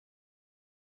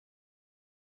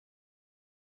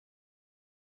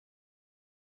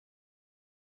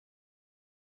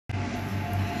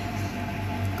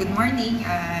Good morning,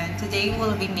 and today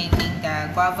we'll be making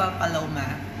the guava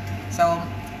paloma. So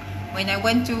when I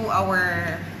went to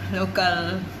our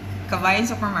local Kabayan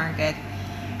supermarket,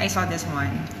 I saw this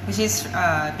one, which is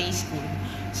tastes good.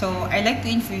 So I like to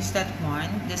infuse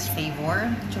this flavor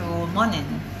to monin.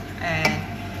 And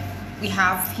we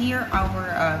have here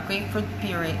our grapefruit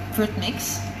puree fruit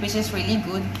mix, which is really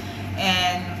good.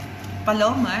 And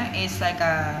paloma is like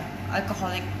a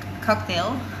alcoholic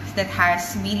cocktail that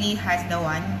mainly has the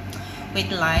one with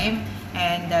lime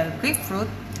and grapefruit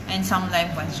and some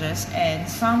lime wedges, and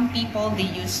some people they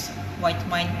use white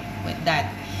wine with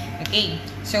that. Okay,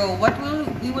 so what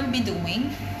we will be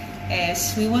doing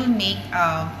is we will make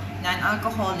a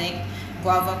non-alcoholic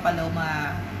guava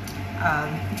paloma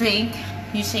drink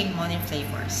using monin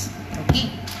flavors.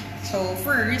 Okay, so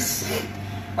first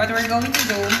what we're going to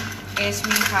do is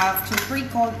we have to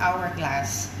pre-cold our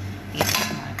glass.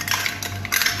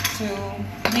 To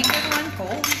make that one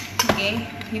cold, okay,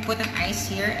 we put an ice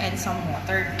here and some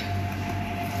water,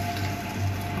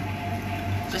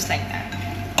 just like that.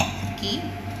 Okay,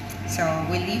 so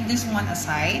we leave this one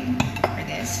aside for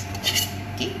this.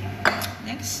 Okay,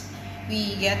 next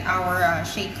we get our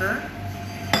shaker,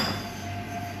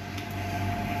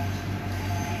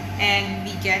 and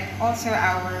we get also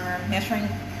our measuring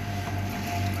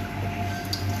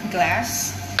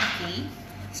glass. Okay,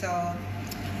 so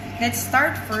let's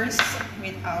start first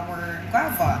with our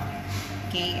guava.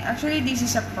 Okay, actually this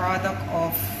is a product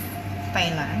of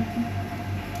Thailand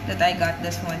that I got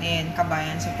this one in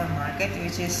Kabayan supermarket,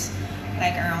 which is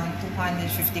like around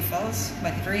 250 fils,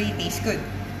 but it really tastes good.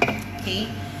 Okay,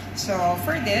 so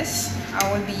for this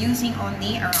I will be using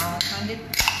only around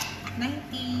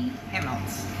 190 ml.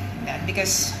 That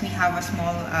because we have a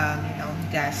small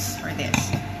glass for this.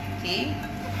 Okay,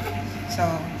 so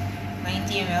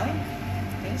 90 ml.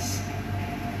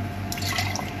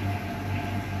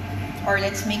 Or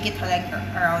let's make it like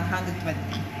around 120.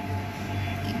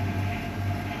 Okay.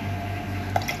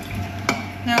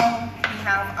 Now we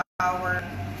have our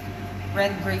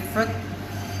red grapefruit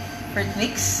fruit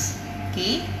mix.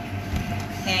 Okay,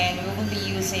 and we will be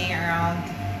using around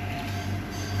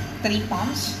 3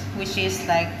 pumps, which is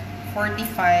like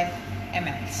 45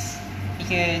 ml,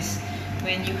 because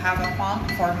when you have a pump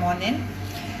for monin,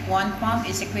 1 pump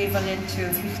is equivalent to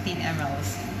 15 ml.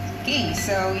 Okay,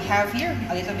 so we have here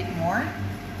a little bit more.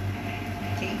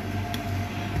 Okay,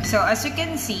 so as you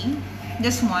can see,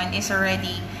 this one is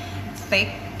already thick,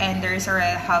 and there's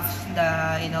already half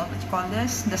the what you call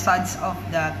this, the suds of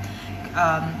the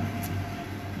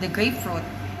grapefruit.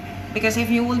 Because if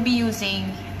you will be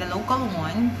using the local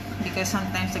one, because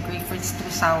sometimes the grapefruit is too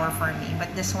sour for me,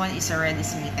 but this one is already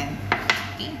sweetened.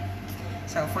 Okay,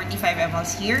 so 45 ml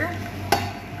here.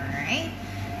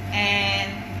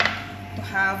 And to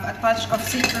have a touch of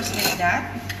citrus like that,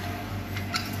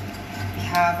 we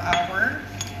have our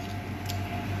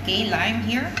lime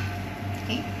here.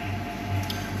 Okay,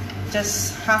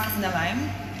 just half of the lime,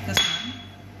 this one.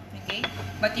 Okay,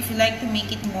 but if you like to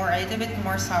make it a little bit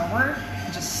more sour,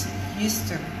 just use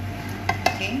 2.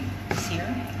 Okay, it's here.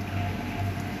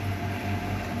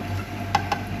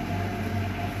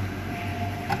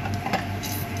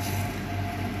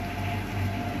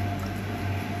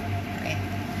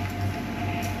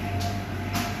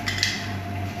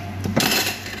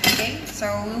 So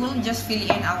we will just fill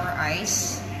in our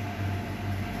ice.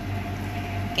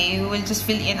 Okay, we will just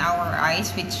fill in our ice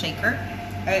with shaker.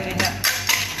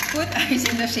 Put ice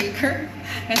in the shaker.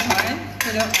 And one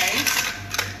full of ice.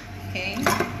 Okay.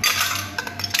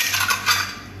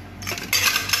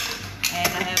 And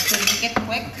I have to make it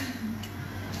quick.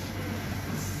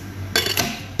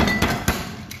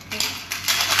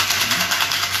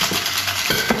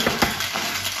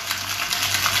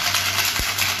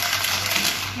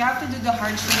 You have to do the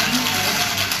hard shaking first.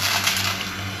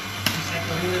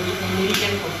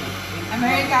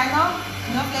 Americano?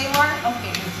 No flavor?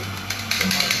 Okay.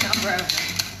 No problem.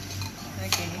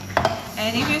 Okay.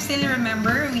 And if you still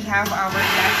remember, we have our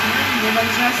glass here. We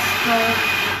will just throw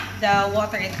the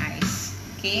water and ice.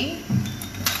 Okay?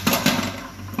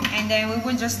 And then we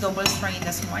will just double strain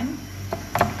this one.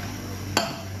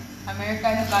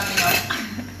 Americano coming up.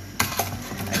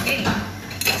 Okay.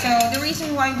 So the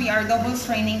reason why we are double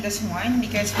straining this one,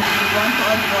 because we want to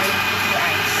avoid the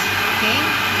ice. Okay,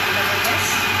 look at this.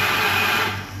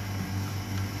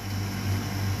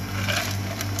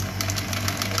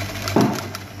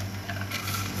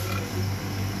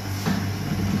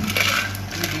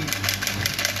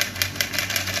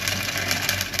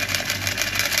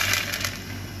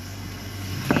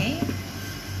 Okay,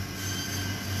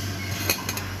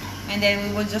 and then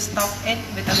we will just top it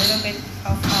with a little bit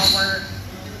of our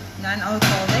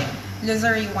non-alcoholic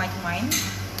luxury white wine.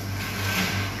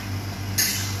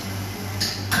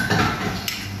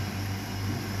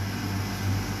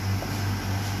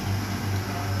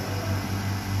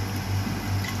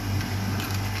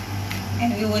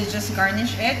 And we will just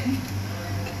garnish it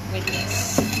with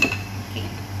this. Okay.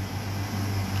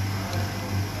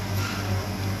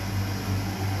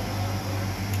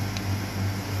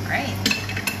 Alright.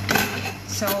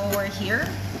 So we're here.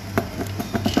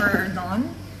 We're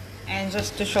done. And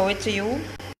just to show it to you,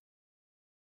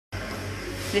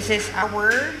 this is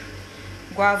our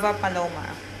guava paloma.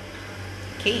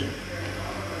 Okay.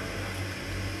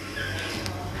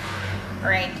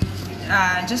 Alright.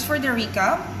 Just for the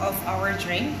recap of our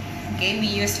drink, okay, we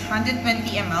used 120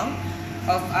 ml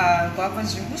of guava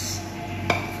juice,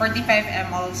 45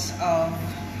 ml of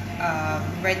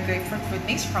red grapefruit fruit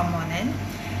mix from Monin,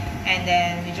 and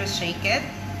then we just shake it,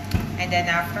 and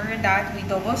then after that we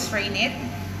double strain it,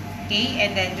 okay,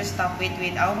 and then just top it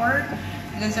with our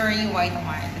luxury white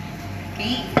wine.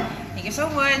 Okay, thank you so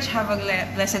much. Have a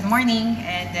blessed morning,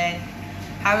 and then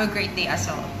have a great day as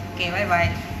well. Okay, bye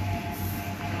bye.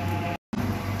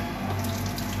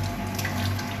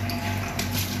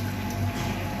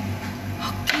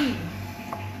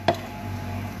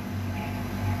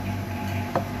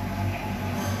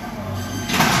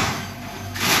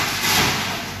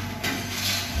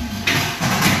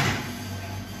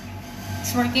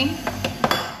 It's working.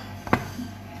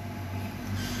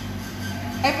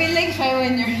 I feel like shy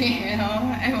when you're here, you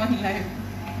know? I'm on live.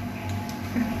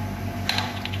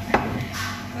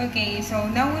 Okay, so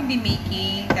now we'll be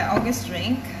making the August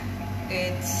drink.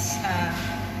 It's a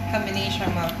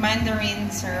combination of mandarin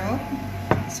syrup,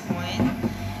 this one,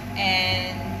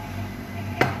 and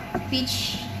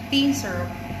peach tea syrup.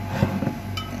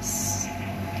 This.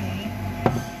 Okay.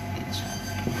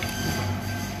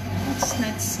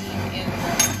 Let's see if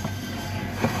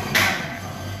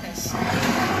this.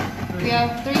 We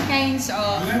have 3 kinds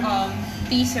of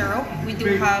tea syrup. We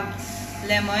do have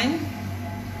lemon,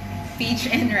 peach,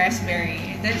 and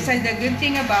raspberry. So the good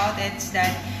thing about it is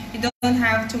that you don't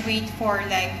have to wait for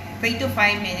like 3 to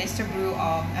 5 minutes to brew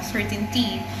a certain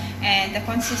tea, and the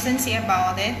consistency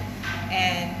about it,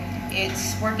 and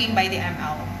it's working by the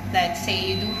ml. Let's say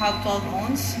you do have 12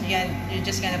 ounce, you're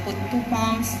just gonna put 2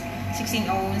 pumps, 16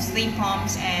 ounce, 3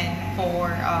 pumps, and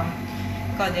for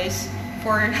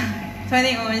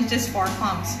 20 ounce, just 4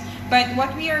 pumps. But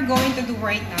what we are going to do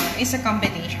right now is a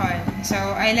combination. So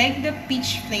I like the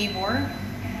peach flavor.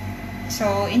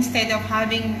 So instead of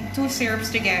having 2 syrups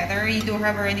together, you do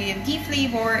have already the tea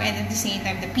flavor and at the same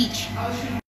time the peach.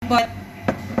 But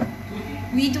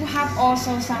we do have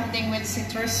also something with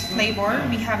citrus flavor.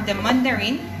 We have the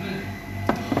mandarin.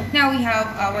 Now we have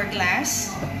our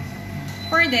glass.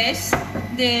 For this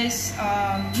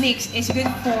mix is good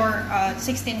for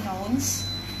 16 ounce.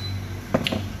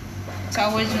 So I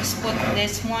will just put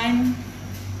this one,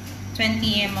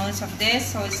 20 ml of this,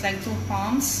 so it's like 2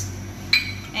 pumps.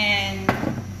 And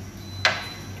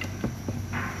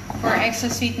for extra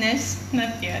sweetness,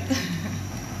 not yet,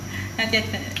 not yet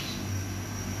finished.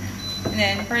 And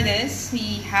then for this,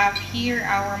 we have here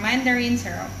our mandarin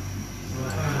syrup.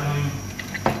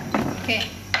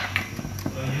 Okay.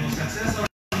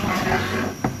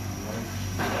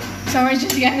 So we're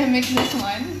just gonna mix this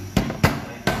one.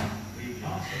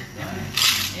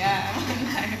 Yeah.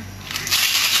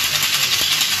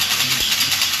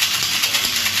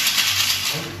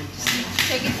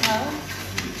 Take it out.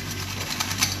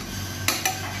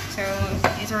 So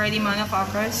it's already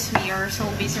manufactured. We are so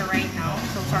busy right now.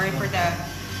 So sorry for the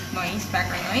noise,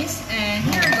 background noise. And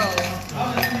here we go.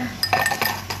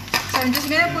 So I'm just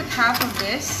gonna put half of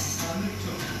this.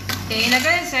 Okay, like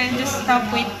I said, just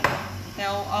top with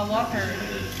water.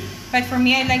 But for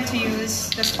me, I like to use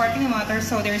the sparkling water,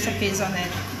 so there's a fizz on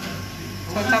it.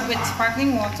 So top with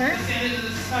sparkling water.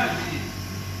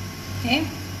 Okay.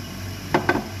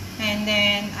 And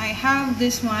then I have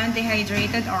this one,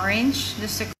 dehydrated orange,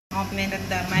 just to complement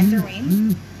the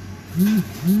mandarin.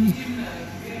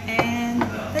 And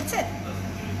that's it.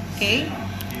 Okay.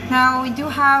 Now we do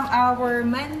have our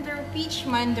peach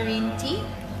mandarin tea.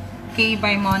 Okay,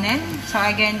 by Monin. So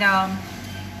again,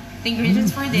 the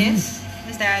ingredients for this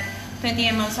is that 20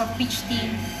 ml of peach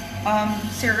tea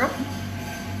syrup.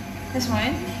 This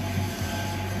one.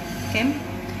 Okay.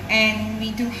 And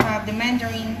we do have the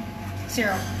mandarin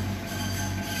syrup.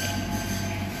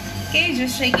 Okay,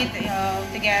 just shake it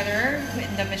together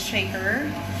with the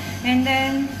shaker. And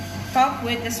then top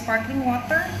with the sparkling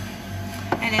water.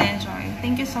 And then enjoy.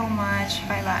 Thank you so much.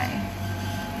 Bye-bye.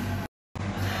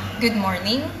 Good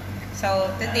morning.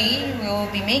 So today we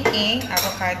will be making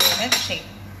avocado milkshake.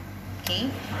 Okay.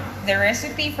 the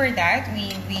recipe for that,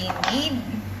 we need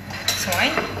this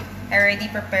one, already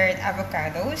prepared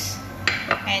avocados.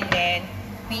 And then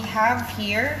we have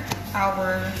here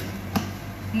our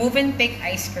move and pick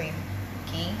ice cream.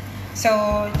 Okay,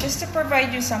 so just to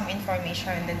provide you some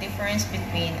information, the difference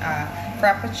between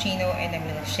frappuccino and a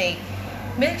milkshake.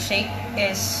 Milkshake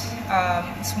is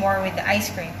it's more with the ice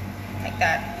cream, like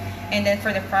that. And then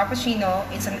for the frappuccino,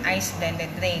 it's an ice blended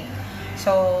drink.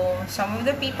 So some of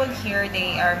the people here,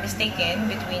 they are mistaken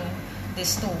between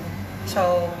these two.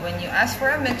 So when you ask for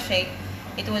a milkshake,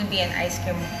 it will be an ice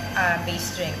cream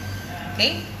based drink.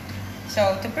 Okay,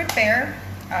 so to prepare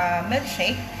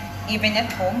milkshake, even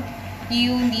at home,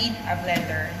 you need a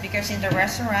blender, because in the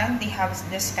restaurant they have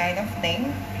this kind of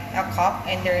thing, a cup,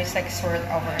 and there is like swirl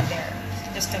over there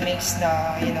just to mix the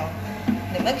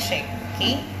the milkshake.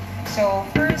 Okay, so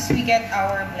first we get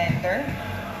our blender,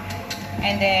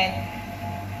 and then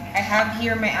I have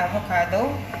here my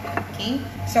avocado. Okay,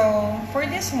 so for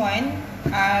this one,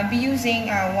 I'll be using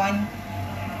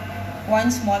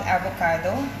one small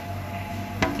avocado.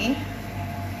 Okay,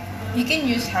 you can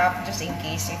use half just in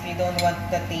case if you don't want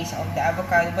the taste of the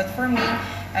avocado, but for me,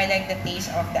 I like the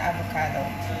taste of the avocado.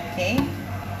 Okay,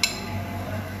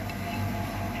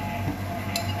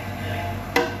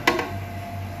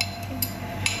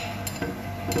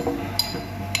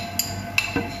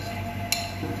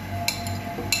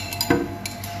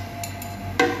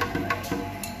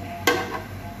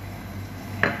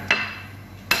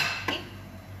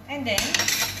 and then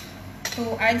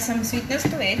to add some sweetness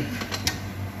to it,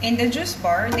 in the juice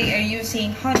bar they are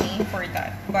using honey for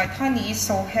that, but honey is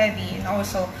so heavy, and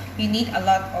also you need a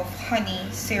lot of honey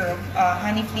syrup,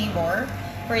 honey flavor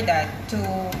for that to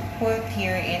put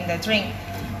here in the drink.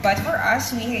 But for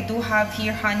us, we do have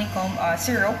here honeycomb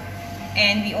syrup,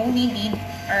 and we only need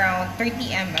around 30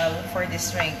 ml for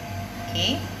this drink.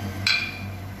 Okay,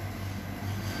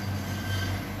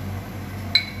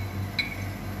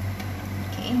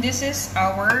 this is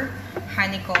our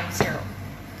honeycomb syrup.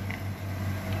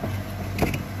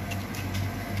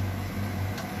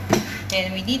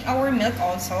 Then we need our milk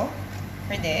also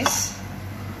for this.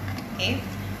 Okay,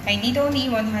 I need only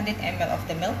 100 ml of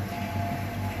the milk.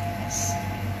 Yes.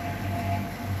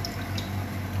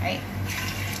 Right.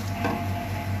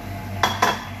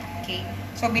 Okay,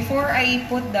 so before I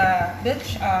put the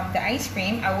ice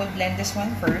cream, I will blend this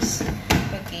one first.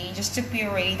 Okay, just to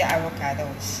puree the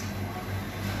avocados.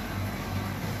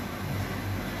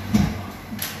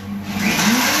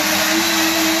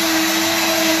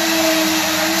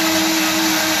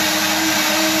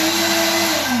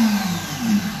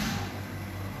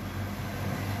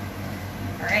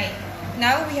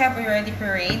 Now we have already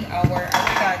pureed our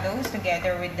avocados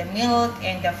together with the milk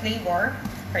and the flavor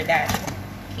for that.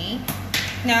 Okay,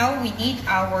 now we need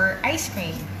our ice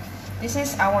cream. This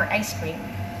is our ice cream.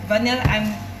 Vanilla,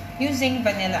 I'm using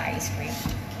vanilla ice cream.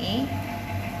 Okay,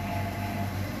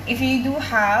 if you do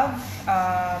have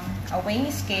a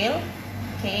weighing scale,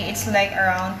 okay, it's like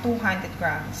around 200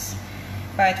 grams.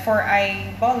 But for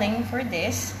eyeballing for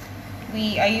this,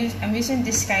 I'm using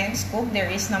this kind of scoop. There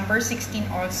is number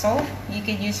 16 also. You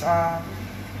can use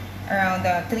around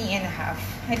 3.5.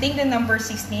 I think the number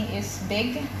 16 is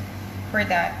big for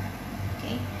that.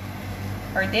 Okay,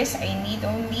 for this I need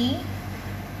only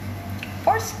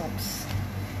 4 scoops.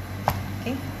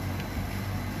 Okay,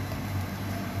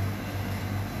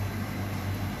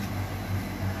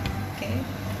 okay,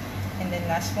 and then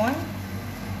last one.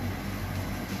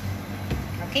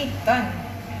 Okay, done.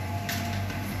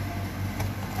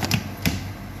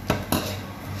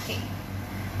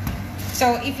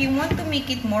 So if you want to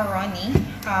make it more runny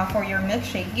for your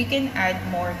milkshake, you can add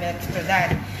more milk to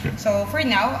that. So for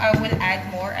now, I will add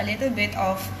a little bit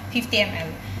of 50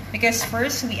 ml, because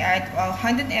first we add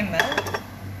 100 ml,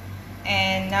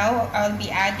 and now I'll be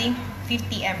adding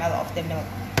 50 ml of the milk.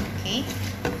 Okay.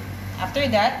 After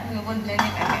that, we will blend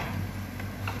it again.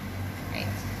 Right.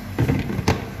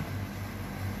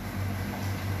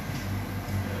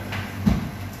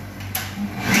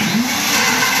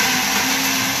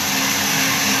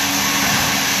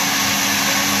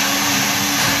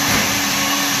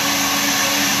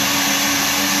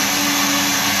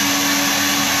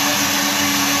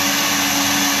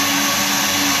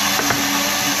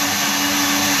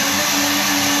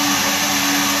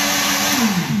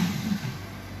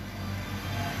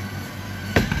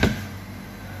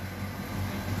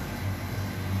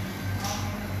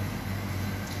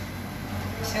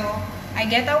 So I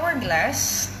get our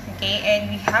glass, okay,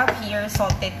 and we have here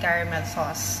salted caramel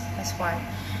sauce as one.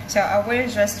 So I will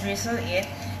just drizzle it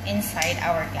inside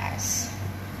our glass.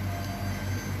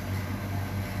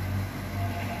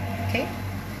 Okay,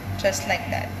 just like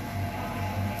that.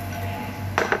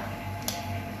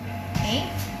 Okay,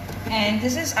 and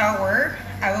this is our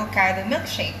avocado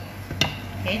milkshake.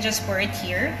 Okay, just pour it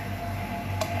here.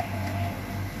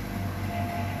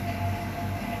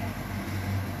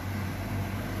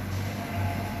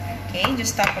 Okay,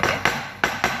 just top of it.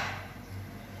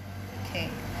 Okay,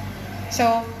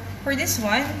 so for this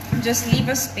one, just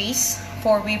leave a space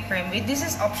for whipped cream. This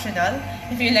is optional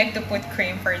if you like to put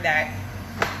cream for that.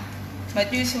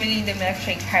 But usually the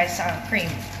milkshake has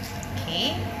cream.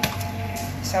 Okay,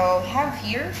 so we have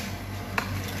here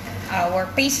our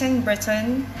Payson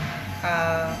Breton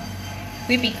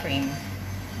whipping cream.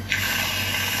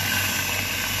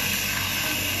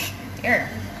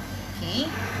 There. Okay,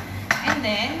 and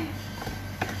then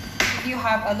if you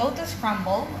have a lotus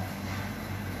crumble,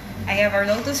 I have our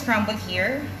lotus crumble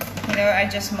here. You know, I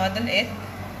just muddle it.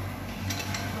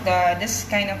 This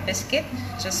kind of biscuit,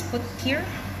 just put here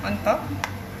on top,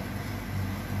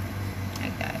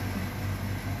 like that.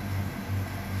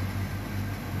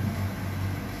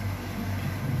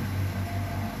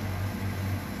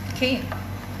 Okay.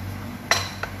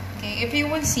 Okay, if you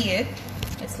will see it,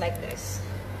 it's like this.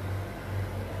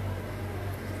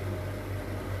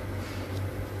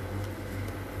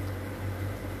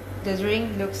 The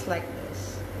drink looks like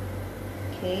this.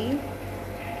 Okay.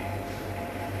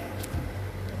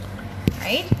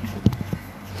 Right.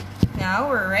 Now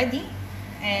we're ready.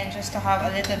 And just to have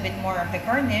a little bit more of the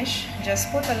garnish,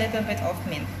 just put a little bit of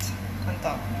mint on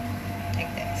top.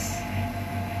 Like this.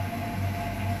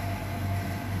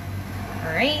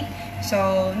 Alright.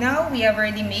 So now we have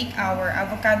already made our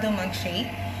avocado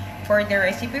milkshake. For the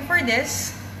recipe for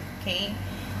this, okay,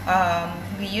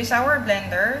 we use our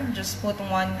blender. Just put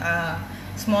one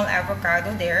small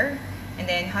avocado there, and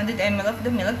then 100 ml of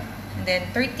the milk, and then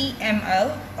 30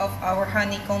 ml of our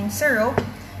honeycomb syrup.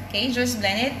 Okay, just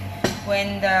blend it.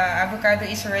 When the avocado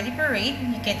is already pureed,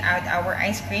 you can add our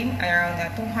ice cream around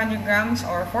 200 grams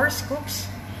or 4 scoops.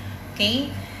 Okay,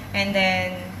 and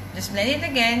then just blend it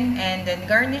again, and then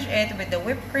garnish it with the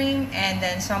whipped cream and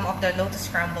then some of the lotus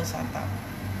crumbles on top.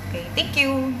 Okay, thank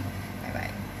you.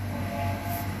 Bye-bye.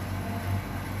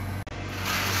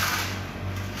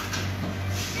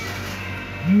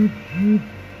 Good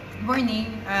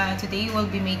morning. Today we'll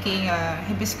be making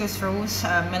hibiscus rose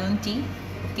melon tea.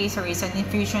 Okay, so it's an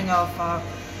infusion of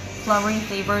flowering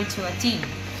flavor to a tea.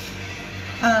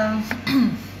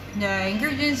 The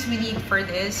ingredients we need for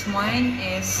this one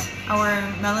is our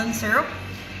melon syrup,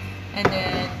 and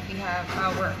then we have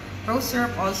our rose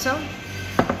syrup also,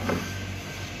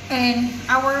 and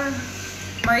our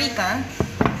marita.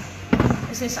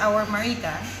 This is our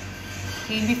marita.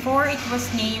 Okay, before it was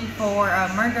named for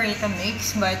margarita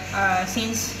mix, but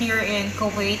since here in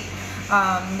Kuwait,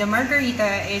 the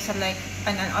margarita is like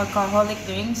an alcoholic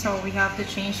drink, so we have to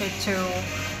change it to,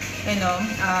 you know,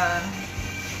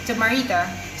 to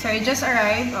marita. So it just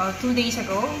arrived 2 days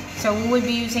ago, so we will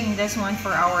be using this one for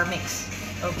our mix.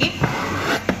 Okay.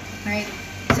 Right.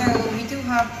 So we do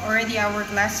have already our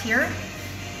glass here,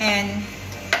 and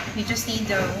we just need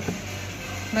the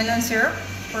melon syrup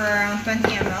for around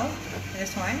 20 ml.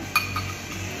 This one.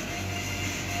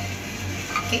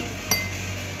 Okay.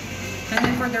 And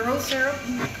then for the rose syrup,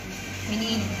 we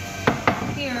need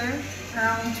here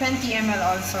around 20 ml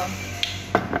also.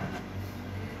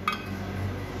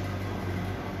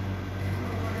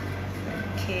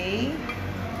 Okay.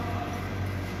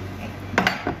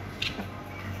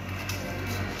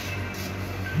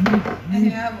 And we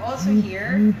have also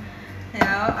here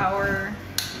now our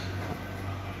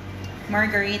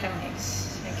margarita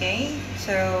mix. Okay,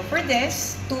 so for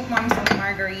this, 2 pumps of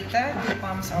margarita, 2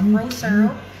 pumps of rose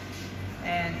syrup,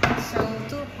 and also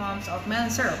 2 pumps of melon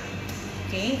syrup.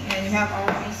 Okay, and we have our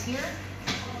ice here.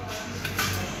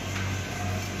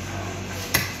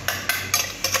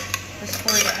 Just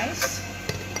pour the ice.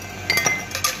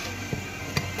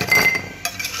 Okay.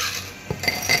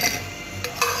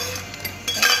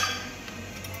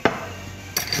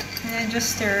 And then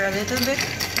just stir a little bit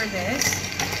for this.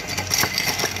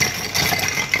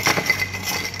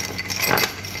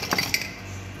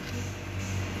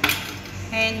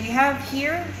 And we have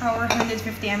here our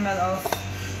 150 ml of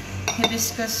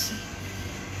hibiscus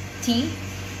tea.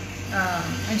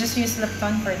 I just use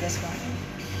Lipton for this one.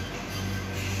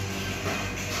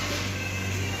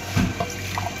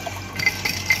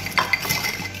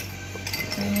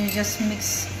 And you just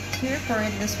mix here for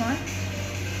this one.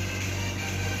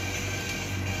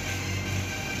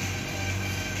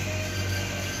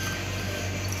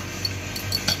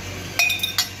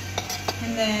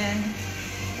 And then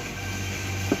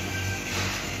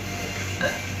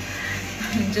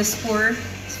just pour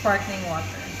sparkling water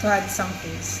to add some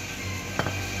taste.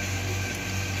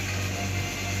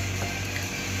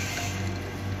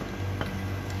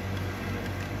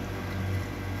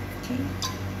 Okay.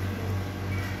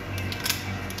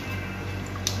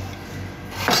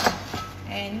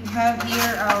 And we have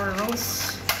here our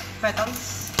rose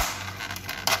petals.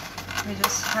 We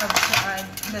just have to add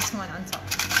this one on top.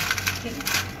 Okay.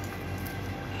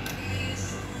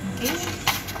 Okay.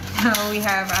 Now we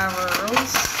have our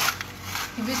rose,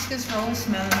 hibiscus rose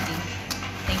melon tea.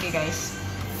 Thank you guys.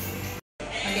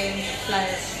 Again,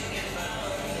 flowers.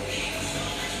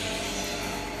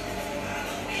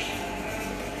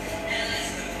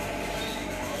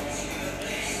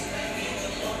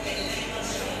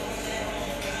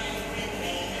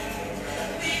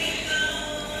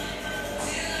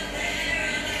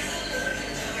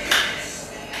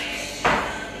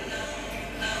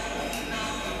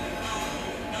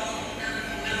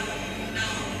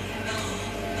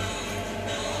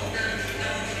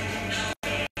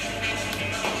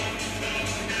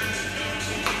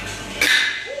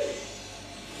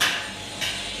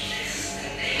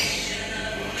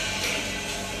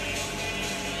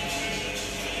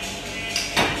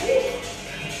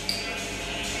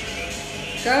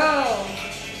 Go!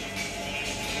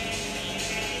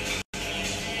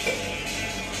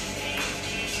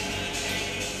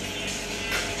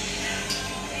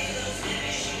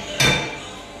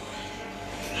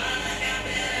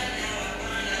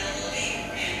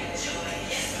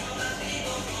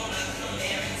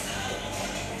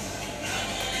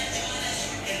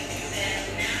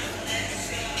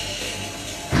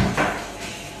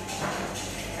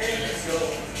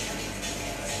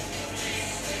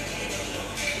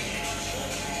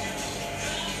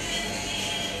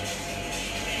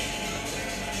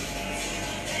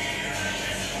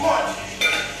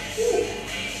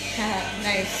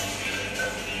 Nice.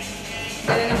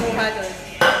 Ganda na kuha doon.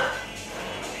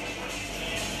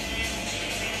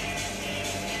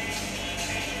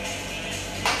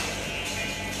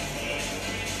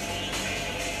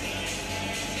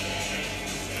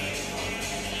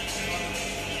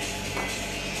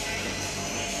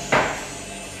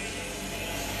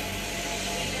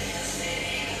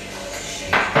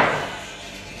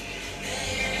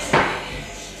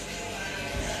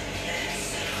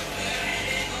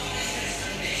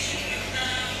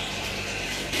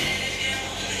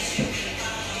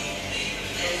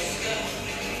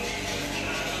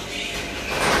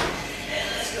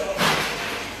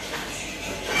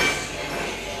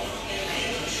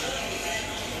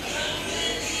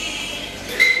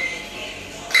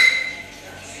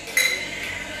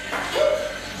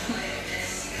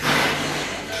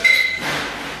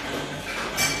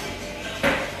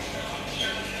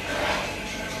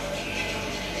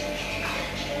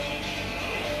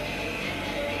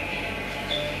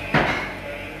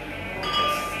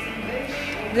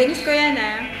 Drinks ko yan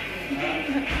ah.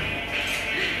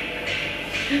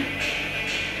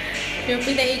 Yung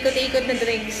pinaikot-ikot na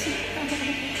drinks.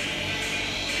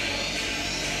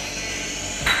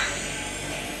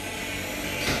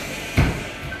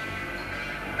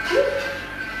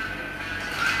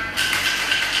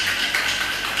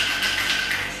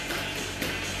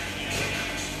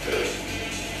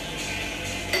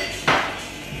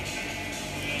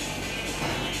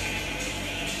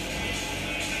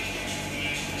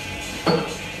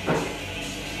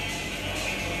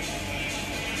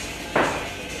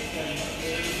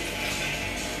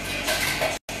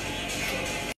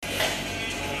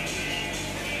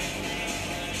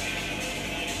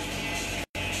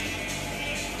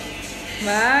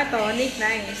 Ba, tonic,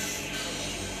 nice.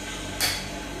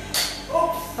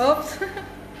 Oops.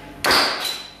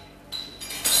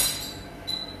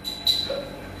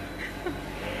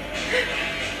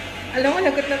 Alam mo,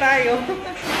 lagot na tayo.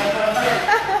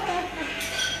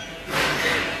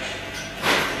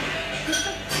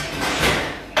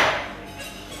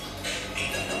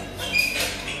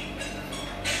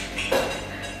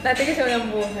 Dati kasi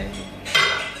walang buhay.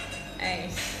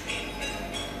 Nice.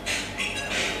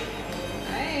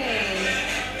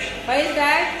 What is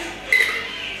that?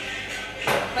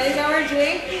 What is our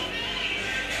drink?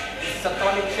 It's a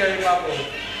tonic cherry bubble.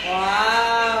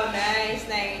 Wow, nice,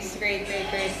 nice. Great, great,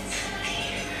 great.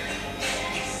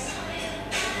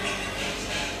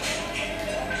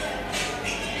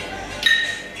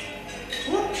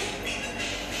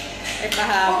 Ay,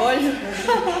 pahabol.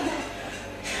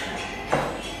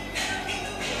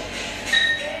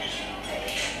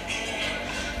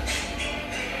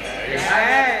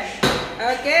 There.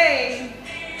 Okay.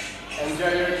 Enjoy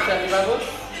your cherry bubbles.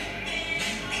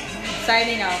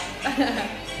 Signing out.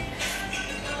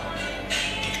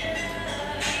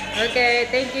 Okay,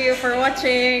 thank you for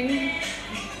watching.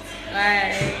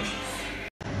 Bye.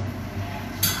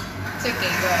 It's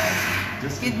okay, go ahead.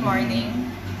 Good morning.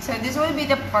 So this will be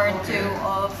the part 2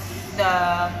 of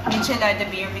the Michelada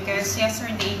beer because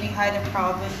yesterday we had a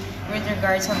problem with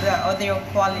regards of the audio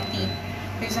quality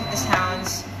because of the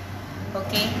sounds.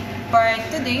 Okay, but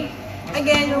today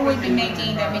again we will be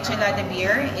making the Michelada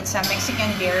beer. It's a Mexican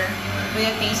beer with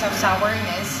a taste of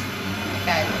sourness.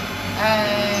 That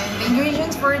and the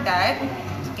ingredients for that.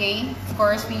 Okay, of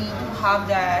course we have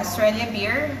the Australia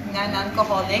beer,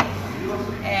 non-alcoholic,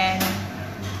 and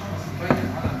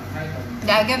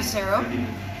the agave syrup,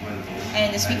 and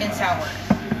the sweet and sour.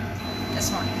 That's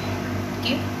one.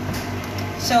 Okay.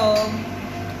 So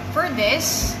for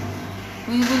this,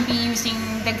 we will be using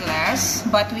the glass,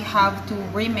 but we have to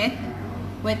rim it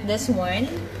with this one.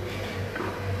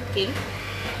 Okay.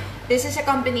 This is a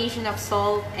combination of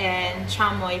salt and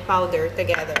chamoy powder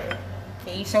together.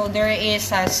 Okay. So there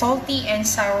is a salty and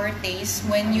sour taste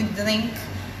when you drink,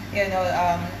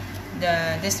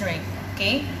 this drink.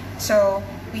 Okay. So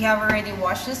we have already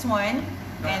washed this one,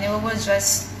 and we will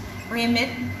just rim it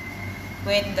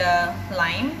with the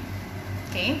lime.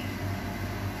 Okay,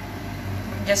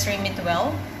 just rim it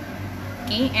well.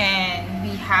 Okay, and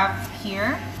we have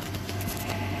here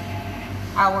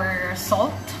our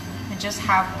salt. We just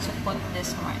have to put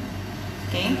this one.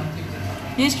 Okay,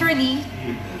 usually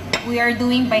we are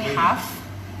doing by half,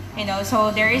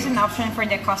 so there is an option for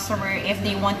the customer if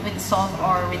they want with salt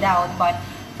or without, but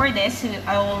for this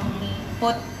I will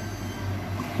put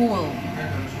full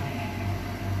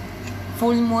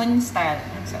moon style,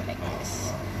 so like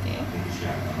this. Okay.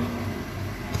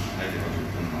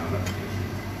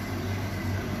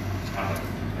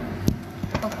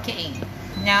 Okay,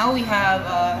 now we have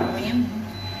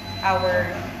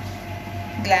our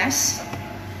glass.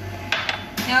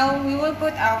 Now we will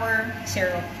put our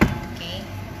syrup. Okay.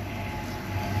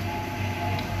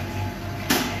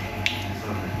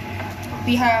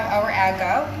 We have our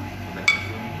agave,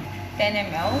 10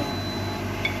 ml.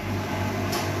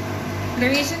 The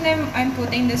reason I'm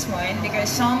putting this one because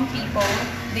some people,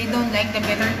 they don't like the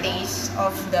bitter taste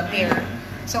of the beer.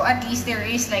 So at least there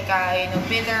is like a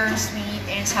bitter, sweet,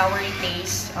 and soury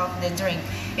taste of the drink.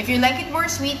 If you like it more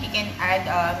sweet, you can add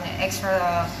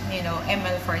extra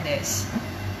ml for this.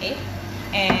 Okay,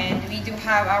 and we do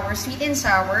have our sweet and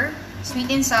sour. Sweet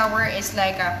and sour is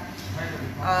like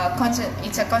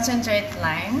it's a concentrate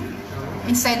lime.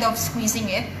 Instead of squeezing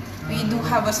it, we do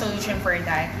have a solution for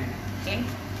that. Okay.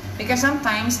 Because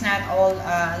sometimes not all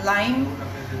lime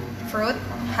fruit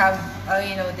have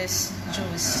this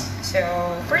juice. So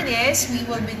for this, we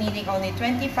will be needing only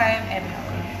 25 ml.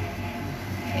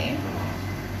 Okay.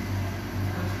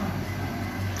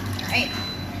 Alright.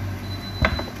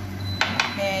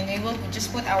 Then we will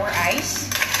just put our ice.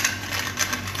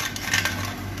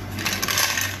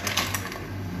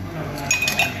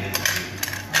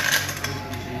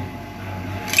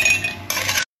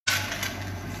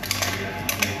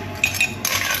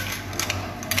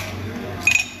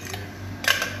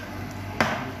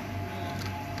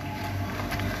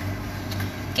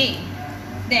 Okay,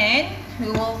 then we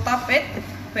will top it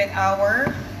with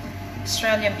our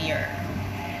Australia beer.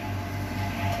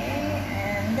 Okay,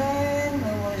 and then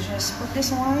we will just put this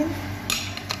one.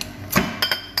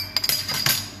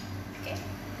 Okay,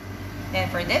 then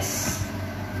for this,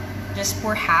 just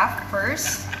pour half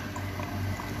first.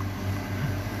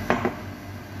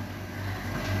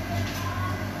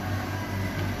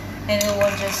 Then we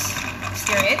will just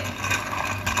stir it.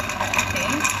 Okay.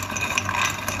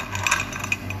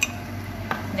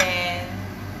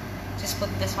 Put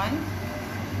this one.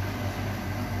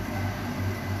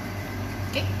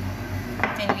 Okay.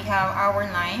 And we have our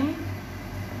lime.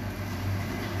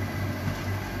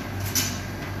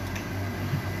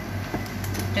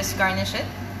 Just garnish it.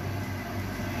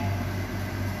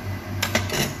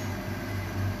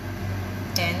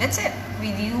 And that's it.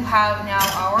 We do have now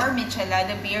our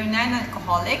Michelada beer,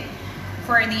 non-alcoholic.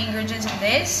 For the ingredients of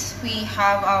this, we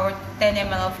have our 10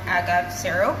 ml of agave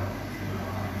syrup,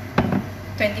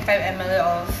 25 ml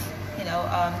of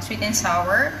sweet and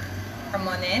sour from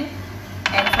Monin,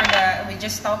 and we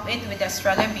just top it with the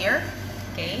Australia beer.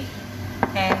 Okay,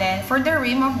 and then for the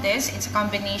rim of this, it's a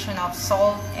combination of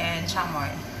salt and chamoy.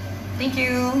 Thank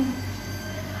you.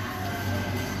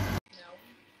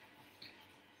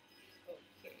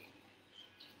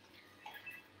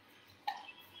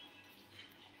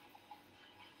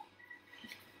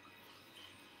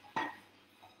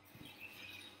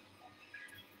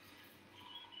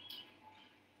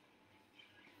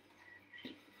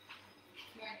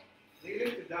 Leave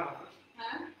it down.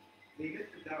 Huh? Leave it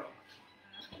down.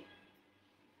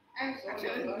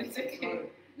 Actually, it's okay.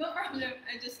 No problem.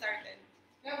 I just started.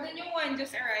 No, the new one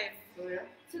just arrived. So yeah.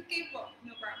 It's okay po.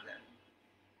 No problem.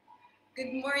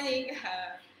 Good morning.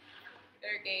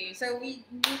 Okay, so we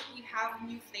have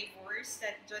new flavors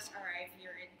that just arrived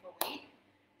here in Kuwait.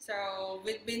 So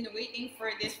we've been waiting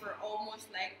for this for almost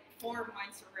like 4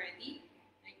 months already.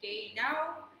 Okay,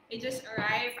 now it just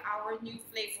arrived. Our new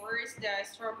flavors, the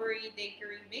strawberry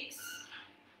daiquiri mix.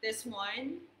 This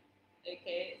one,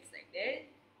 okay, it's like this,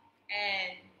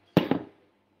 and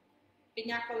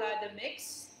pina colada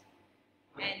mix,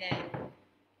 and then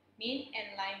mint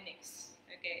and lime mix.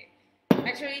 Okay.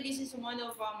 Actually, this is one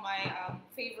of my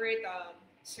favorite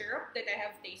syrup that I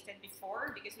have tasted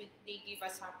before because they give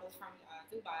us samples from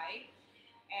Dubai.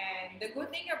 And the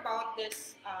good thing about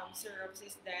this syrups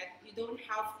is that you don't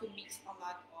have to mix a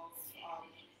lot of,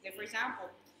 like for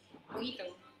example,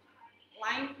 mojito,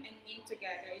 lime and mint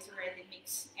together is already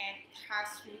mixed and it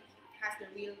has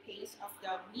the real taste of the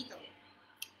mojito.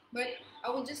 But I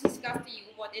will just discuss to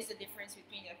you what is the difference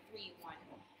between the three one.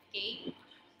 Okay,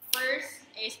 first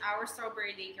is our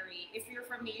strawberry daiquiri. If you're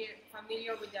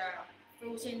familiar with the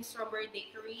frozen strawberry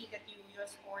daiquiri that you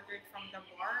just ordered from the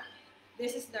bar,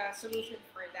 this is the solution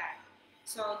for that.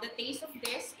 So the taste of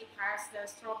this, it has the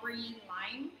strawberry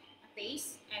lime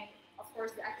taste, and of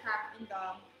course the attack in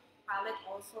the palate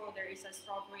also there is a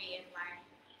strawberry and lime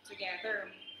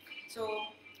together. So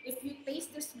if you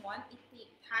taste this one, it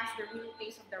has the real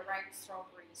taste of the ripe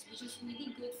strawberries, which is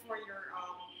really good for your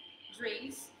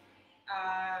drinks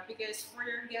because for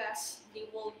your guests, they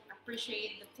will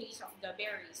appreciate the taste of the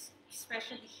berries,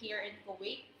 especially here in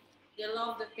Kuwait. They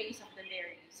love the taste of the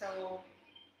berry. So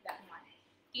that one.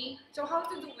 Okay. So how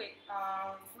to do it?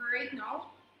 For right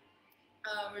now,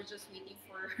 we're just waiting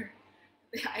for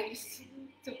the ice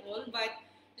to cool. But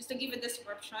just to give a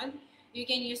description, you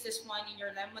can use this one in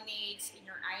your lemonades, in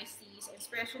your iced teas,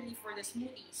 especially for the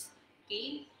smoothies.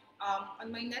 Okay. On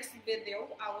my next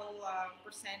video, I will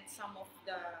present some of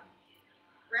the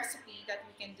recipe that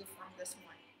we can do from this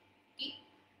one. Okay.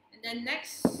 And then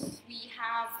next, we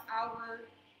have our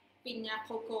piña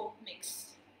coco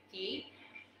mix. Okay.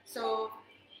 So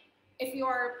if you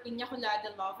are piña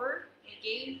colada lover,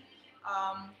 okay,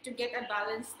 to get a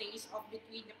balanced taste of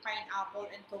between the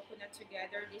pineapple and coconut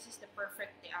together, this is the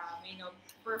perfect,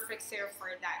 perfect syrup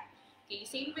for that. Okay,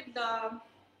 same with the,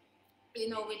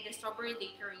 with the strawberry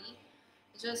daiquiri,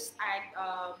 just add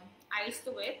ice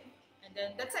to it, and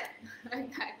then that's it. Like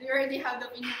that, we already have the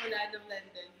piña colada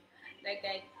blended, like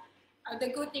that. The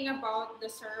good thing about the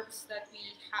syrups that we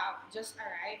have just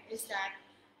arrived is that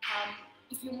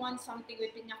if you want something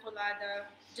with piña colada,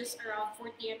 just around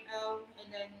 40 ml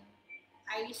and then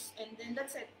ice, and then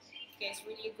that's it. Okay, it's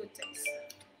really a good taste.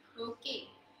 Okay,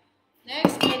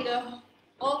 next and the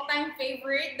all-time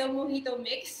favorite, the mojito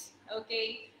mix.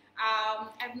 Okay,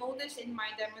 I've noticed in my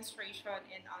demonstration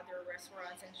in other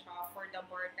restaurants and shop for the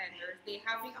bartenders, they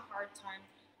having a hard time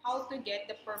how to get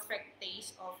the perfect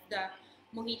taste of the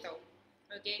mojito.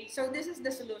 Okay, so this is the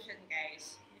solution,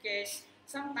 guys. Because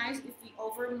sometimes if we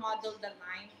overmodel the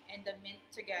lime and the mint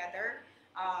together,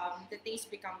 the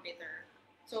taste become bitter.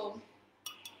 So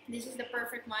this is the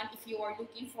perfect one if you are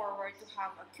looking forward to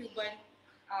have a Cuban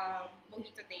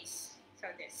mojito taste. So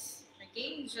this,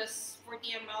 okay, just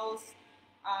 40 ml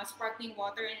sparkling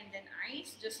water and then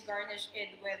ice. Just garnish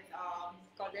it with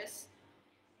call this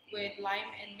with lime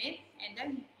and mint, and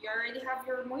then you already have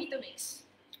your mojito mix.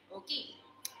 Okay.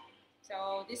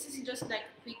 So this is just like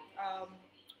a quick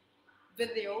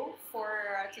video for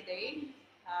today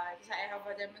because I have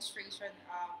a demonstration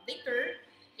later.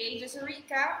 Okay, just a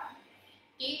recap.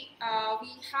 Okay,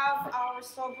 we have our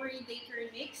strawberry daiquiri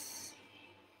mix.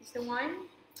 It's the one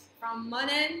from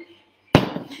Monin,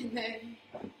 and then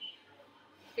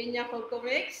piña coco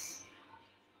mix,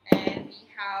 and we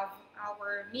have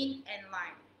our mint and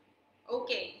lime.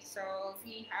 Okay, so if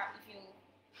you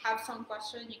have some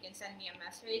question, you can send me a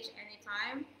message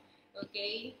anytime.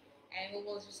 Okay, and we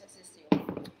will just assist you.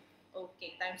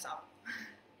 Okay, time's up.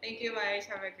 Thank you guys.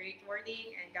 Have a great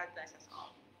morning and God bless us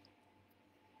all.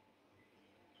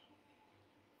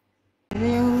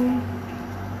 Hello.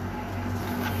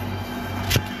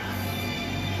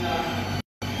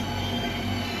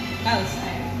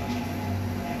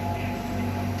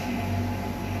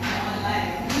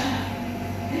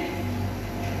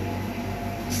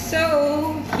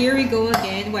 So here we go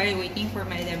again while waiting for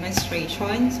my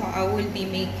demonstration. So I will be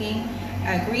making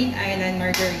a Green Island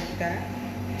margarita.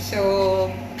 So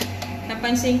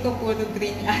napansin ko puro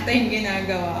green ata yung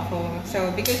ginagawa ko.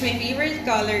 So because my favorite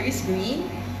color is green,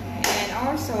 and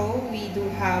also we do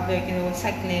have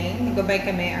cycling. Nagbabike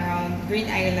kami around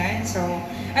Green Island. So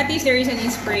at least there is an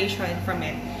inspiration from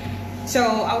it. So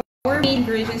our main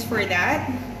ingredients for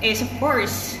that is of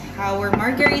course our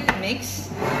margarita mix,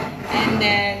 and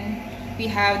then we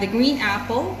have the green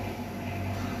apple,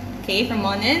 okay, from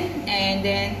Monin, and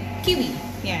then kiwi.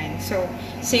 Yan. So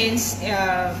since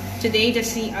today the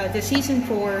season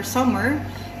for summer,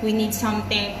 we need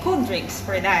something cold drinks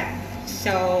for that.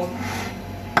 So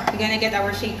we're gonna get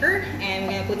our shaker and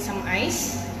we're gonna put some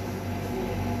ice.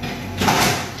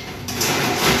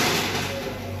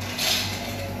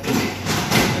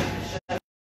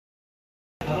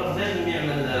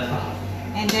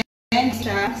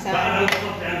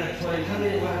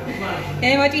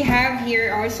 And what we have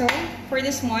here also for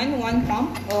this one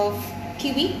pump of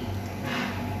kiwi.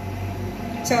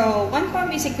 So 1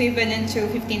 pump is equivalent to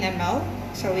 15 ml.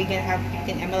 So we can have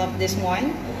 15 ml of this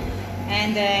one.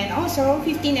 And then also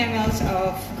 15 ml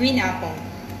of green apple.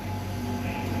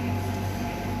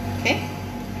 Okay.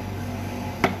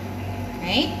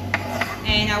 Right.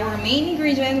 And our main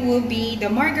ingredient will be the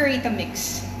margarita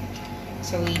mix.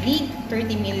 So we need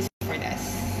 30 ml for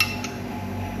this.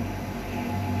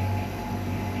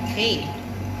 Okay.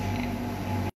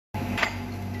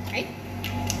 Right.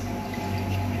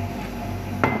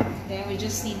 Then we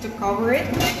just need to cover it.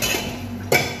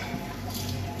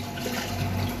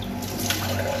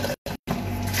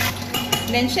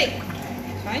 Then shake.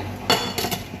 Fine.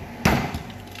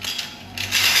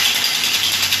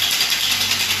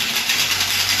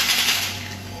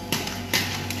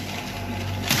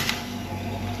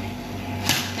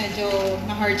 Medyo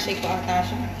na-hard shake ko ata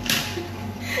siya.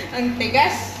 Ang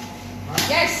tigas.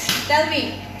 Yes, tell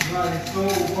me. It's so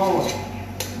powerful.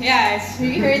 Yes,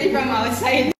 we heard it from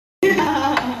outside.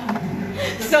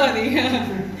 Sorry.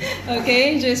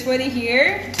 Okay, just put it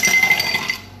here.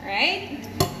 Alright.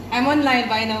 I'm on live,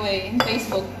 by the way, in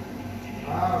Facebook.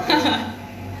 Okay.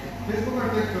 Facebook or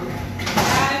TikTok?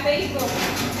 Facebook.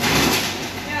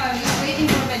 Yeah, I'm just waiting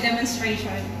for my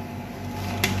demonstration.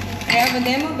 I have a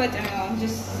demo, but I'm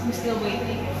still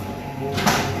waiting.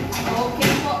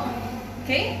 Okay po.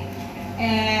 Okay.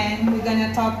 And we're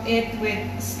gonna top it with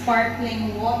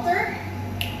sparkling water.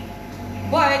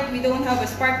 But we don't have a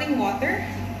sparkling water.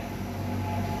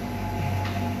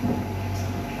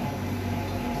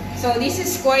 So this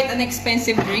is quite an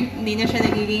expensive drink. Hindi na siya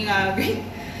nagiging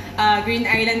Green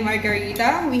Island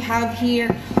Margarita. We have here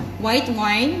white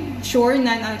wine, sure,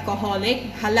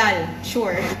 non-alcoholic, halal,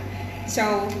 sure.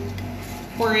 So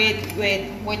pour it with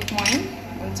white wine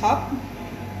on top.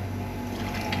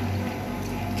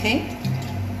 Okay.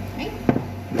 Right.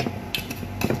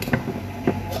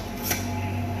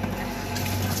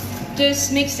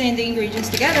 Just mix in the ingredients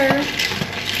together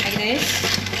like this,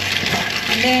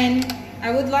 and then I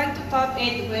would like to top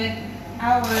it with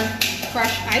our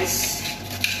crushed ice.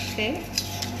 Okay.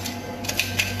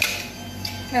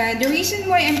 The reason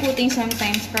why I'm putting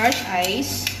sometimes crushed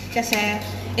ice kasi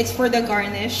it's for the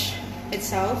garnish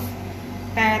itself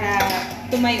para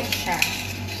tumayo siya.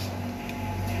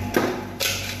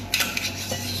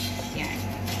 Yan.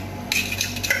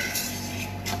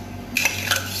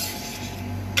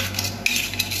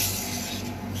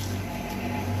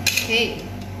 Okay.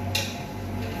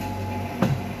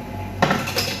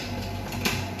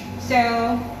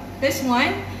 So, this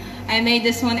one, I made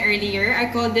this one earlier. I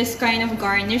call this kind of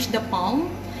garnish the palm.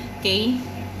 Okay?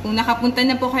 Kung nakapunta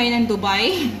na po kayo ng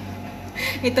Dubai,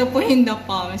 ito po yung the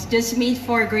palm. It's just made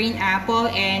for green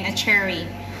apple and a cherry.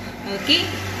 Okay?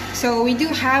 So, we do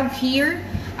have here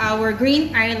our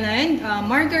Green Island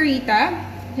margarita.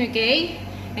 Okay?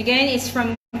 Again, it's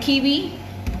from kiwi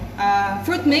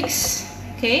fruit mix.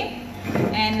 Okay?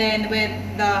 And then with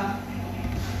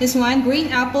this one,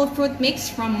 green apple fruit mix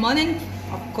from Monin,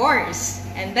 of course.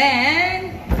 And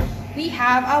then we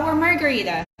have our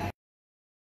margarita.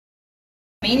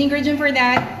 Main ingredient for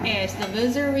that is the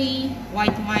Visery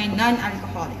white wine,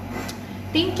 non-alcoholic.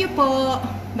 Thank you po.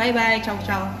 Bye-bye. Ciao,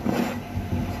 ciao.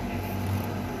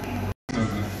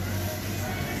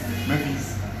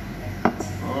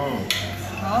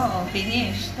 Oh,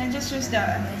 finished. Then just use the...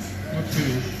 Not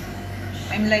finished.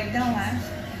 I'm live daw, ha?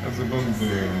 That's about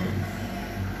the...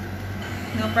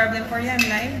 No problem for you, I'm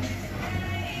live.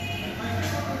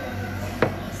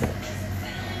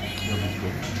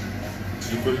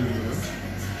 You put it in the left?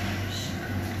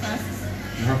 Huh?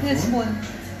 You have Yes, one?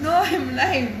 No, I'm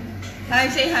live. Hi,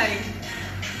 say hi.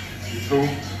 So,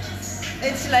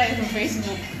 It's live on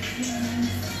Facebook.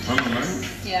 online?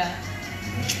 Yeah.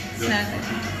 It's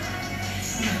nothing.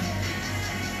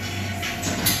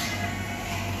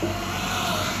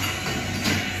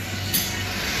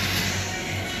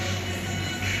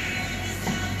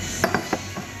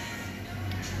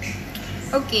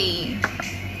 Okay,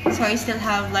 so I still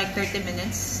have like 30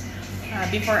 minutes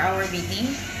before our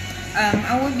meeting.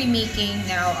 I will be making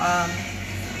now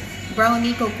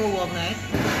brownie cocoa walnut.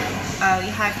 we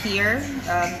have here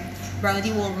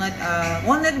brownie walnut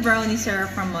brownie syrup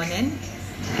from Monin,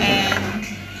 and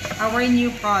our new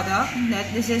product, that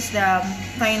this is the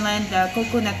Thailand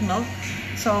coconut milk.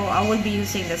 So I will be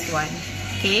using this one.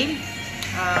 Okay,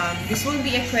 this will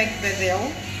be a quick video.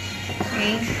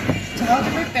 Okay, so how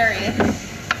to prepare it?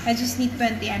 I just need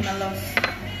 20 ml of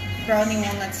brownie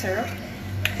walnut syrup.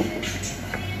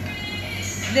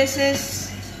 This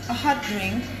is a hot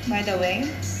drink, by the way.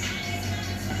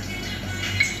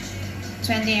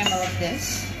 20 ml of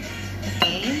this.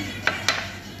 Okay.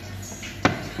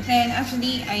 Then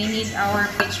actually I need our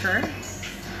pitcher.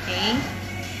 Okay.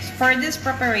 For this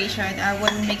preparation, I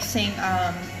will mixing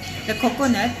the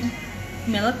coconut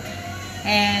milk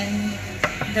and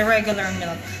the regular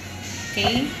milk.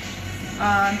 Okay.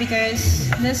 Because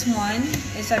this one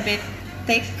is a bit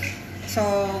thick, so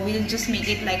we'll just make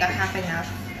it like a half and half,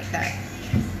 like that.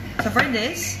 So for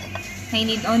this, I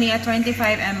need only a 25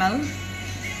 ml.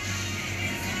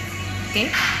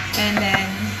 Okay, and then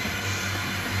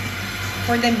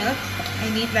for the milk, I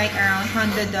need like around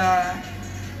 150.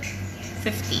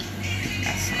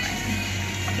 That's one.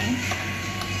 Okay.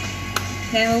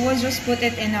 Then we will just put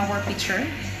it in our pitcher.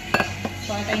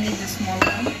 But I need the small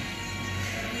one.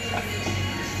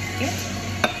 Okay.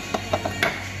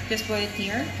 Just put it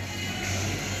here.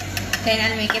 Then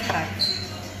I'll make it hot.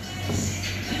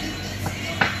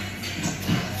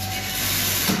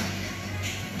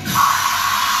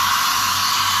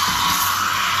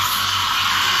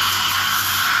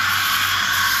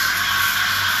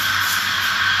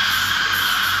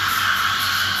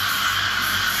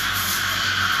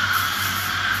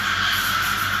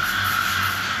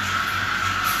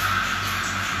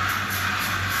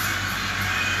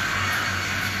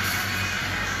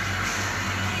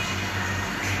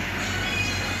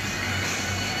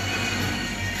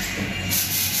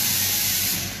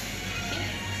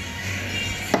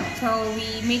 So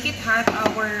we make it hot,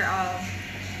 our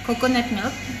coconut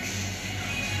milk.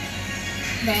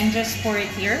 Then just pour it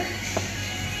here.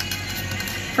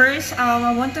 First,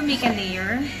 I want to make a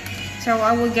layer. So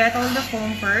I will get all the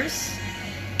foam first.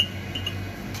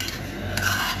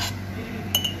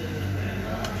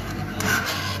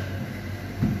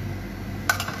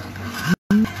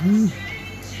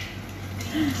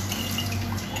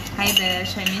 Hi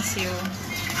Besh, I miss you.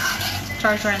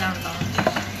 Charger lang to.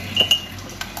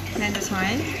 Then this one.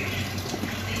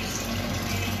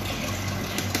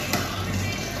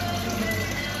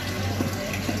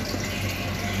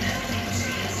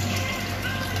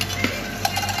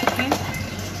 Okay.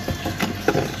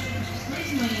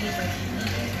 Where's my liver?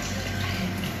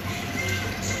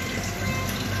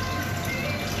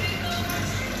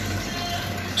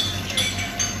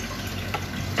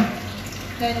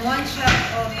 Then 1 shot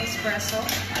of espresso.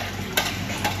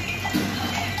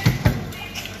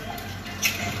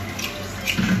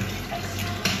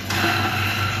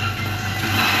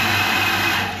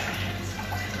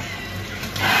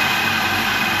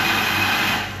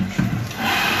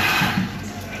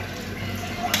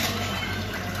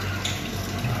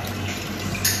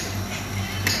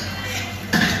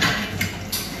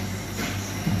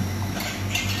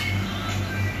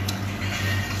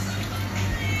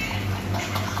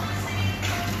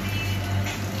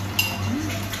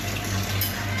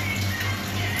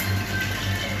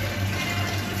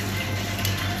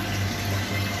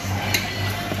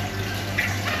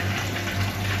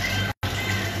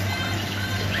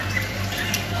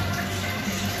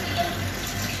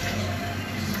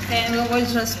 Then we will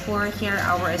just pour here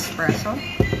our espresso.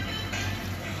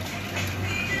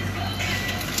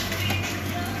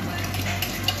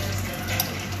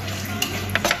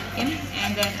 Okay.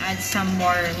 And then add some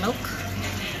more milk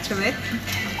to it.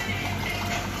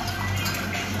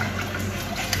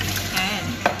 And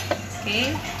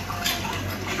okay.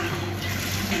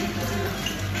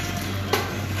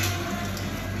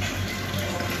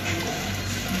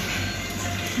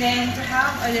 Then to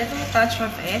have a little touch of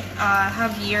it,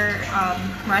 have here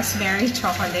raspberry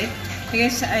chocolate,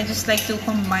 because I just like to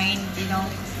combine, you know,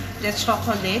 the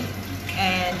chocolate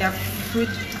and the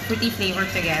fruity flavor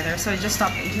together. So just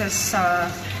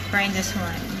grind this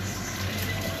one.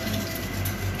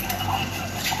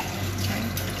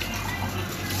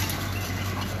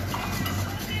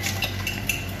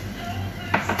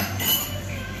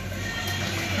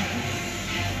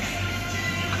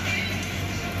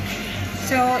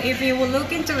 So if you will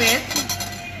look into it,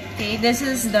 okay, this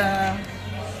is the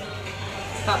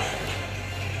top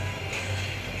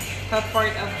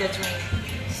part of the drink.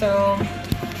 So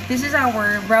this is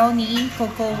our brownie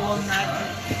cocoa walnut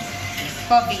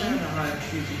coffee.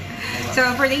 So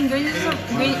for the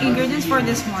ingredients for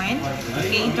this one,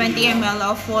 okay, 20 ml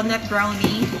of walnut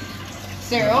brownie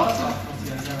syrup.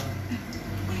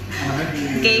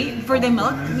 Okay, for the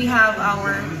milk, we have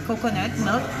our coconut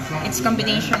milk. It's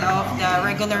combination of the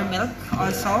regular milk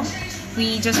also.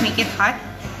 We just make it hot.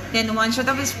 Then 1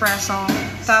 shot of espresso,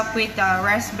 topped with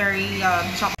raspberry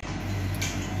chocolate.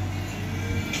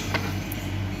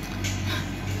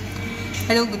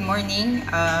 Hello, good morning.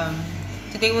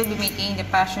 Today we'll be making the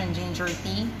passion ginger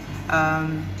tea.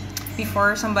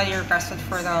 Before, somebody requested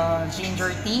for the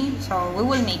ginger tea, so we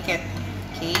will make it.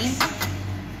 Okay.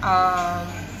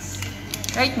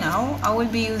 Right now, I will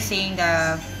be using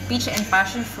the peach and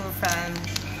passion fruit from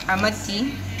Ahmad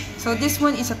tea. So this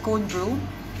one is a cold brew.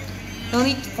 No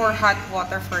need for hot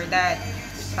water for that.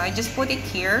 So I just put it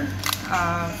here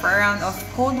for a round of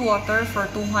cold water for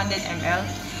 200 ml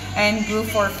and brew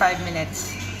for 5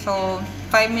 minutes. So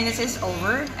 5 minutes is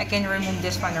over. I can remove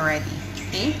this one already.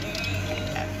 Okay.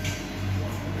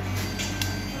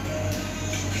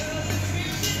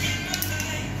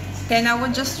 Then I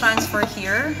will just transfer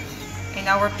here in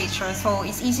our picture, so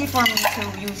it's easy for me to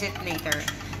use it later.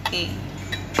 Okay,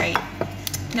 right.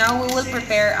 Now we will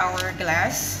prepare our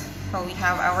glass. So we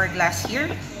have our glass here.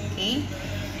 Okay,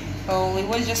 so we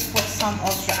will just put some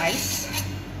of the ice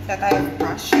that I have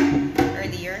crushed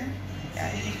earlier.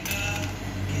 Okay.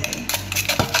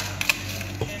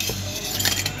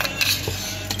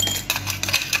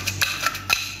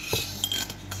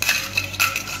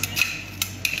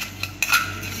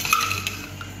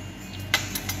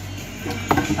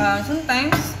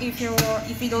 Sometimes if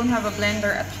you don't have a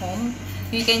blender at home,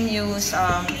 you can use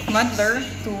muddler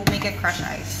to make a crushed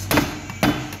ice.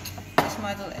 Just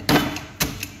muddle it.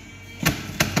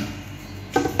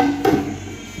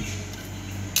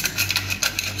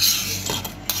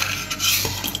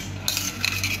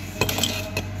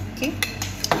 Okay.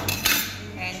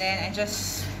 And then I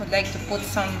just would like to put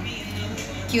some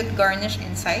cute garnish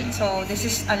inside. So this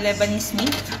is a Lebanese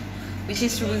mint, which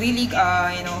is really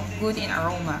good in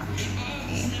aroma.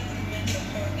 Okay.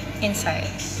 Inside,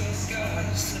 I'll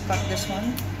just cut this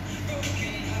one.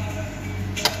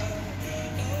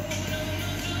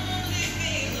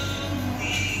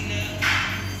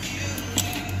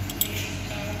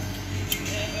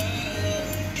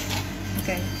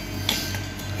 Okay.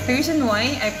 The reason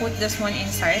why I put this one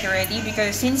inside already,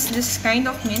 because since this kind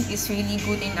of mint is really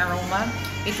good in aroma,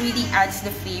 it really adds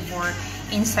the flavor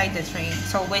inside the drink.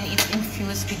 So when it's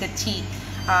infused with the tea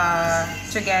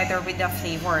together with the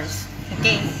flavors.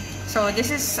 Okay, so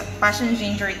this is passion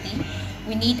ginger tea.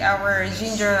 We need our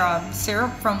ginger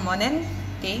syrup from Monin.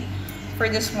 Okay, for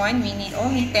this one we need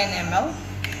only 10 ml.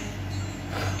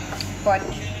 But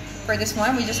for this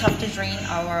one we just have to drain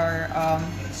our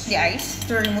the ice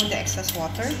to remove the excess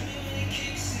water.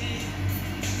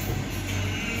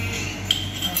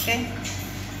 Okay.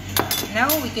 Now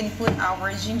we can put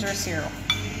our ginger syrup.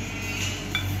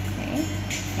 Okay,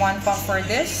 1 pump for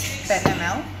this, 10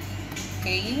 ml.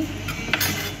 Okay.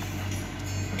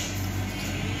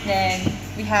 Then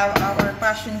we have our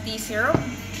passion tea syrup.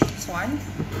 This one.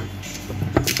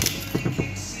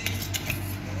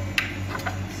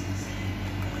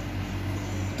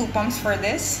 Two pumps for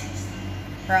this,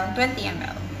 around 20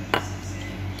 ml.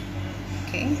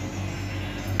 Okay.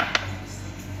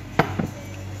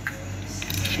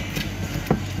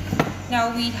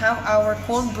 Now we have our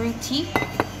cold brew tea.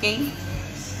 Okay,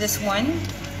 this one.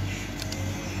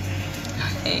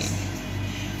 Okay,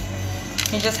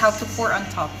 you just have to pour on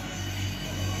top.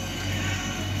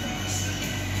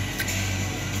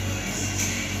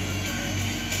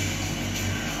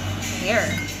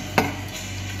 Here.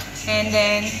 And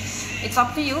then it's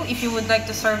up to you if you would like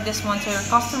to serve this one to your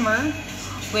customer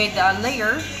with a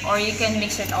layer, or you can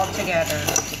mix it all together.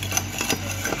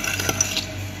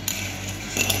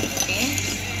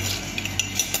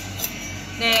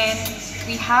 Then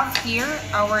we have here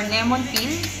our lemon peel.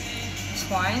 This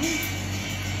one.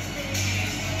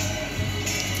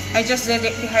 I just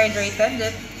dehydrated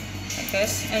it like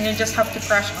this, and you just have to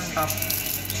crush on top.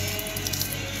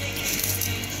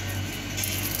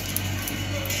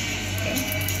 Okay.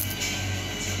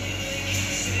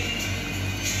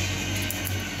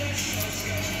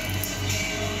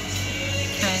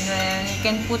 And then you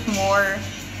can put more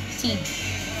tea.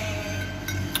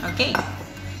 Okay.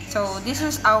 So this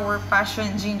is our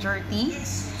passion ginger tea,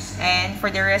 and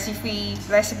for the recipe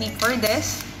for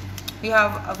this, we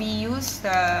use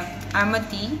the Ahmad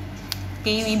tea.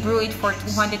 Okay, we brew it for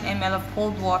 200 ml of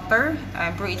cold water.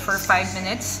 Brew it for 5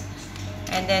 minutes,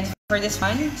 and then for this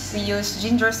one, we use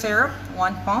ginger syrup,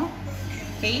 1 pump.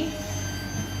 Okay,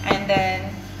 and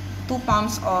then 2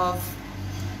 pumps of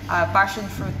passion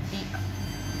fruit tea.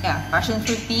 Yeah, passion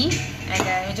fruit tea. And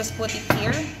then we just put it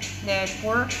here. Then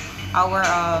pour our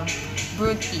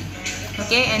brewed tea.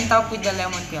 Okay, and top with the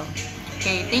lemon peel.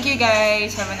 Okay, thank you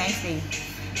guys. Have a nice day.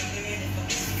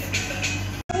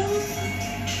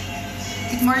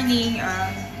 Good morning.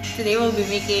 Today we'll be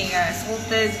making a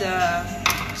salted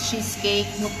cheesecake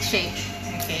milkshake.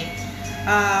 Okay.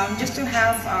 Just to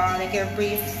have like a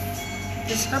brief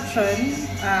description,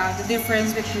 the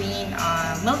difference between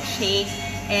milkshake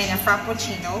and a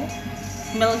frappuccino.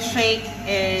 Milkshake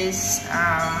is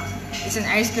an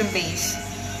ice cream base,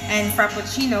 and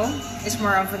frappuccino is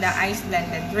more of the ice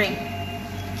blended drink.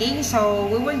 Okay, so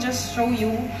we will just show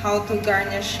you how to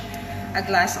garnish a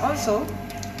glass also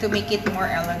to make it more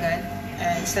elegant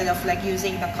instead of like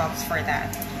using the cups for that.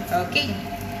 Okay,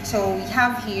 so we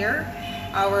have here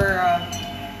our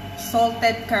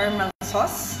salted caramel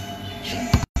sauce.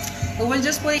 We will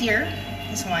just put it here,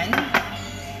 this one,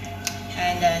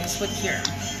 and then just put here.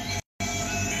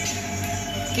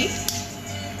 Okay,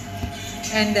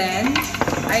 and then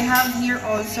I have here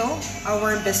also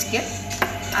our biscuit.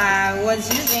 I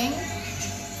was using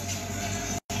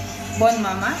Bon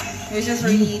Mama, which just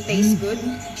really tastes good.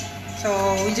 So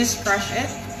we just crush it.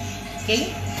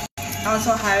 Okay.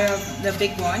 Also have the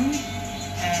big one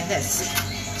and this.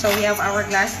 So we have our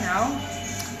glass now.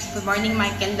 Good morning,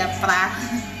 Michael Dapra.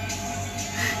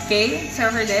 Okay.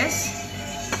 So for this,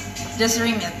 just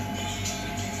rim it.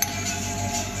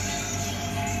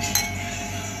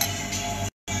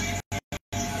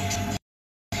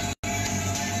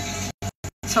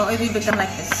 So it will become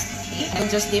like this. Okay. And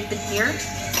just dip it here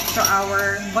to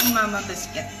our Bon Mama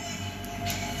biscuit.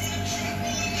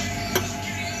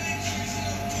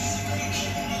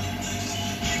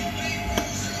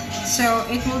 So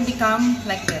it will become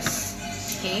like this.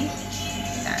 Okay.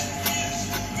 Like that.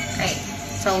 Okay.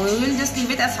 So we will just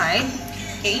leave it aside.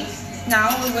 Okay.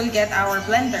 Now we will get our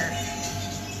blender.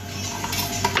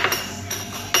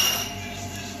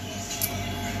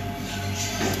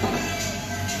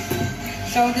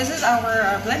 So this is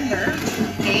our blender.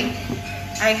 Okay.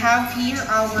 I have here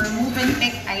our Move and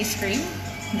Pick ice cream,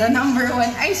 the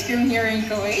 #1 ice cream here in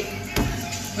Kuwait,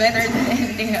 better than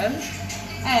anything else.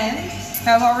 And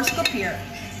have our scoop here.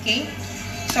 Okay,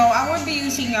 so I will be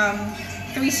using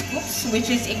 3 scoops,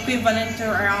 which is equivalent to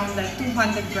around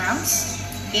 200 grams.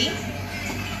 Okay,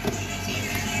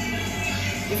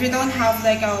 if you don't have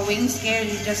like a wing scale,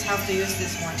 you just have to use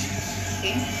this one.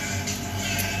 Okay.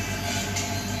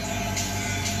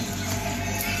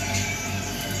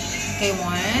 Okay,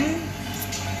 1.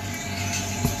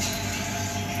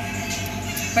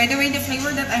 By the way, the flavor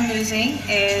that I'm using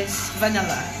is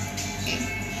vanilla. Okay.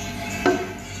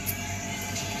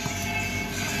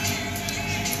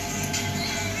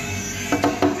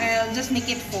 I'll just make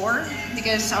it 4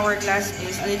 because our glass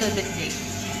is a little bit big.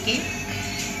 Okay.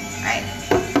 Alright.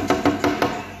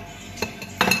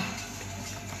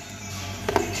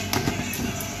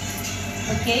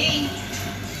 Okay.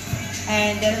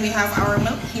 And then we have our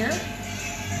milk here.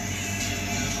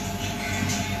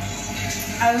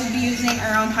 I will be using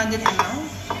around 100 ml.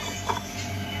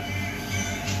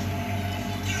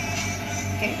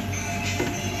 Okay.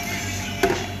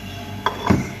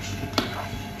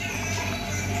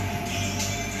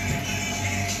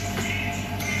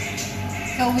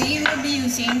 So we will be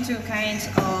using 2 kinds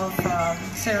of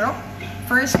syrup.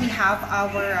 First, we have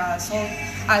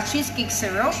our cheesecake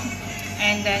syrup,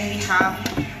 and then we have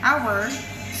our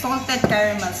salted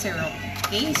caramel syrup.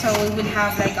 Okay, so we will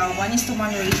have like a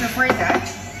 1:1 ratio for that.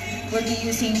 We'll be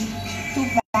using 2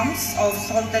 pumps of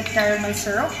salted caramel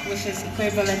syrup, which is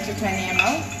equivalent to 20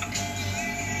 ml.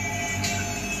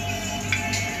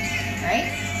 Right?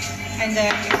 And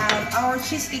then we have our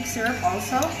cheesecake syrup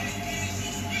also.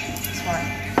 This one.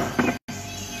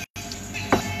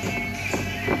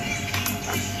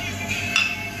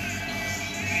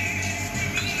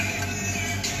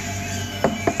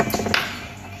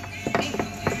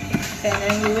 And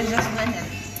then we will just blend it.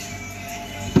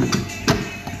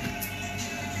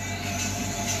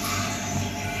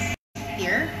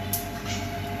 Here,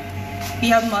 we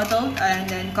have modeled and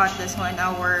then cut this one,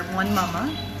 our Bon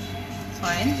Mama. This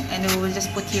one, and we will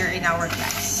just put here in our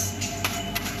glass.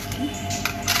 Okay.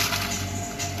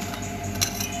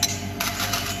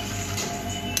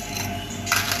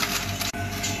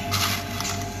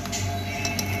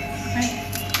 Right.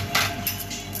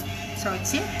 So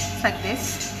it's like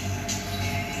this.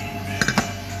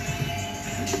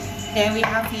 Then we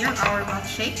have here our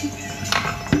milkshake.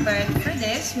 But for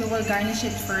this, we will garnish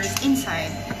it first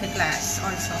inside the glass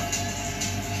also.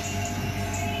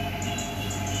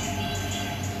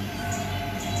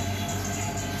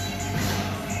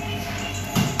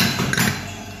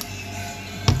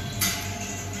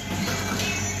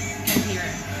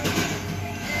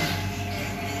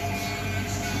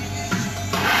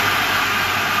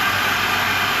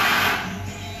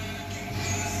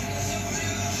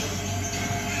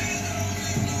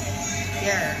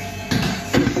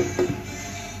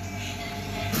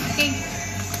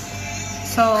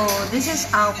 this is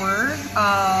our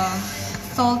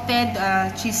salted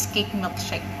cheesecake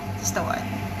milkshake. This is the one.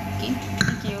 Okay,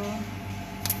 thank you.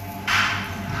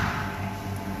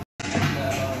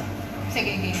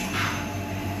 Sige, sige.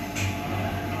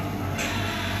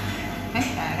 Ay,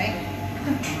 taray.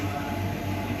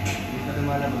 Hindi pa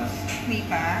lumalabas. Hindi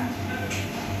pa.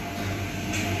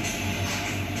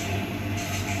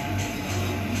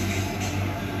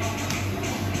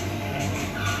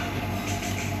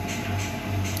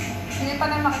 Hindi pa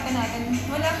lang makita natin.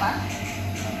 Wala pa?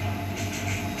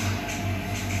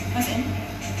 As in?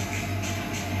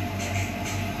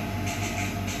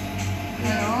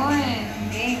 Ayun.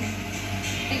 Game.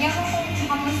 Tignan ko kung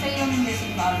kamusta yung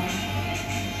basic volume.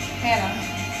 Pero,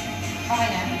 okay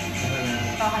na?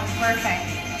 Okay, perfect.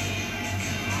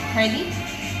 Ready?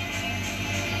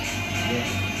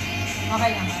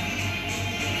 Okay naman.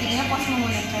 Sige na, pause mo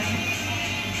muna siya.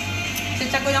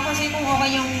 Check ko lang kasi kung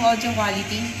okay yung audio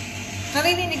quality.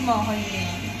 Naririnig mo ako yun.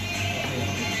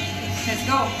 Let's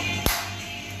go!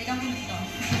 Tignan mo ito.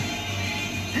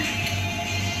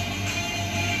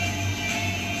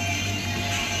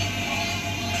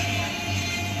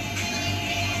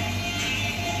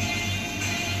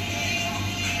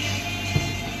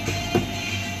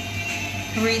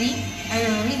 Ready? Are you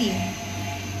ready?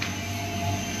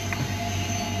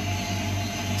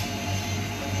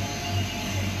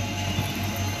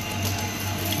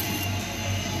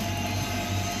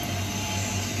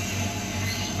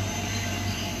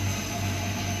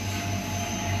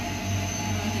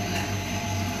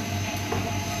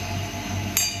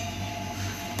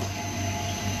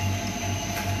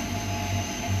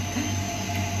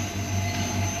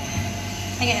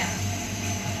 Sige na.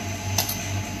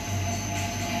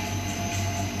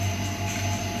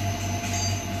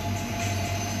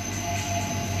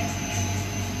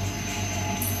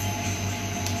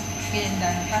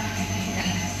 Ganda pa.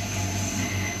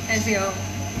 Let's go.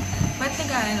 Ba't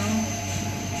nag-ano?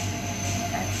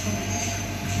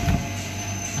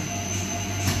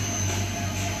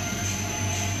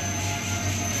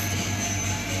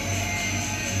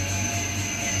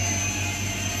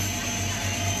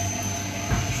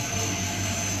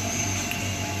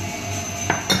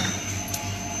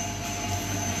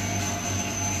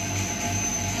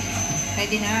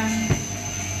 Ready na.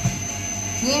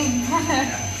 Game.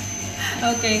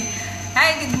 Okay.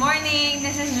 Hi, good morning.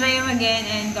 This is Jayam again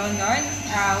and Don.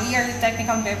 We are the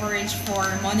technical beverage for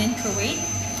Monin, Kuwait.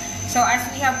 So as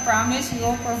we have promised, we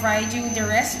will provide you the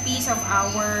recipes of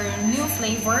our new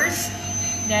flavors.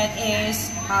 That is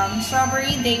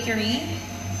strawberry daiquiri,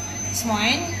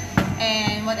 one,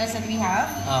 and what else that we have?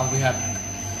 We have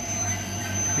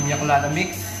piña colada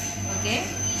mix. Okay.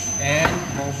 And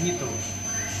mojito.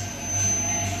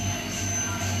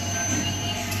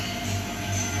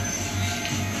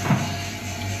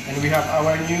 And we have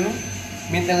our new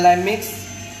mint and lime mix.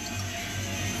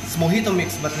 It's mojito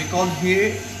mix, but we call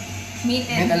here Mint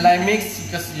mint and lime mix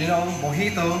because you know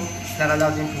mojito is not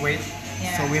allowed in Kuwait.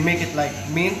 Yeah. So we make it like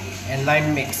mint and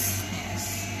lime mix.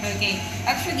 Yes. Okay.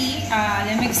 Actually,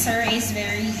 the mixer is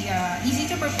very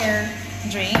easy to prepare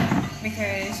drink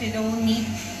because you don't need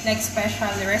like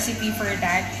special recipe for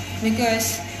that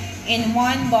because in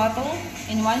one bottle,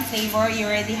 in one flavor, you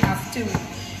already have two.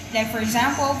 Like for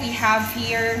example, we have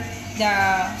here the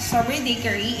strawberry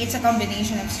daiquiri. It's a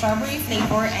combination of strawberry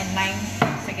flavor and lime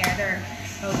together.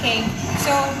 Okay,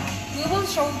 so we will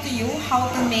show to you how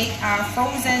to make a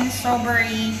frozen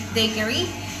strawberry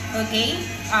daiquiri. Okay,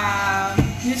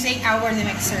 using our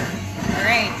mixer. All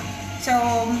right. So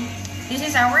this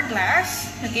is our glass.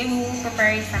 Okay, we will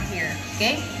prepare it from here.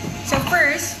 Okay. So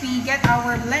first we get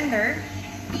our blender.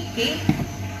 Okay.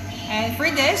 And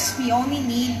for this, we only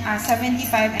need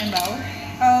 75 ml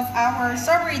of our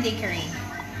strawberry daiquiri.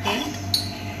 Okay.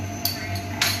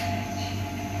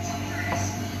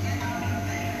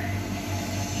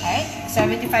 Alright,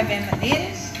 75 ml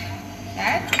in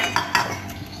that.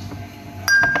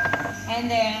 And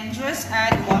then just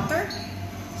add water.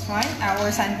 This one,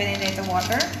 our San Benedetto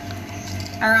water.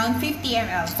 Around 50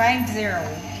 ml,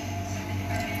 50.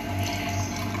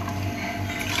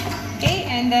 Okay,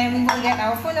 and then we will get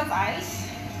our full of ice.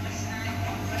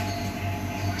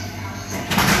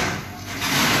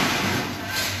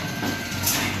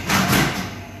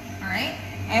 Alright,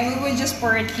 and we will just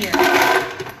pour it here.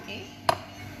 Okay.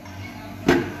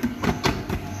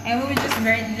 And we will just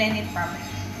blend it properly.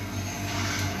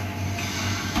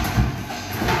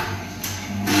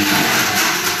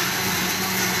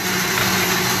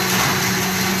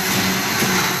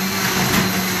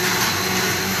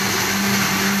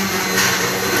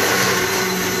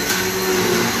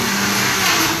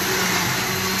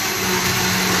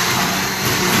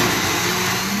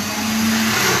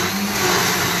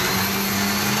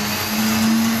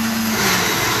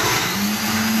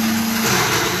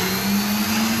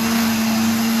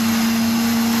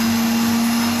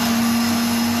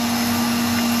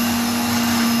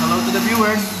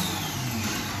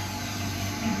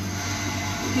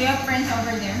 We have friends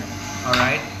over there.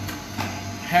 Alright.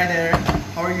 Hi there.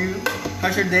 How are you?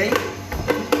 How's your day?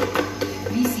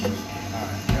 Busy.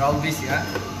 You're all busy, huh?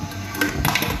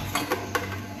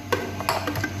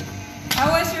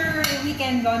 How was your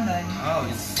weekend, London? Oh,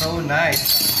 it's so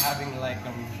nice. Having like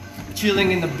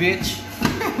chilling in the beach,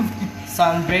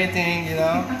 sunbathing, you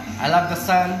know. I love the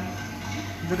sun.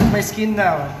 Look at my skin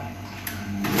now.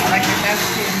 I like my tan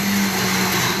skin.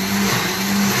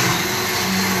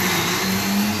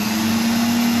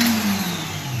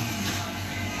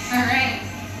 Alright.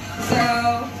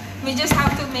 So, we just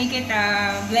have to make it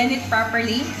blend it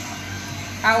properly.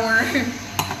 Our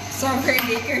strawberry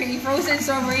daiquiri, frozen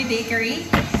strawberry daiquiri.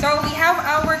 So, we have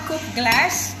our cooked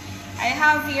glass. I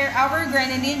have here our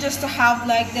grenadine just to have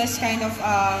like this kind of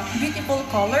beautiful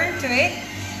color to it.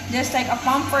 Just like a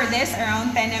pump for this,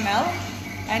 around 10 ml.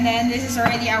 And then this is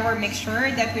already our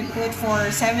mixture that we put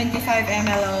for 75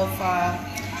 ml of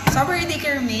strawberry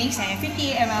daiquiri mix and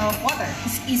 50 ml of water.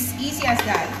 It's easy as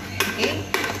that. Okay?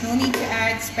 No need to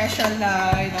add special,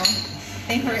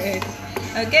 thing for it.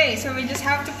 Okay, so we just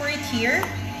have to pour it here,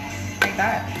 like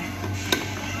that.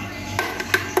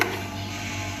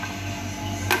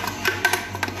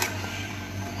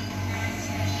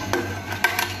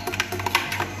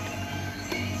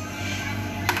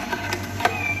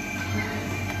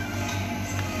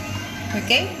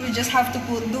 Okay, we just have to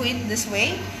do it this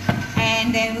way,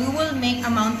 and then we will make a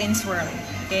mountain swirl.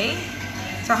 Okay,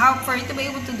 so how for you to be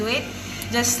able to do it,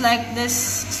 just like this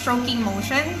stroking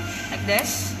motion, like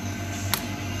this.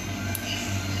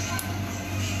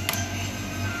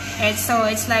 It's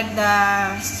like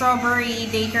the strawberry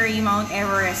daiquiri Mount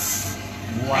Everest.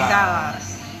 Wow. Like that.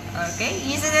 Okay,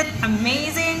 isn't it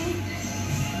amazing?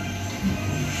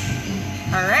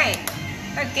 All right.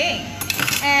 Okay.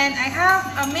 And I have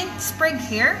a mint sprig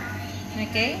here.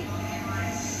 Okay.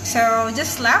 So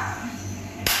just slap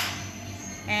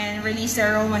and release the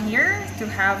aroma here to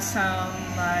have some,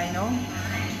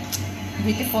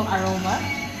 beautiful aroma.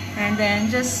 And then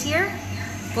just here,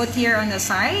 put here on the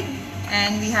side.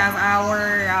 And we have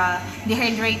our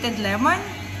dehydrated lemon.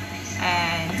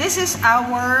 And this is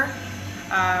our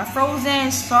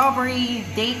frozen strawberry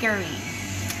daiquiri.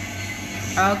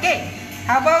 Okay.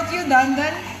 How about you,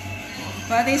 London?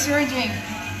 What is your drink?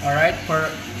 Alright,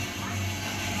 for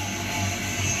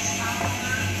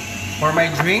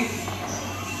my drink,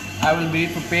 I will be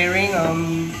preparing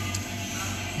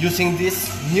using this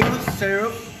new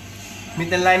syrup,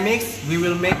 mint and lime mix. We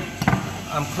will make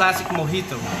classic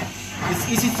mojito. It's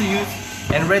easy to use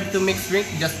and ready to mix drink.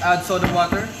 Just add soda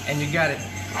water and you got it.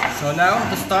 So now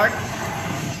to start,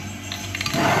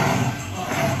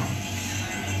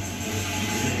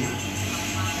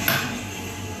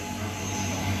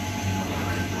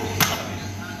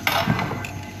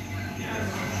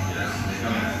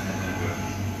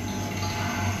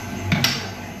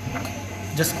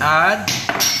 just add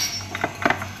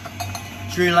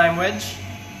 3 lime wedge,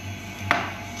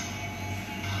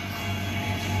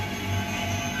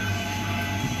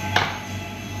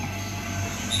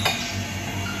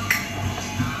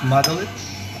 muddle it,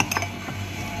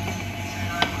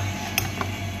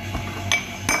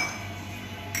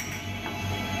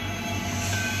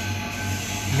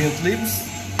 mint leaves,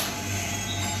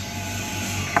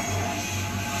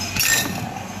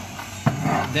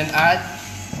 then add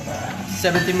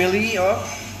 70 ml of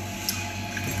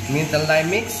mint and lime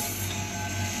mix,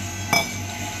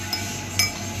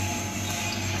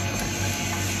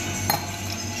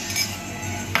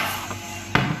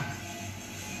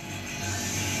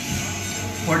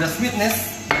 for the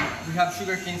sweetness, we have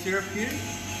sugarcane syrup here,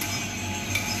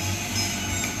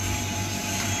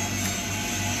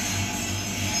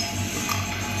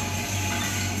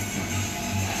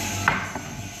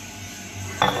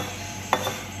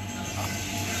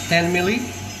 $10 ml,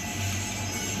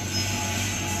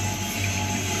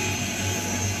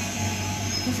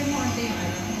 Gusto mo ito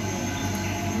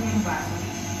yung baso?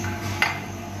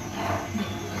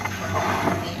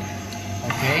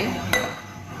 okay,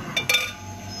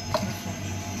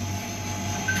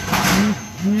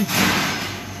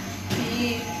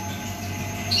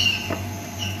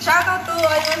 Shout out to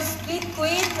Sweet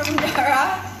Queen from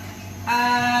Dara.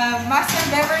 Master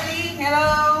Beverly,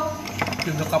 hello.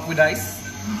 fill the cup with ice,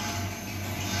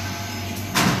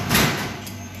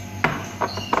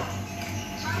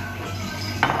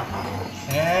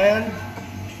 and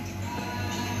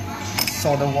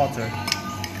soda water.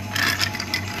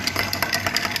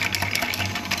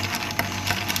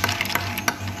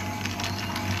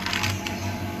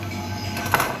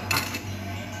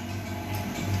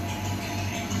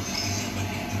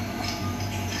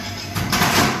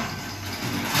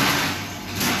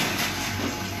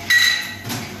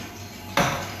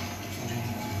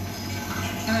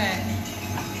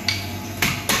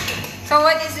 So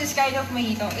what is this kind of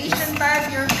mojito? Asian type,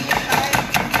 European type,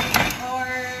 or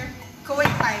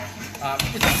Kuwait type?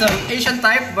 It's an Asian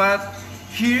type, but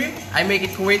here I make it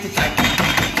Kuwaiti type.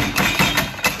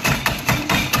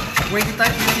 Kuwaiti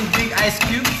type using big ice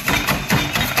cubes,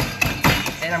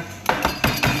 and I'm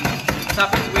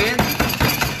topping it with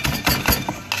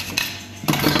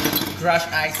crushed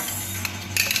ice.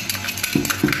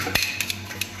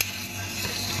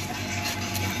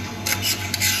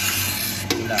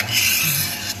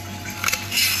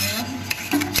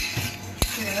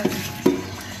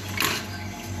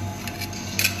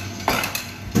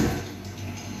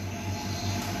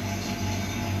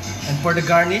 And for the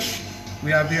garnish,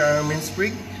 we have here our mint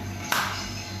sprig.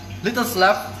 Little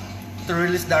slap to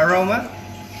release the aroma.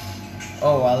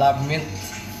 Oh, I love mint.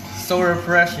 So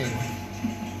refreshing.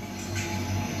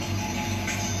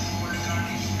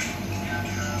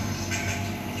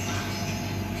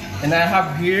 And I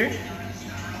have here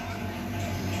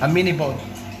a mini boat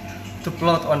to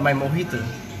float on my mojito.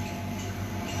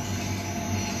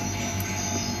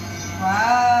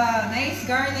 Wow, nice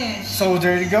garnish. So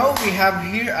there you go. We have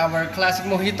here our classic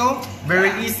mojito. Very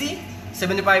easy.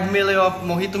 75 ml of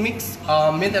mojito mix,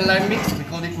 mint and lime mix. We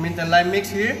call it mint and lime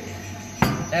mix here.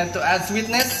 And to add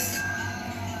sweetness,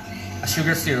 a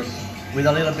sugar syrup with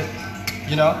a little bit,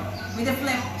 you know. With a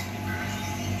flip.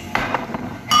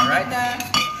 All right.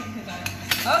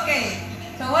 Okay,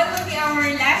 so what will be our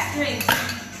last drink?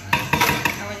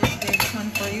 I will just do this one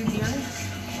for you, dear.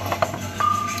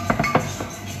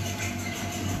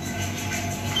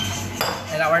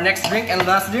 And our next drink and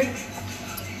last drink,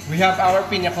 we have our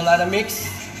piña colada mix.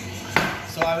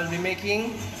 So I will be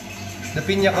making the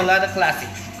piña colada classic.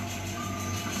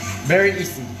 Very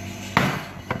easy.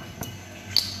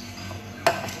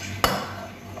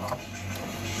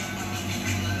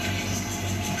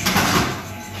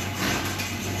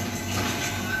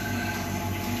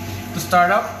 To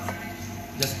start up,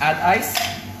 just add ice.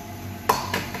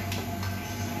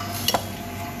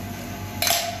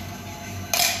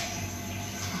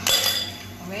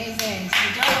 Amazing.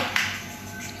 Good job.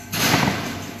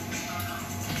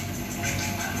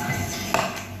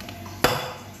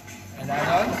 And add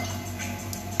on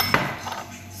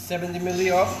 70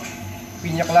 ml of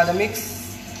piña colada mix.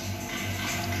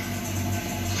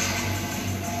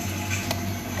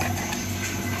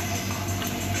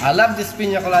 I love this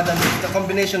piña colada mix. The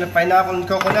combination of pineapple and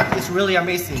coconut is really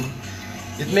amazing.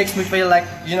 It makes me feel like,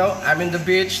 you know, I'm in the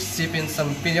beach sipping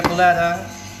some piña colada,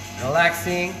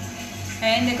 relaxing.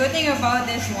 And the good thing about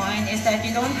this one is that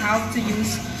you don't have to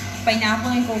use pineapple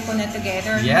and coconut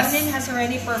together. Yes. Monin has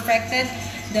already perfected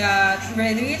the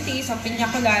real taste of piña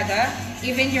colada.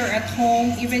 Even you're at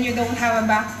home, even you don't have a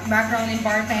background in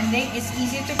bartending, it's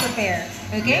easy to prepare.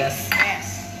 Okay? Yes.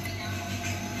 Yes.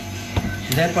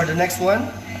 And then for the next one,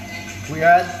 we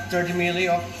add 30 ml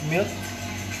of milk.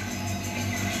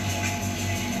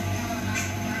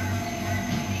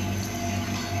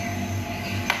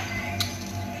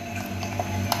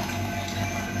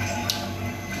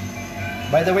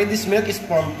 By the way, this milk is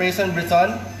from Paysan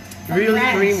Breton. From Really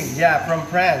France. creamy. Yeah, from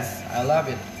France. I love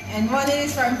it. And Monin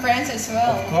is from France as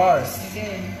well. Of course.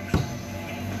 Okay.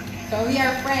 So we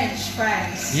are French,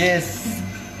 France. Yes.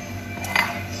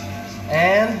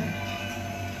 And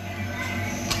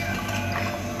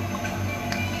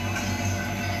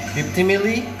 $50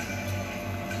 ml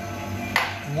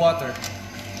water.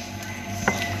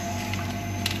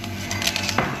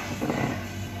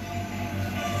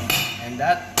 And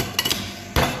that,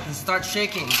 and start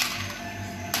shaking.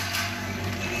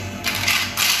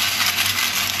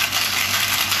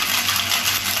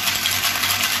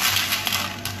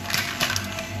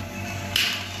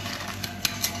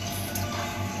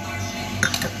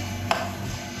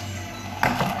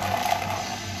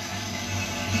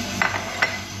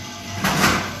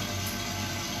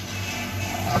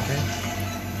 Okay.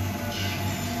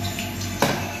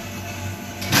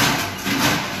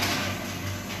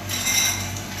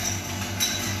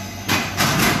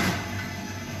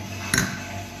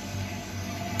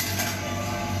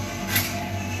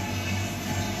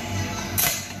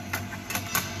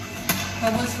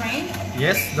 Double strain.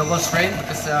 Yes, double strain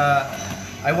because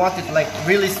I want it like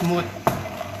really smooth.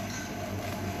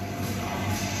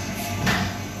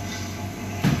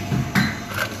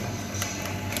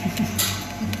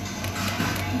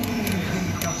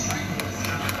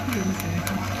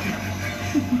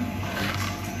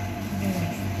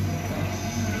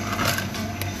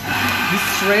 This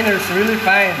strainer is really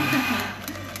fine.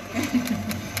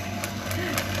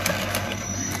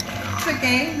 It's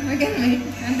okay. We can wait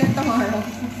until tomorrow.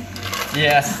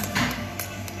 Yes.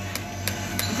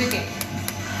 It's okay.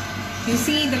 You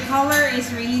see, the color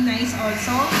is really nice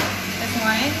also. This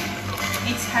one,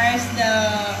 it has the,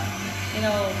 you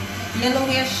know,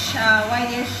 yellowish,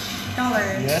 whitish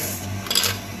color. Yes.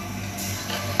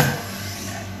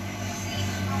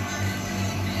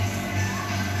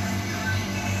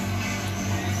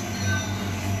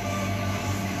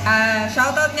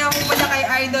 Shoutout nga po pala kay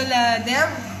Idol Dev.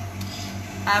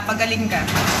 Pagaling ka.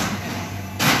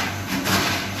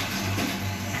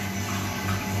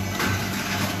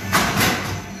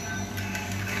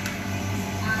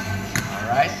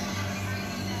 Alright.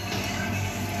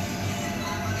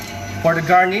 For the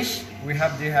garnish, we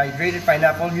have dehydrated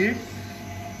pineapple here.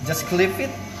 Just clip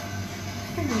it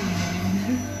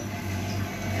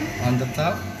on the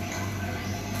top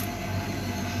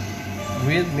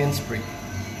with mint sprig.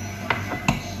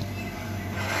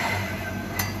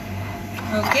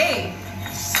 Okay.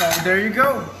 So there you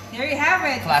go. There you have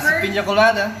it. Classic piña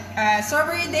colada.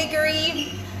 Strawberry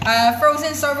daiquiri,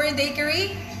 frozen strawberry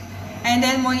daiquiri, and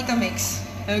then mojito mix.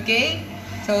 Okay?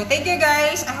 So thank you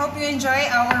guys. I hope you enjoy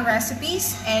our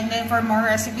recipes. And then for more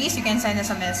recipes, you can send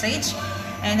us a message.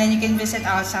 And then you can visit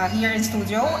us here in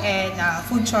studio and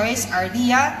Food Choice,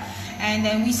 Ardia. And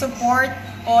then we support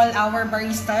all our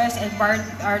baristas and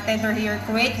bartender here in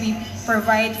Kuwait. We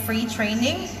provide free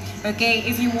training. Okay,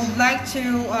 if you would like to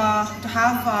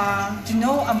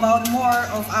know about more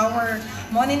of our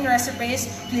Monin recipes,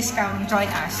 please come join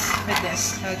us with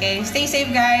this. Okay, stay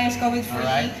safe, guys. COVID free.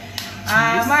 Alright.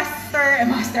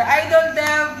 Master Idol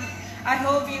Dev. I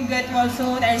hope you get well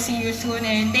soon. I'll see you soon,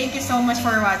 and thank you so much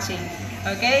for watching.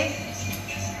 Okay.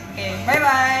 Okay. Bye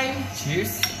bye.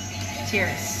 Cheers.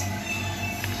 Cheers.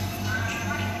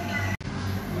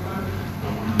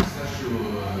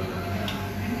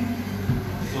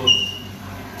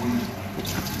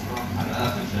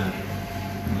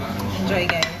 Enjoy,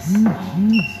 guys.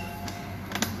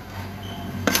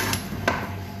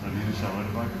 خليني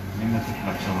شاورما مين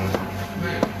تطلع شاورما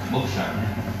بقشع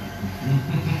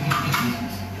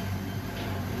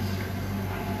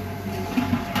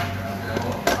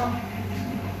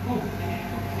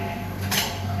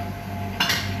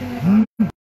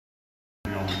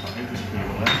اليوم ما صحيتش في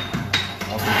الغداء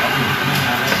أصل قبل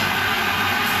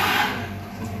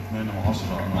 8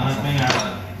 و10 انا 8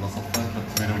 على لصفيت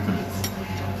 8 وثلث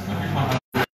مفيش مرحله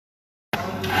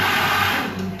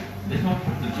ليش ما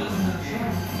بتحط الجزمه؟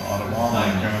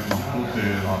 الأربعة كانت محطوطة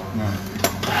على 2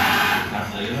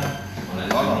 هتغيرها ولا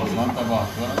خلاص ما انتبهت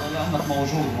لأنك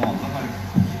موجود هون صحيح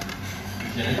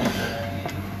مش هيك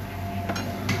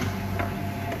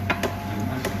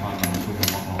ماشي حالنا نشوف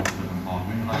المطعم في المطعم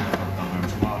مين هاي الكتاب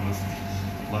مش بعرف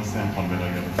الله يسامحه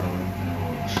بلاقي بسوي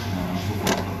نشوف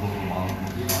وقت الظهر مع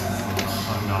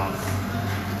خلنا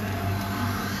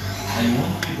I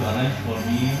want you to arrange for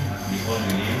me before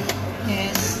you leave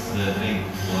Yes. the drink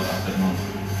for afternoon.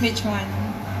 Which one?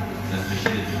 The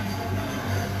specialty.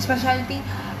 Specialty?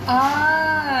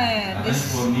 Arrange This.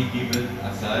 for me, keep it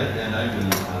aside, and I will.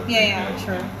 Yeah, yeah,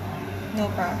 sure. No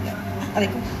problem. Aray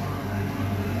ko.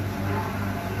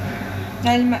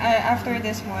 After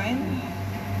this one,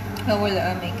 I will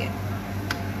make it.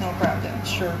 No problem.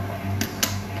 Sure.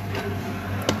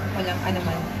 Walang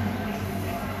anuman.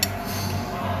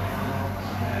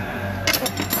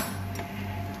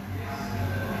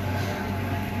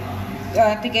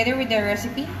 Together with the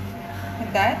recipe,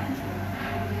 like that,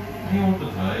 You want to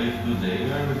try it today?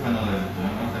 I will finalize it.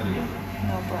 I'll tell you.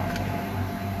 no problem.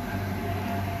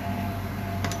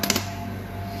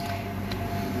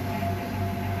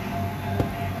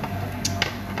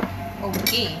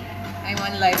 Okay, I'm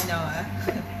on live now.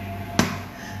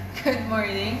 Good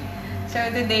morning. So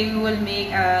today we will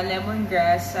make a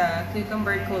lemongrass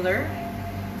cucumber cooler.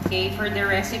 Okay, for the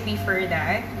recipe for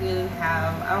that, we'll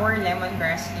have our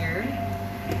lemongrass here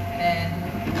and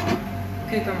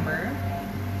cucumber,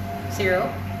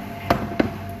 syrup,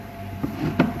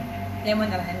 lemon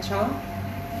arancho,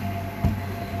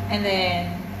 and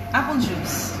then apple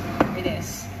juice for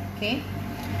this. Okay.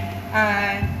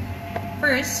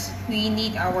 First, we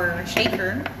need our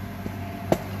shaker.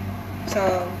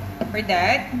 So for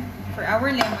that, for our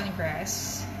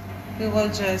lemongrass, we will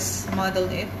just muddle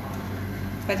it,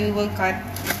 but we will cut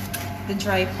the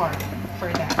dry part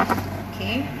for that.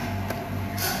 Okay.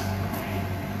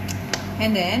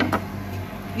 And then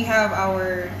we have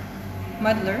our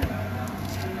muddler.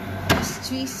 Just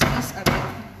squeeze a bit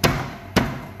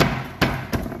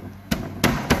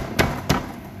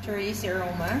to release the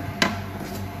aroma.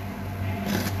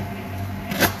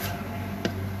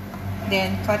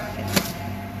 Then cut it.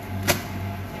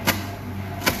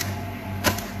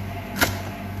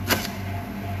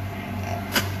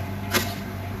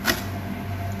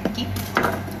 Okay.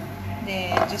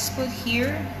 Then just put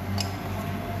here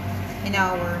in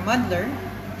our muddler,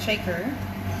 shaker.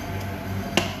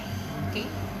 Okay.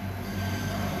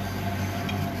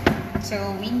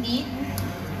 So we need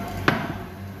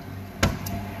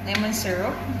lemon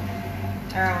syrup,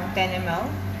 around 10 ml.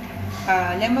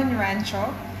 Lemon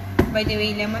rancho. By the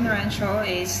way, lemon rancho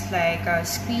is like a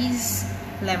squeezed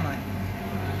lemon.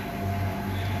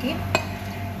 Okay.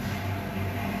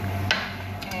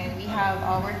 And we have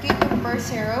our cucumber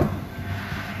syrup.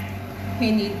 We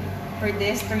need for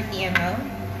this 30 ml.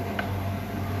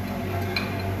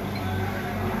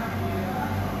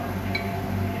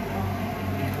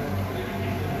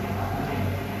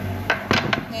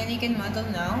 Then you can muddle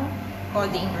now all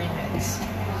the ingredients.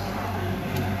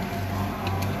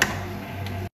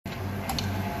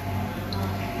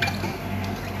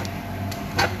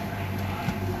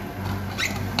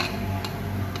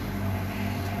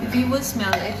 If you will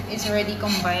smell it, it's already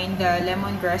combined the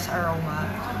lemongrass aroma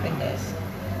with this.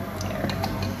 There.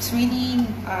 It's really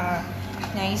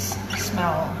nice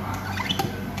smell.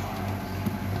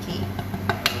 Okay.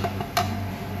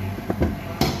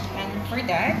 And for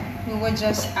that, we will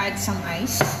just add some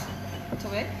ice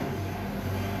to it.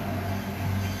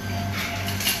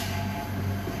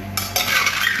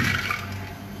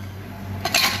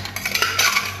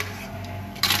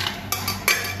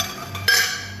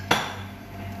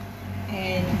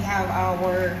 And we have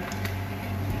our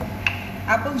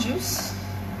apple juice,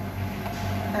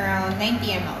 around 90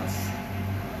 ml.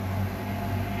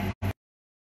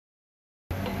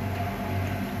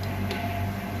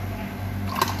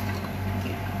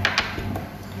 Okay.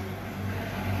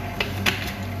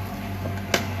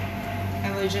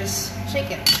 I will just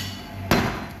shake it.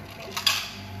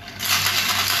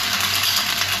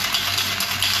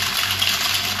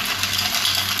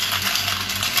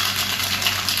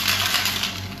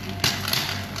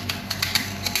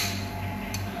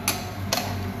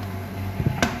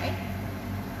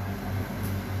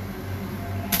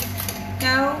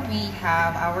 Now we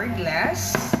have our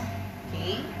glass.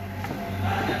 Okay.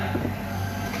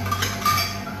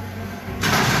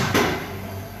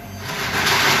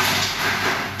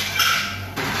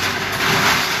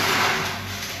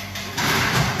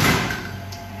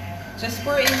 Just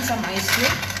pour in some ice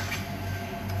cube.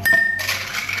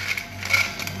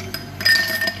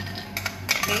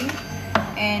 Okay.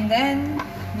 And then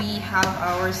we have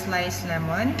our sliced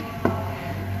lemon.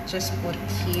 Just put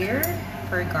here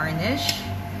for garnish.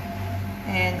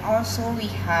 And also we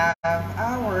have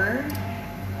our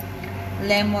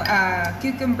lemon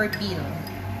cucumber peel,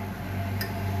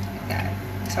 like that.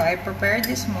 So I prepared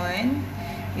this one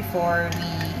before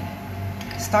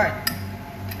we start.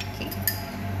 Okay.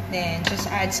 Then just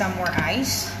add some more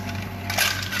ice.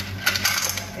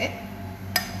 Okay.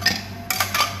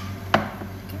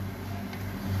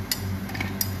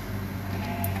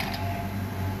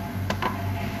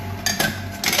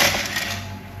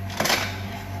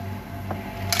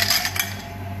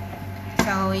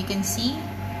 So you can see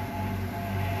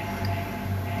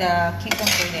the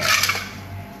cucumber there.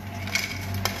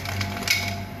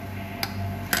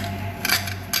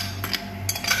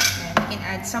 And we can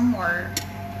add some more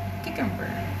cucumber.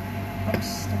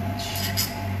 Oops, too much.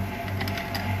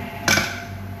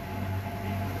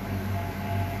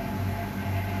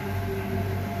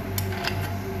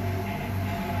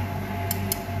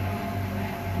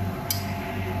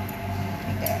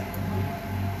 Like that.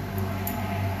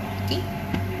 Okay.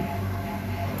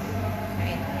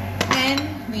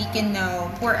 We can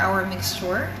now pour our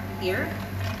mixture here.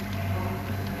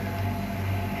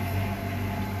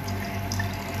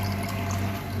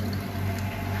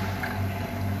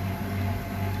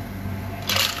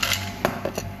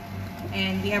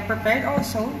 And we have prepared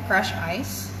also crushed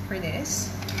ice for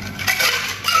this.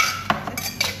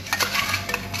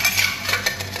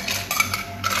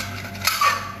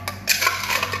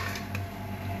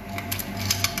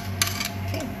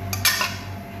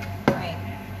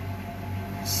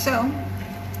 So,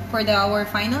 for our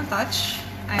final touch,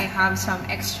 I have some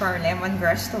extra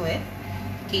lemongrass to it.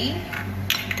 Okay.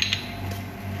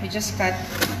 We just cut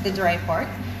the dry part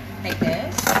like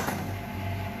this.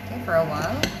 Okay, for a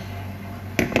while.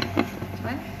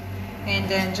 And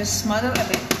then just muddle a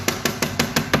bit.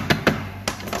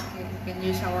 Okay, we can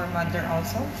use our muddler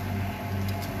also.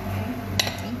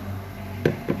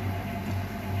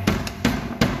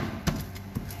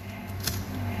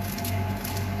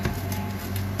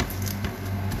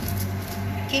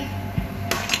 Okay.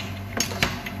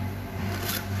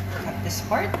 Cut this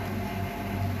part.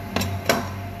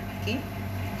 Okay.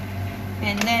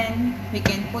 And then we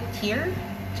can put here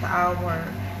to our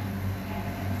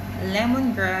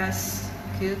lemongrass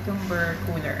cucumber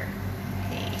cooler.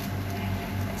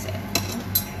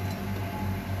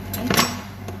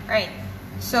 Alright,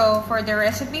 so for the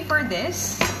recipe for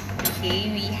this,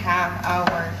 okay, we have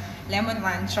our lemon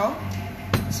rancho.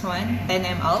 This one,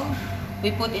 10 ml.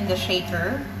 We put in the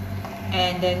shaker,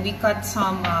 and then we cut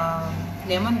some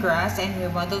lemongrass and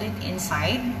we bundle it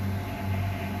inside.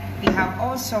 We have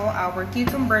also our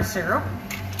cucumber syrup,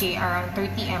 okay, around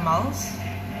 30 mLs.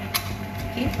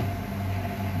 Okay,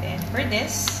 then for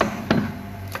this,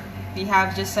 we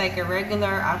have just like a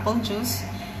regular apple juice.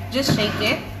 Just shake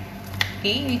it.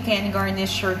 Okay, you can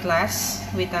garnish your glass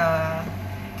with a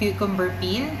cucumber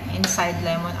peel inside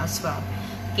lemon as well.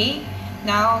 Okay,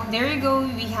 now there you go.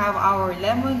 We have our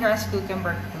lemongrass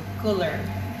cucumber cooler.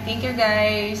 Thank you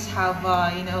guys. Have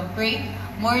a great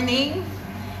morning,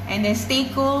 and then stay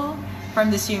cool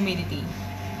from this humidity.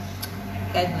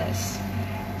 God bless.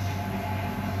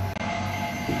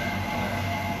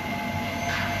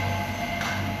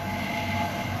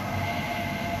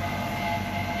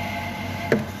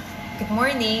 Good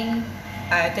morning.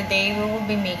 Today we will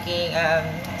be making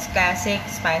classic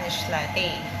Spanish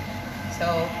latte. So,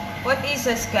 what is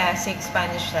a classic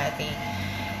Spanish latte?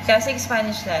 Classic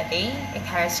Spanish latte, it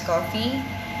has coffee,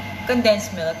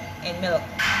 condensed milk, and milk.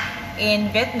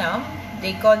 In Vietnam,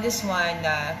 they call this one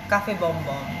cafe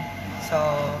bonbon. So,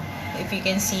 if you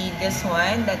can see this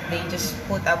one, that they just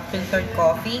put up filtered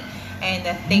coffee and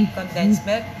a thick condensed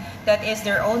milk, that is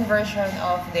their own version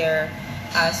of their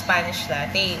Spanish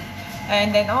latte.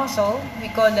 And then also, we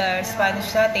call the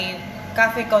Spanish latte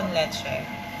cafe con leche.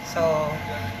 So,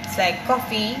 it's like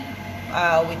coffee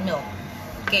with milk.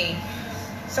 Okay,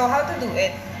 so how to do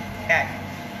it? Okay.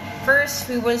 First,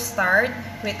 we will start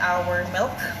with our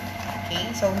milk.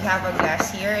 Okay, so we have a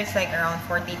glass here. It's like around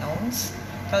 14 ounce.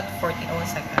 About 14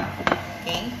 ounce like that.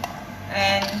 Okay,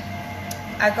 and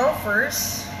I go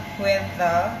first with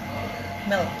the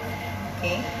milk.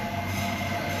 Okay,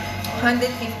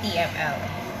 150 ml.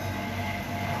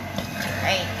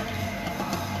 Right.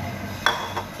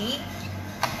 Okay.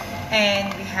 And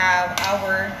we have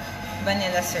our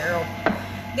vanilla syrup.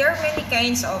 There are many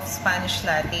kinds of Spanish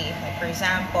latte. Like for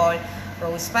example,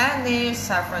 rose Spanish,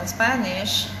 saffron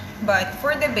Spanish. But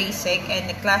for the basic and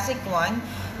the classic one,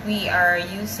 we are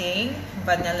using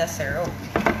vanilla syrup.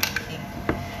 Okay.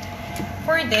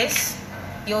 For this,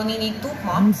 you only need 2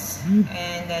 pumps.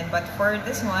 And then, but for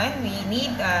this one, we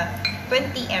need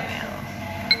 20 ml.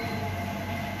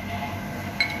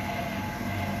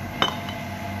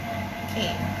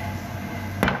 Okay.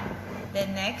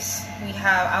 Then next, we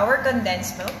have our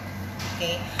condensed milk.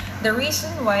 Okay. The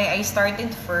reason why I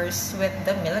started first with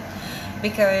the milk,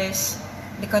 because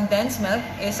the condensed milk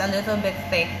is a little bit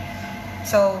thick.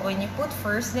 So when you put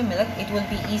first the milk, it will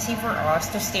be easy for us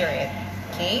to stir it.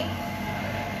 Okay.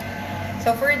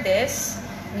 So for this,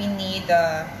 we need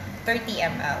 30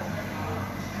 ml.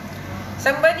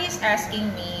 Somebody is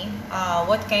asking me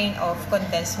what kind of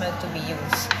condensed milk to be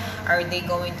used. Are they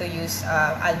going to use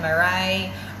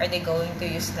Almarai? Are they going to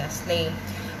use Nestle?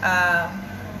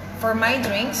 For my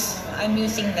drinks, I'm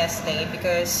using Nestle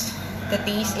because the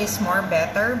taste is more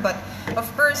better. But of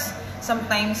course,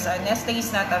 sometimes Nestle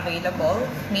is not available.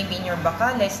 Maybe in your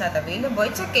Bacala it's not available.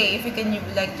 It's okay if you can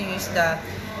like to use the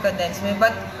condensed milk.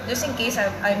 But just in case,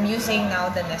 I'm using now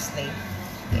the Nestle.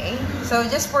 Okay, so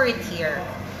just pour it here.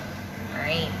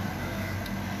 Alright.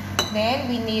 Then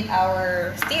we need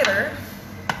our stirrer.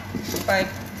 But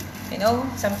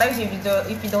sometimes if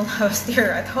you don't have a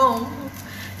stirrer at home,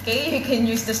 okay, you can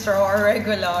use the straw or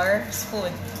regular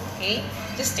spoon. Okay,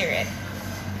 just stir it.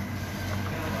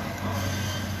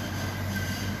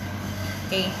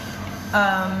 Okay,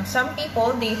 some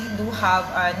people, they do have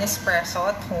an espresso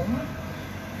at home.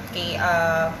 Okay,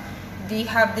 they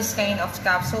have this kind of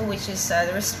capsule which is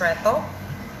ristretto.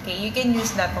 Okay, you can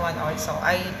use that one also.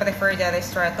 I prefer the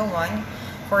ristretto one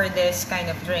for this kind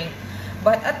of drink.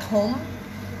 But at home,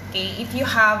 okay, if you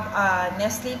have a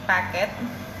Nestle packet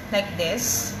like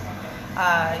this,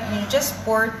 you just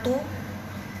pour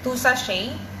two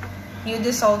sachet. You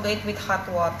dissolve it with hot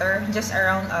water, just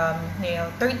around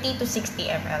 30 to 60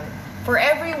 ml. For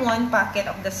every 1 packet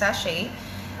of the sachet,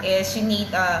 you need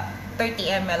 30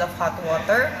 ml of hot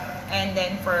water. And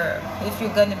then if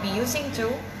you're gonna be using 2,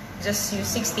 just use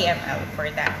 60 ml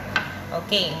for that.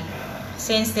 Okay,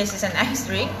 since this is an ice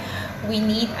drink, we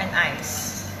need an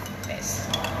ice. This.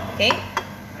 Okay?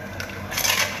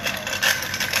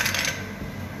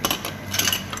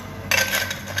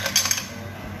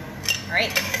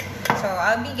 Alright. So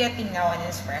I'll be getting now an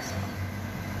espresso.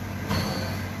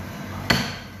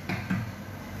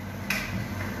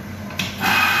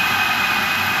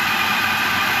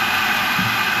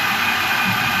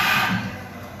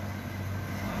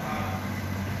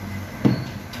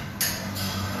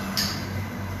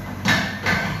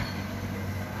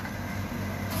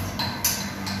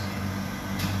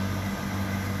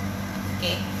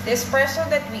 The espresso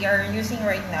that we are using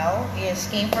right now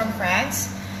came from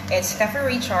France. It's Cafe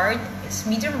Richard. It's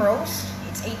medium roast.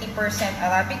 It's 80%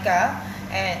 Arabica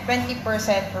and 20%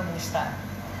 Robusta.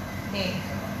 Okay.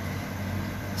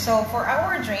 So for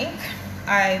our drink,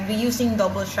 I'll be using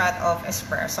double shot of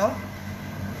espresso.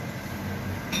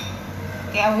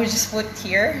 Okay, I will just put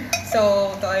here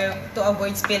so to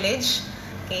avoid spillage.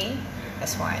 Okay,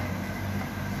 that's one.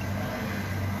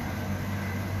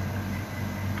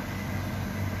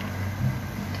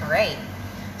 Alright,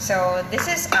 so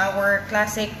this is our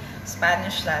classic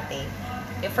Spanish latte.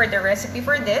 Okay, for the recipe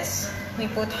for this, we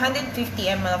put 150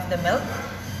 ml of the milk.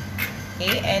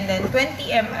 Okay, and then 20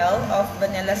 ml of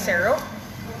vanilla syrup,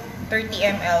 30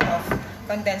 ml of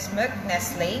condensed milk,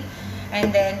 Nestle.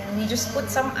 And then we just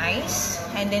put some ice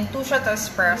and then 2 shots of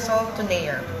espresso to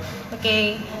layer.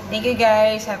 Okay, thank you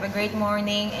guys. Have a great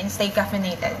morning and stay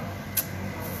caffeinated.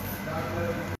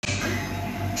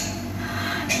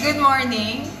 Good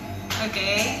morning.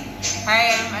 Okay, I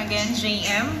am again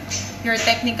JM, your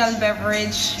technical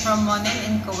beverage from Monin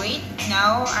in Kuwait.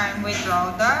 Now I'm with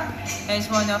Rhoda as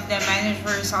one of the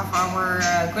managers of our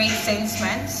great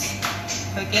salesmen.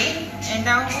 Okay, and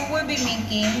now we will be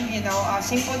making, a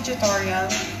simple tutorial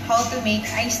how to make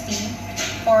iced tea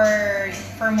for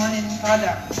Monin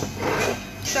product.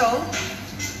 So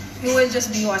you will just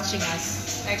be watching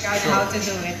us like on how to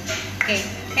do it. Okay.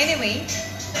 Anyway,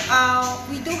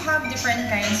 we do have different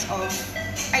kinds of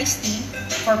iced tea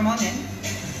for Monin.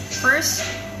 First,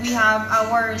 we have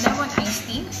our lemon iced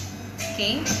tea.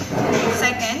 Okay.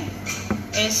 Second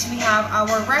is we have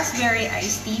our raspberry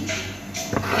iced tea.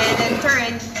 And then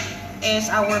third is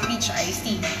our peach iced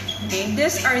tea. Okay,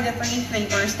 these are the 3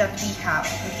 flavors that we have.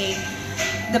 Okay,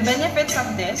 the benefits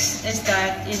of this is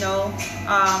that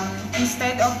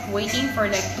instead of waiting for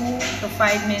like 2 to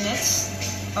 5 minutes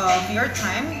of your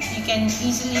time, you can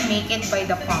easily make it by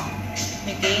the pump.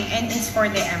 Okay, and it's for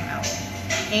the ml.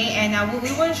 Okay, and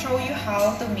we will show you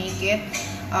how to make it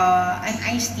an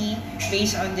iced tea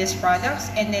based on these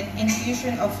products and then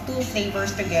infusion of 2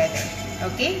 flavors together.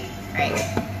 Okay. Right.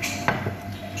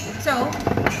 So,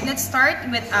 let's start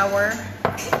with our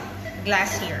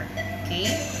glass here.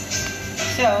 Okay.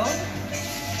 So,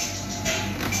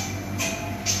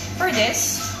 for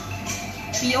this,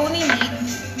 we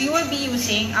will be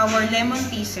using our lemon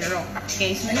tea syrup.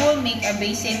 Okay, so we will make a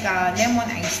basic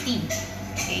lemon iced tea.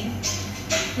 Okay.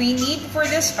 We need for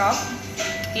this cup,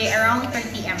 okay, around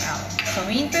 30 ml. So,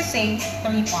 we need to say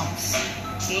 3 pumps.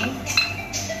 Okay.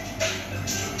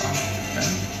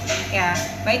 Yeah.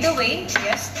 By the way,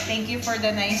 yes, thank you for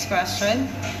the nice question.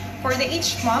 For the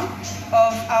each pump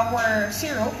of our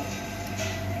syrup,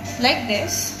 like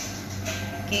this,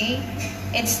 okay,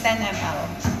 it's 10 ml.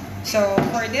 So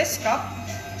for this cup,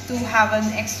 to have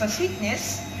an extra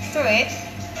sweetness to it,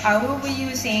 I will be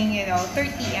using,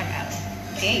 30 ml.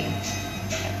 Okay.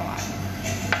 Come on.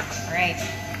 All right.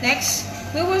 Next,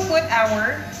 we will put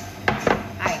our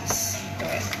ice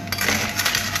to it.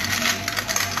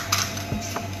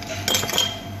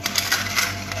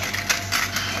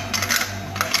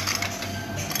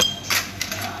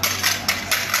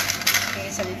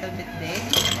 A little bit big.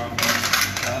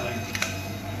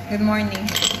 Good morning.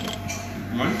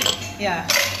 Morning? Yeah.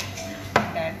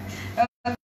 Okay.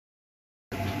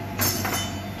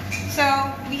 So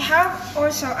we have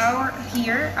also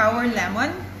our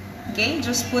lemon. Okay,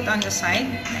 just put on the side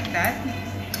like that.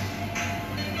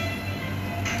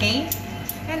 Okay,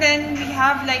 and then we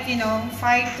have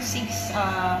 5 to 6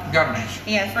 Garnish.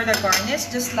 Yeah, for the garnish,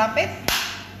 just slap it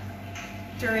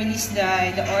to release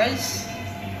the oils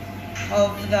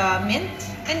of the mint,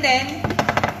 and then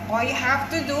all you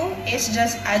have to do is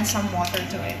just add some water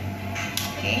to it.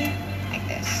 Okay, like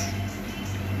this.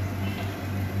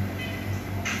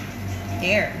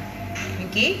 There.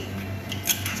 Okay,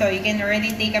 so you can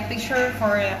already take a picture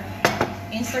for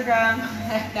Instagram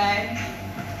like that.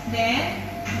 Then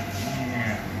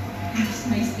this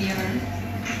is my stirrer.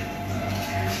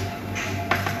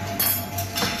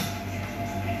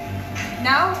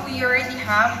 Now, we already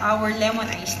have our lemon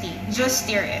iced tea. Just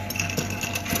stir it.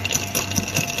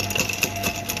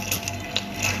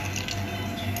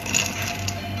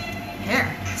 There.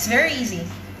 It's very easy,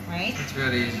 right? It's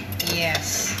very easy.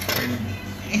 Yes. And,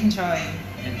 Enjoy.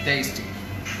 and tasty.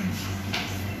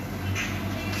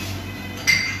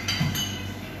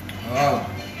 Oh,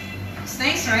 It's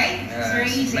nice, right? Yeah, it's very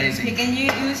it's easy. amazing. You can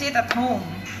use it at home.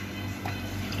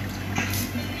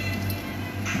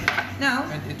 Now,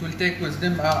 and it will take with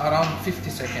them around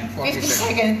 50 seconds, 40 50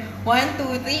 seconds. seconds. 1,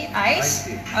 2, 3, ice, Iced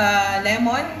tea.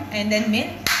 lemon, and then mint.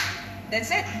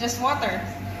 That's it. Just water.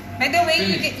 By the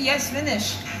way, Finish. yes,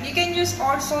 finish. you can use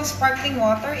also sparkling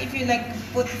water if you like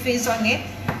put fizz on it.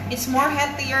 It's more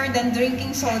healthier than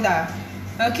drinking soda.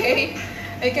 Okay?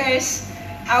 Because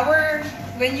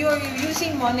when you are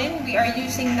using Monin, we are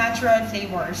using natural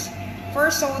flavors.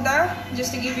 For soda,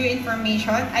 just to give you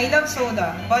information, I love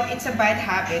soda, but it's a bad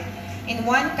habit. In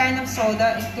one kind of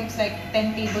soda, it takes like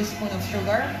 10 tablespoons of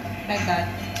sugar, like that.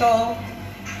 So,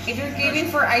 if you're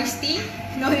craving for iced tea,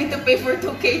 no need to pay for 2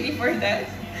 KD for that.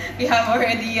 We have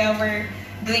already our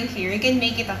drink here. You can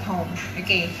make it at home.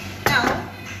 Okay. Now,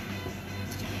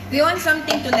 we want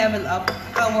something to level up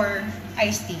our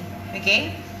iced tea.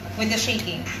 Okay? With the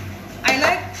shaking. I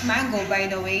like mango, by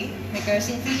the way, because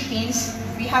in Philippines,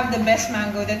 we have the best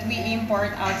mango that we import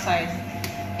outside.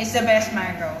 It's the best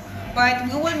mango. But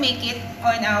we will make it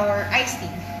on our iced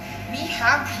tea. We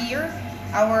have here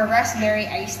our raspberry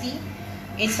iced tea.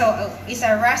 It's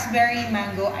a raspberry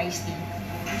mango iced tea.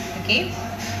 Okay?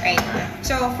 Right.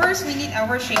 So first we need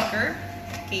our shaker.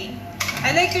 Okay?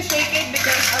 I like to shake it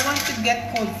because I want to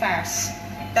get cold fast.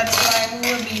 That's why we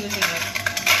will be using it.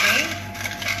 Okay?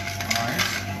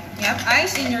 Yep,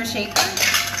 ice in your shaker.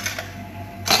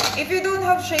 If you don't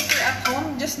have shaker at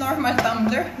home, just normal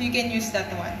tumbler, you can use that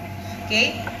one.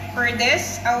 Okay? For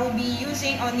this, I will be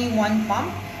using only 1 pump.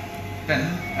 10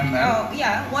 ml? Oh,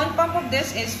 yeah. 1 pump of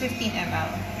this is 15 ml.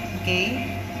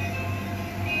 Okay?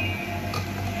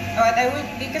 But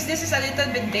because this is a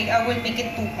little bit big, I will make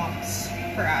it 2 pumps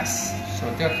for us. So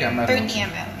 30 ml. 30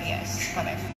 ml, yes.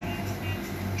 Correct.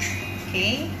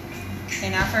 Okay?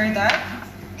 And after that,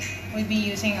 we'll be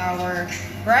using our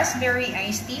raspberry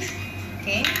iced tea.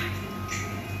 Okay?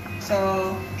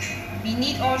 So, we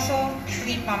need also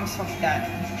 3 pumps of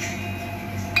that.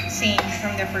 Same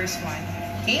from the first one.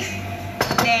 Okay?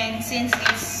 Then, since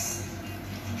it's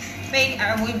big,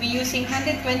 I will be using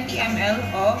 120 ml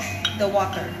of the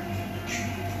water.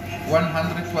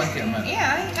 120 ml.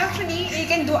 Yeah, actually, you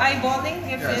can do eyeballing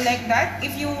if you like that.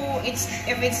 If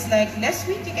it's like less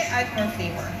sweet, you can add more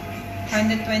flavor.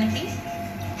 120.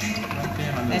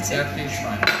 130 That's it. is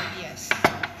fine. Yes.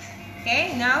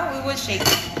 Okay, now we will shake it.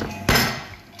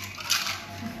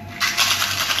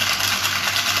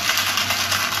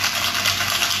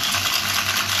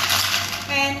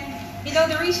 And you know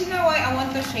the reason why I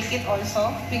want to shake it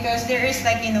also because there is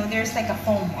like there's like a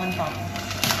foam on top.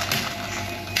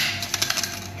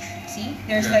 See,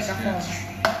 there's like a foam.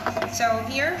 So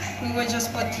here we will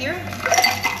just put here,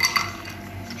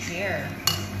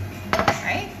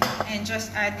 right? And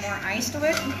just add more ice to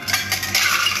it.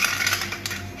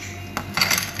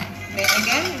 Then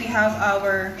again, we have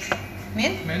our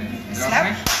mint.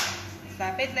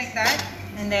 Slap it like that.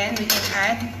 And then we can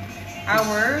add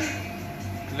our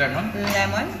Lemon.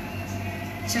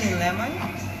 Some lemon.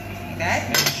 Like that.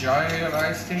 Enjoy your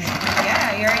iced tea.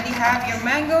 Yeah, you already have your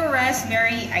mango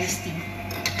raspberry iced tea.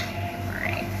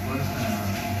 Alright.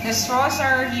 The straws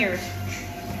are here.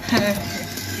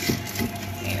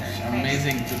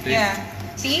 Amazing to taste. Yeah.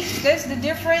 See, that's the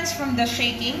difference from the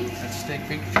shaking. Let's take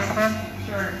picture first.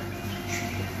 Sure.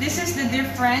 This is the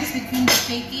difference between the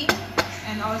shaking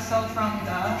and also from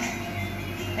the,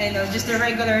 just the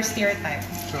regular stir type.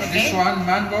 So okay? this one,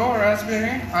 mango,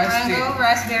 raspberry, iced tea. Mango,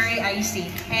 raspberry, iced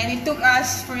tea. And it took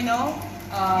us for,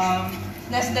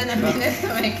 less than a minute to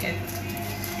make it.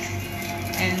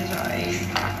 Enjoy.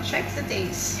 Check the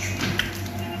taste.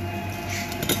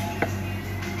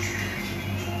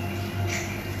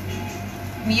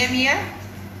 Mia Mia?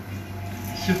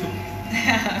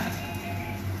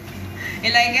 You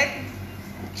like it?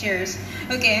 Cheers.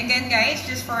 Okay, again guys,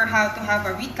 just for how to have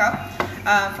a recap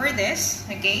for this,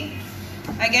 okay?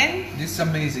 Again, This is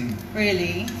amazing.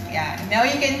 really, yeah. Now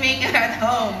you can make it at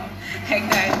home, like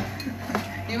that.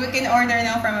 You can order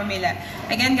now from Amila.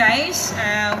 Again guys,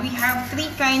 we have 3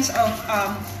 kinds of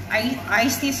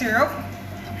iced tea syrup.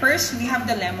 First, we have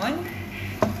the lemon.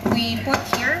 We put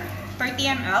here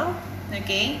 30 ml,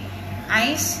 okay?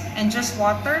 Ice and just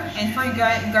water. And for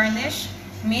garnish,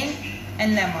 mint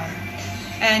and lemon.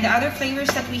 And the other flavors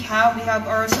that we have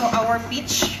also our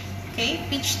peach, okay?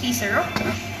 Peach tea syrup.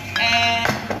 And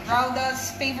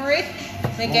Rauda's favorite,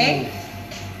 okay?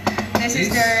 This is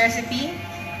the recipe.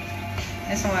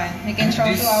 This one. We can show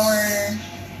to our...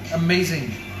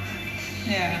 Amazing.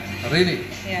 Yeah. Really.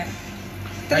 Yeah.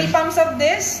 3 pumps of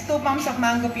this, 2 pumps of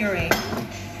mango puree.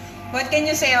 What can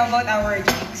you say about our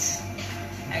drinks?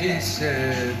 This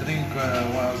drink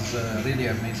was really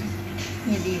amazing.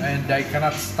 Really. And I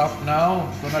cannot stop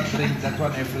now. Cannot drink that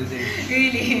one every day.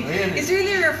 Really? Really? It's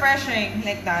really refreshing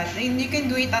like that. And you can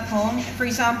do it at home. For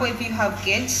example, if you have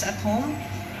kids at home,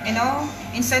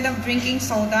 instead of drinking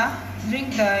soda,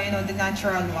 drink the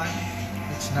natural one.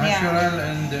 It's natural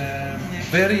and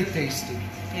very tasty.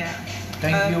 Yeah.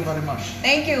 Thank you very much.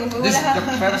 Thank you. This is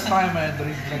the first time I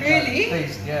drink like Really? that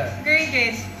taste. Yeah. Great,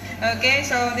 great. Okay,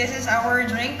 so this is our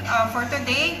drink for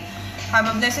today. Have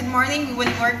a blessed morning. We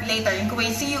will work later in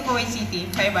Kuwait. See you, Kuwait City.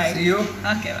 Bye-bye. See you.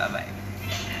 Okay, bye-bye.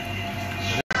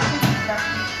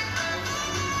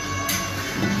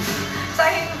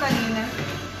 Sayang yung kanina.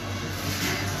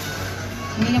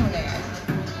 Hindi na yan.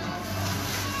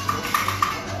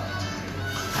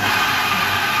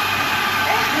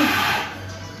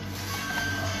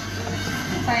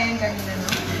 Sayang kanina, no?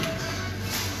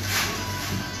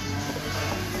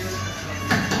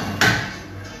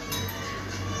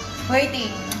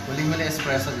 Waiting. Huling-huli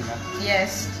espresso, di ba?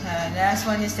 Yes, the last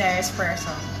one is the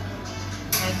espresso.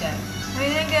 Like that.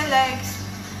 Really good legs.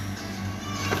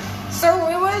 So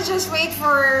we will just wait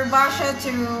for Basha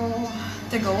to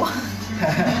go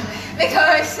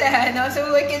because no,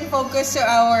 so we can focus to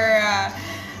our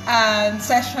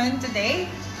session today.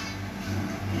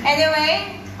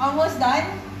 Anyway, almost done.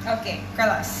 Okay,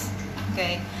 Carlos.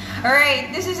 Okay.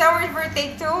 Alright, this is our for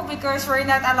take 2 because we're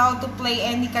not allowed to play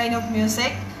any kind of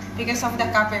music because of the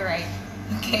copyright.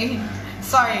 Okay?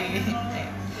 Sorry.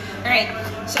 Alright,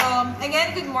 so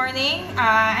again, good morning.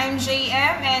 I'm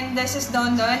JM and this is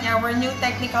Don Don, our new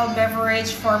technical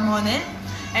beverage for Monin.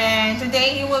 And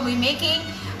today he will be making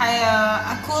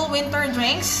a cool winter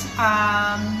drinks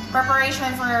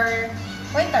preparation for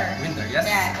winter. Winter, yes.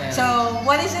 Yeah. And So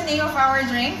what is the name of our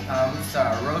drink? it's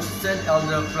a roasted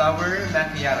elderflower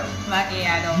macchiato.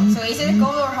 Macchiato. So is it a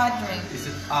cold or hot drink? It's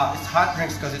hot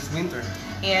drinks because it's winter.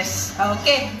 Yes.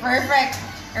 Okay, perfect.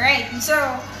 Alright, so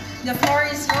the floor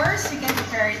is yours. You can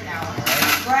prepare it now.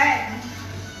 Alright. Go ahead.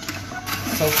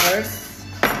 So first,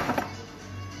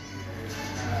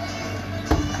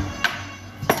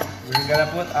 we're gonna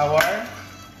put our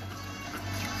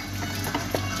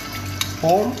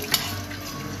foam.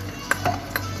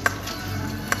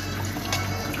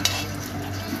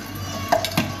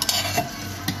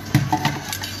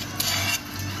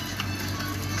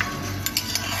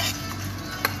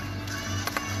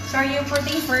 So are you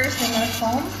putting first the milk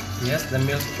foam? Yes, the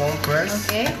milk foam first.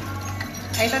 Okay.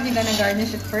 I thought you're gonna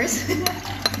garnish it first.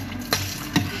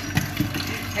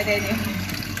 And then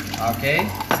Okay.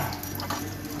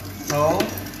 So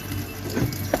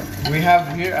we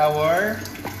have here our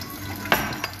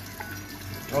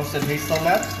roasted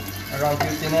hazelnut, around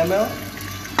 15 ml.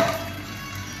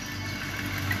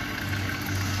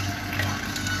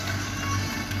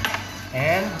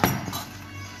 And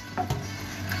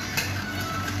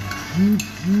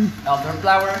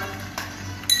elderflower.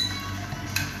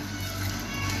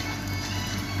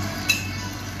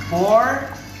 For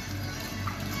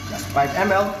just 5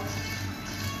 ml.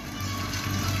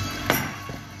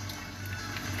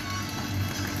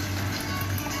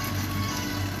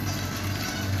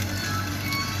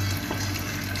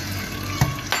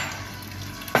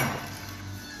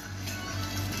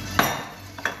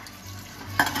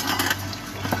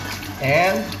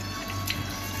 And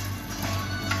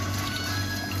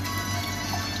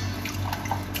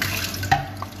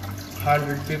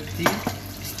 150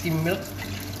 steam milk.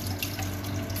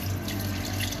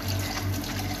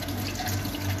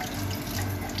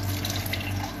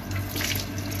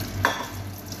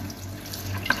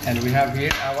 And we have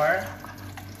here our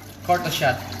corta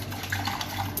shot.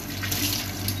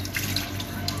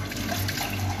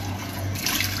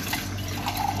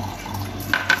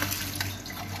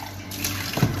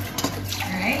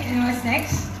 alright, and what's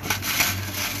next?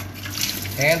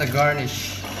 And the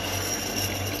garnish.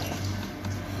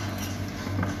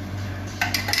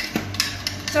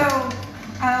 So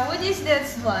what is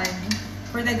this one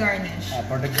for the garnish?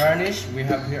 For the garnish, we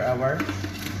have here our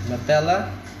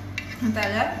Nutella.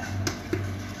 Nutella?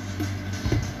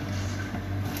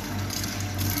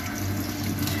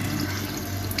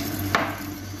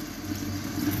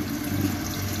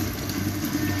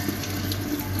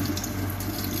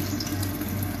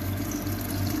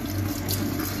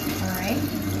 Alright,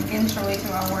 you can show it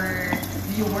to our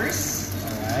viewers.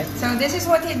 Alright. So this is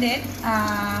what he did.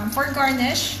 For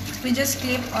garnish, we just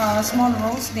clip a small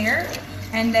rose there.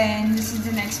 And then this is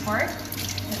the next part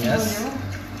that he Yes. will do.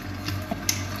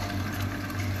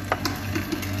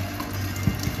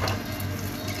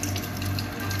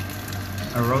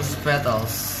 Rose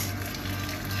petals.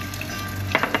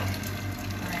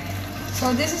 Alright.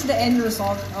 So this is the end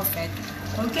result of it.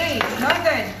 Okay, not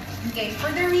good. Okay, for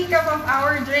the recap of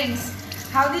our drinks,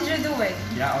 how did you do it?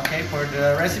 Yeah, okay. For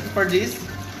the recipe for this,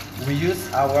 we use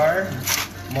our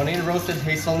Monin roasted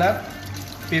hazelnut,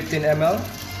 15 ml.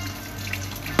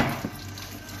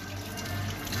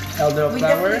 With the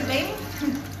Elderflower. flipping?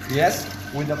 Yes,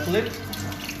 with the flip.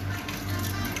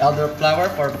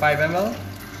 Elderflower for 5 ml.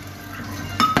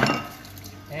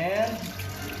 And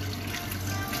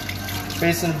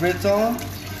basil brittle,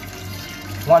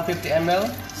 150 ml,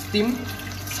 steam,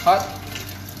 it's hot.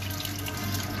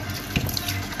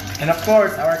 And of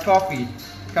course, our coffee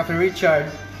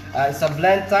Richard. It's a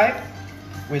blend type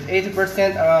with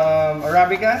 80%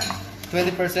 Arabica,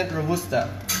 20%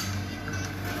 Robusta.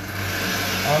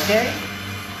 Okay?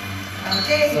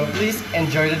 Okay. So please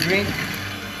enjoy the drink.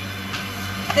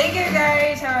 Thank you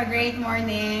guys. Have a great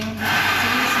morning.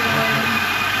 See you soon.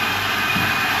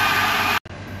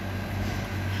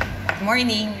 Good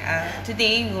morning.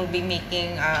 Today we'll be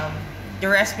making the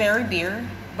raspberry beer,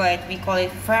 but we call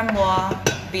it framboise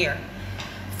beer.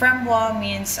 Framboise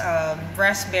means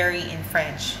raspberry in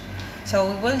French.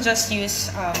 So we will just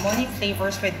use Monin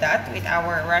flavors with that, with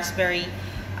our raspberry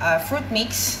fruit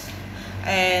mix.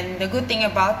 And the good thing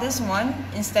about this one,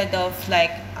 instead of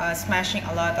like smashing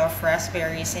a lot of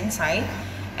raspberries inside,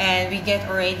 and we get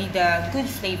already the good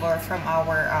flavor from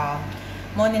our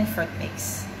Monin fruit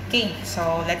mix. Okay,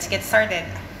 so let's get started.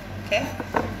 Okay,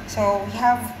 so we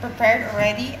have prepared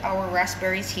already our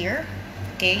raspberries here.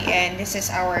 Okay, and this is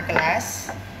our glass,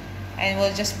 and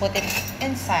we'll just put it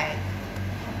inside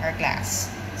our glass.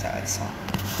 So it's one.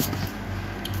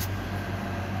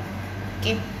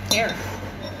 Okay, here.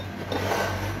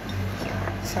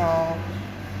 So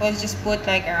we'll just put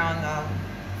like around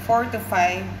 4 to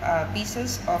 5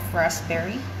 pieces of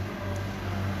raspberry.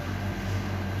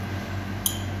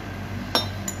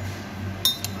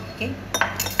 Okay,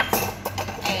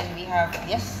 and we have,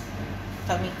 yes,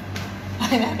 tell me.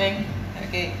 Nothing.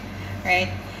 Okay, right,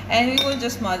 and we will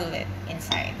just model it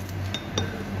inside.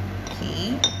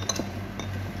 Okay.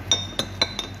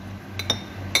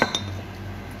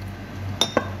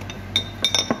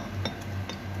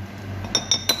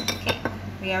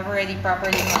 We have already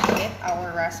properly molded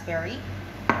our raspberry.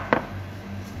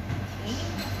 Okay.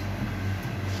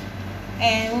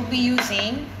 And we'll be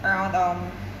using around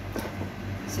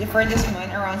so for this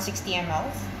one around 60 ml,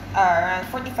 around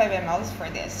 45 ml for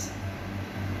this.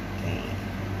 Okay.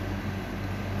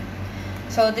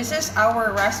 So this is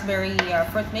our raspberry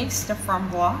fruit mix, the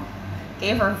framboise.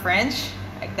 Okay, for French,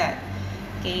 like that.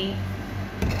 Okay.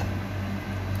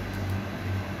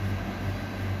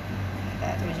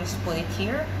 That we just put it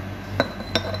here.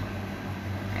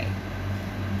 Right.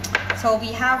 So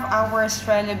we have our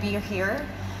Australia beer here.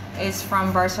 It's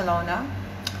from Barcelona.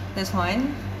 This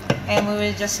one, and we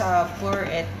will just pour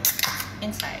it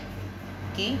inside.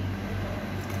 Okay.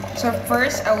 So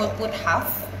first, I will put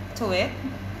half to it.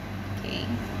 Okay.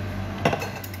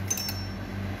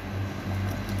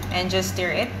 And just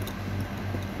stir it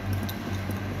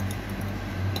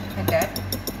like that.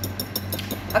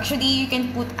 Actually, you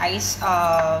can put ice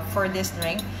for this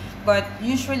drink, but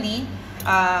usually,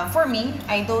 for me,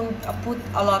 I don't put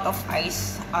a lot of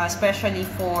ice, especially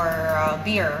for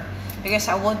beer, because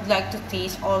I would like to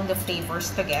taste all the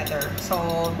flavors together.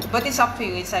 So, but it's up to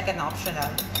you. It's like an optional.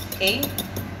 Okay,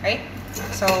 right?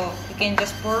 So you can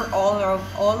just pour all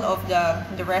of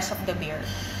the rest of the beer.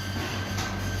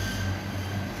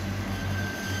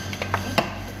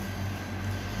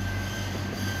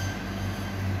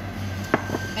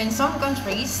 In some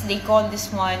countries, they call this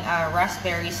one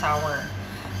raspberry sour.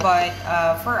 But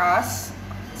for us,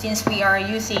 since we are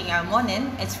using Monin,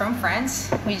 it's from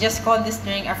France, we just call this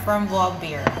drink a framboise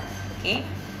beer. Okay?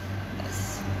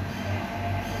 Yes.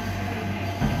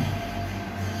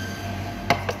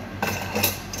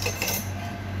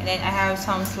 And then I have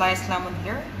some sliced lemon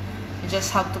here. You just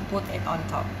have to put it on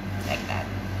top, like that.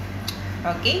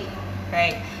 Okay?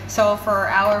 Right. So for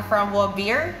our framboise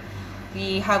beer,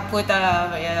 we have put 4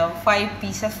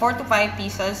 to 5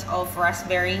 pieces of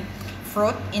raspberry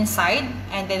fruit inside,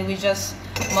 and then we just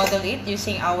model it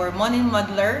using our Monin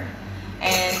modeler,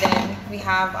 and then we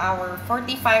have our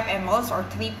 45 ml or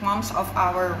 3 pumps of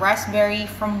our raspberry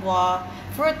framboise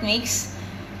fruit mix,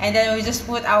 and then we just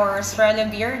put our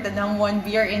Australian beer, the #1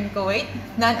 beer in Kuwait,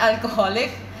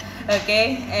 non-alcoholic.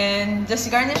 Okay, and just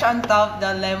garnish on top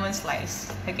the lemon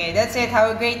slice. Okay, that's it.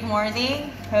 Have a great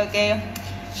morning. Okay.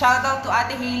 Shout out to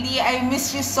Ate Hailey. I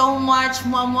miss you so much,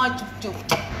 Mama. Chup chup.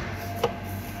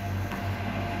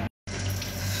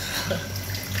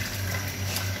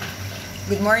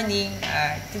 Good morning.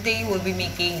 Today we'll be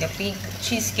making the pink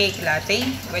cheesecake latte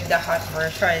with the hot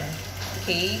version.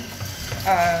 Okay.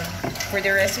 For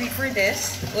the recipe for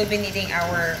this, we'll be needing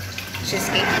our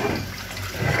cheesecake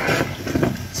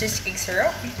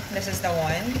syrup. This is the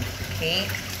one. Okay.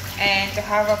 And to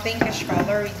have a pinkish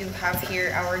color, we do have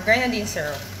here our grenadine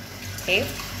syrup. Okay,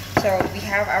 so we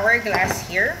have our glass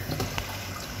here.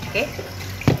 Okay,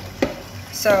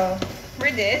 so for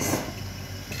this,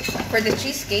 for the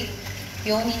cheesecake,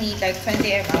 you only need like 20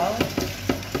 ml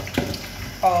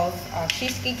of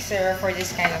cheesecake syrup for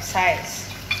this kind of size.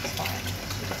 This one.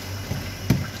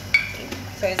 Okay.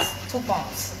 So it's 2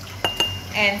 pumps.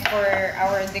 And for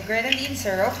our the grenadine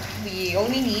syrup, we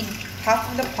only need half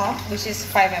of the pump, which is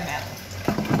 5 ml.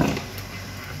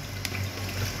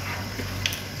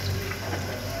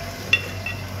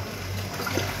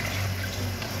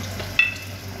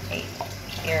 Okay,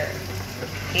 here.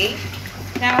 Okay.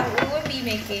 Now we will be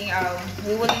making.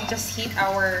 We will just heat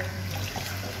our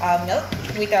milk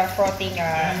with a frothing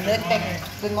milk technique.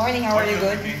 Good morning. How are you?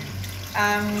 Good.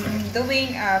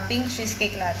 Doing pink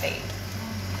cheesecake latte.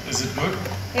 Is it good?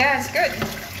 Yeah, it's good.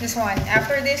 This one.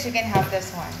 After this, you can have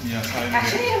this one. Yes, I agree.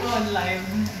 Actually, I'm on live.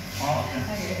 Oh,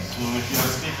 okay. So if you are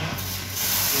speaking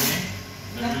to me,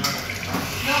 then you look at it.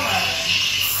 No problem.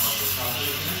 Okay, so after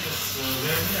you finish, just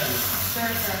wear me and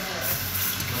Sure, sure, sure.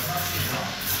 but not sweet, no?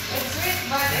 It's sweet,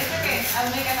 but it's okay.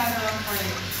 I'll make another one for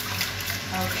you.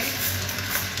 Okay.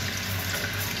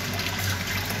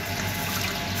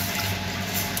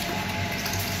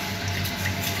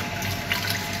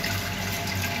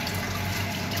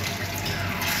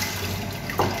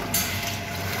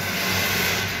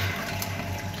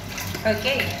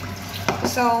 Okay,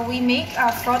 so we make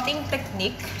a frothing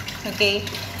technique. Okay,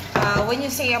 when you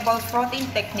say about frothing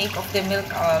technique of the milk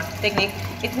technique,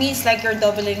 it means like you're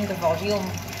doubling the volume.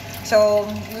 So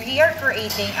we are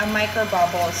creating a micro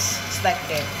bubbles like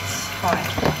this.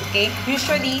 Okay,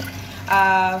 usually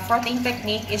frothing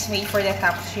technique is made for the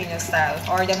cappuccino style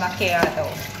or the macchiato.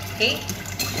 Okay,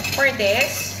 for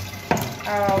this,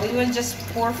 we will just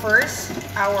pour first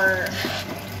our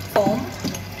foam.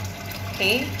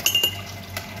 Okay.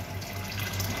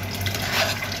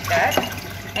 That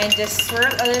and just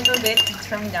swirl a little bit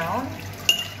from down.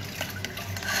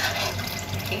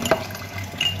 Okay.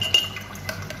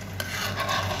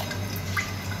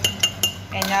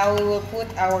 And now we will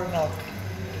put our milk.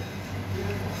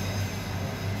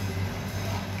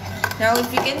 Now if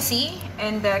you can see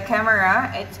in the camera,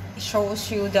 it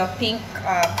shows you the pink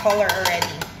color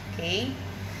already. Okay.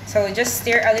 So just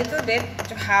stir a little bit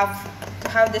to have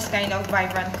this kind of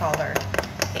vibrant color.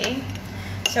 Okay.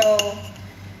 So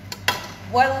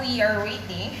while we are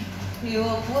waiting, we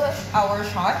will put our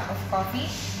shot of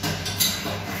coffee.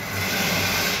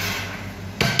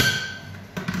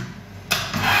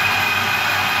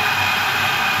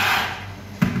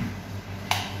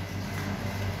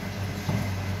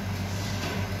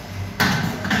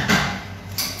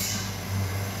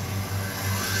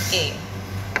 Okay,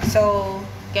 so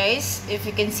guys, if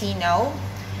you can see now,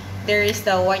 there is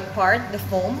the white part, the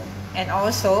foam, and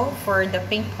also for the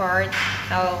pink part,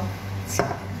 now it's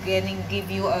gonna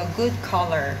give you a good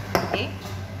color. Okay,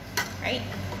 right?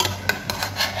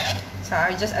 So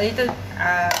I just a little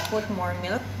put more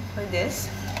milk for this.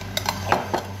 Okay.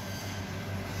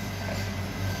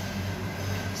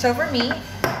 So for me,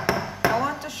 I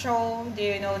want to show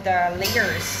the the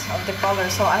layers of the color,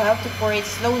 so I have to pour it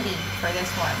slowly for this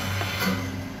one.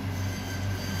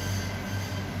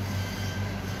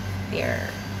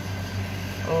 There.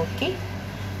 Okay,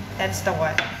 that's the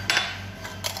one.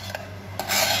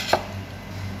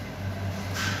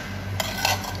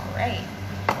 Alright.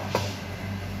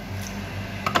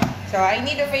 So I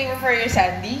need a favor for you,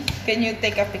 Sandy. Can you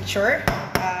take a picture?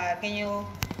 Can you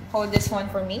hold this one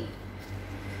for me?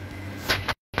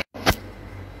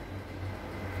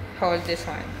 Hold this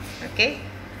one. Okay?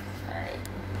 Alright.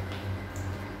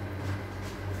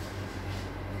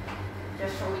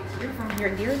 Just show it here from your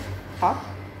dear top.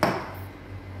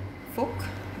 Hook.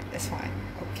 This one.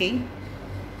 Okay?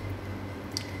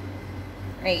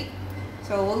 Right.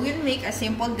 So we will make a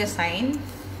simple design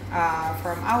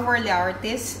from our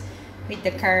artist with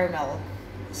the caramel.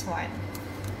 This one.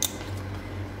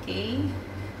 Okay.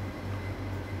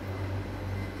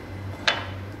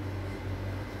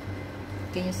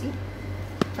 Can you see?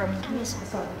 From this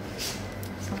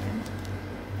one.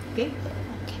 Okay.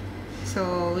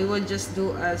 So we will just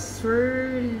do a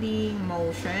swirling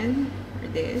motion for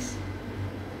this.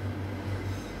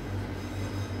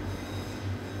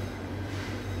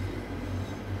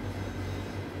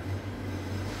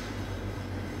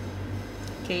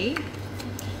 Okay,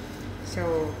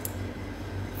 so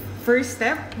first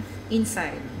step,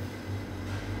 inside.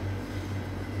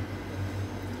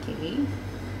 Okay.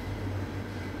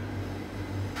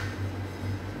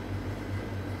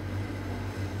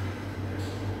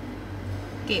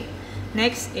 Okay,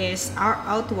 next is our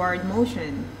outward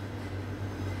motion.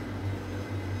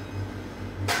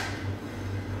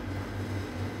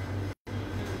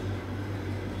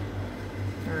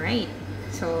 Alright,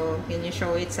 so can you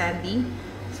show it, Sandy?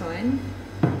 One.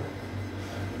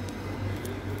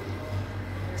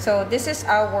 So this is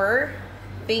our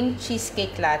pink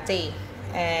cheesecake latte.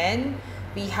 And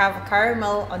we have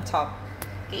caramel on top.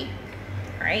 Okay,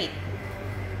 all right.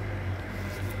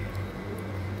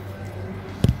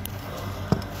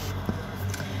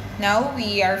 Now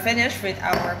we are finished with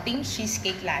our pink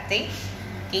cheesecake latte.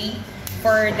 Okay,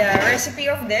 for the recipe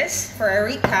of this, for a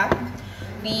recap,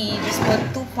 we just put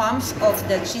 2 pumps of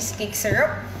the cheesecake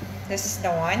syrup. This is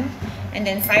the one. And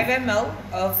then 5 ml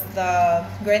of the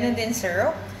grenadine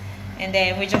syrup. And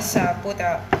then we just put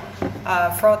a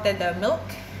frothed milk.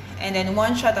 And then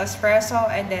 1 shot of espresso.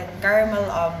 And then caramel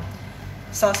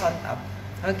sauce on top.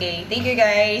 Okay, thank you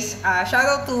guys. Shout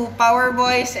out to Power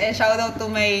Boys and shout out to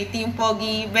my Team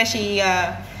Pogi, Beshi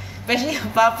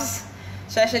Pops,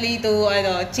 especially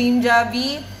to Team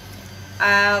Javi,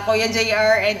 Kuya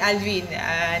JR and Alvin.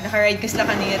 Naka-ride ko sila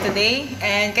kanina today.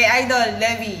 And kay Idol,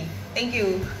 Levi. Thank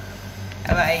you.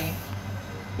 Bye-bye.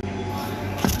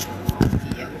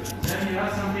 Then you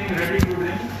have something ready to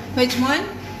drink? Which one?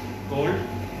 Cold?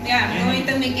 Yeah, I'm going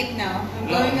to make it now. I'm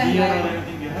going to Beer or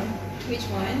anything you have? Which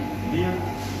one? Beer?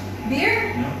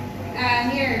 Beer? No?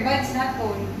 Here, but it's not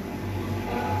cold.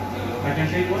 I can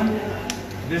take one?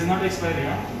 This is not expired,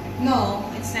 huh? No,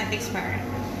 it's not expired.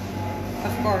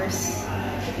 Of course.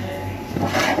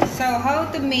 So,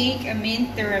 how to make a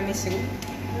mint tiramisu?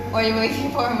 Are you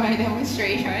waiting for my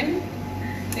demonstration?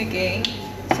 Okay.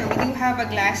 So, we do have a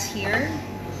glass here.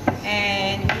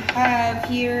 And we have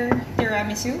here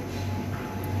tiramisu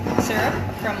syrup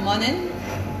from Monin.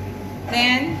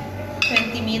 Then,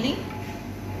 20 milli.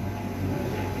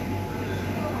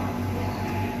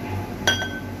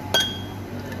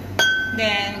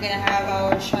 Then we're gonna have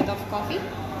our shot of coffee.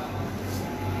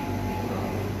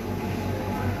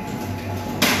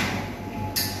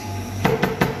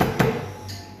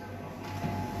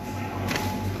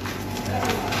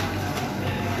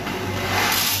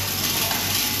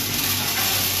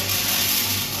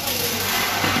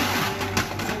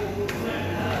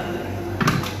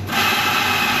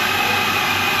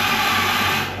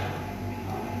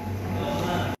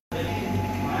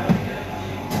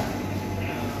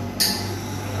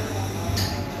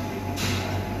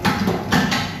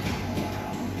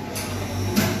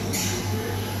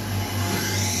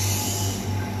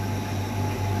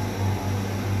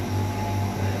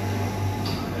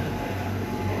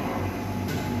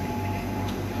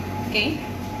 Okay,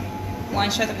 1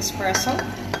 shot of espresso.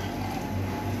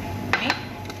 Okay,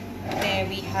 then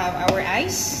we have our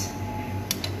ice.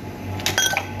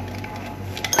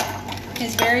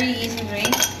 It's very easy to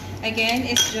drink. Again,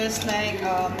 it's just like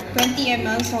 20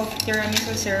 ml of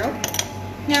tiramisu syrup.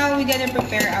 Now we gotta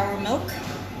prepare our milk.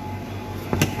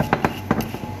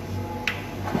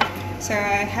 So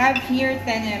I have here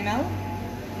 10 ml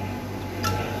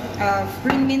of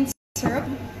green mint syrup.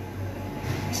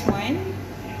 This one.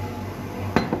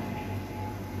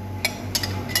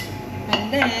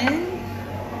 And then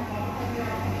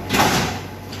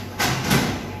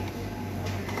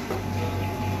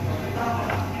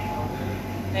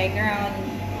like around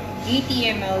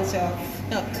 80 ml of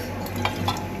milk.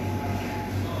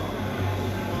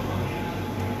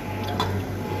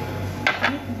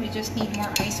 Okay, we just need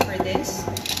more ice for this,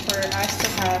 for us to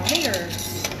have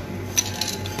layers.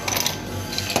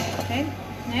 Okay,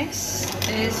 next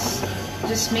is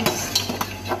just mix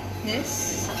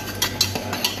this.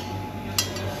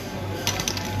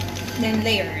 Then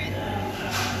layer it.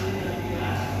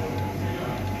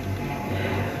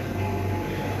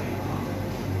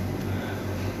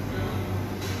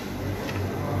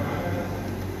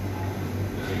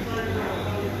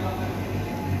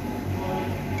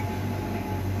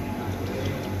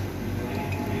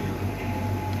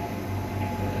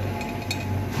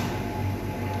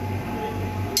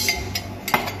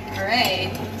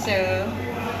 Alright, so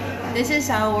this is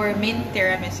our mint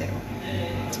tiramisu.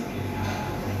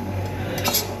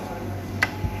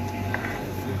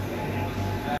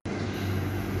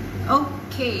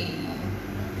 Okay.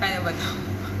 Paano ba ito?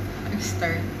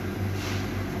 Start.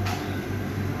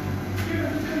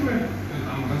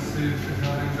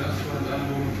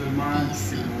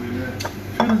 Easy.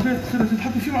 في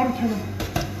حتى في معروض حلو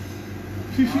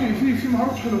في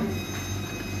معروض حلو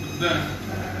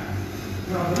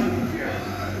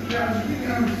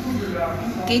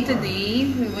Okay,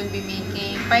 today we will be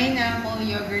making pineapple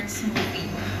yogurt smoothie.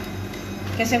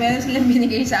 Kasi meron silang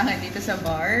binigay sa akin dito sa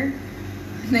bar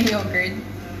na yogurt.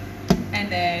 And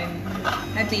then,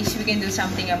 at least we can do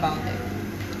something about it.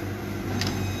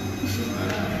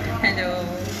 Hello.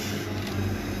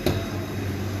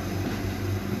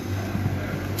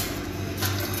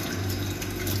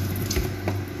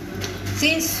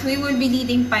 Since we will be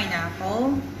needing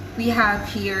pineapple, we have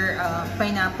here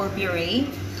pineapple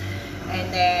puree. And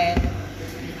then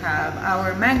we have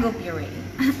our mango puree.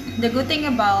 The good thing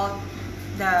about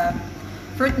the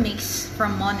fruit mix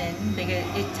from Monin, because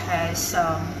it has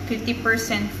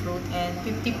 50% fruit and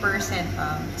 50%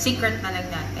 secret na lang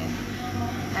natin.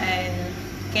 And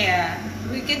kaya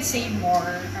we can say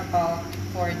more about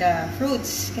for the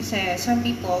fruits kasi some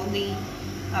people they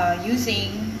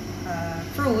using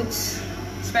fruits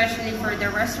especially for the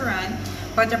restaurant,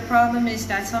 but the problem is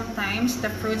that sometimes the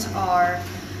fruits are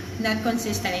not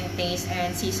consistent in taste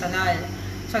and seasonal.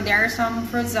 So there are some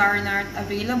fruits that are not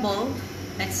available.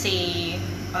 Let's say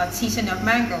season of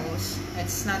mangoes,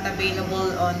 it's not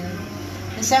available on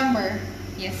December.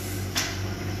 Yes,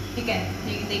 they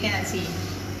cannot see.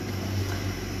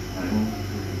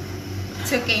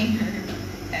 It's okay.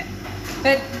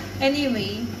 But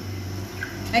anyway,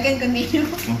 I can continue.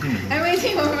 I'm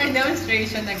waiting for my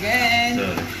demonstration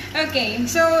again. Okay,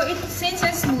 so since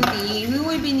a smoothie, we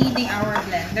will be needing our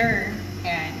blender.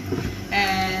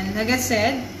 And like I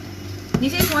said,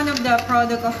 this is one of the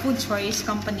product of Food Choice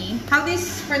Company. How do you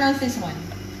pronounce this one?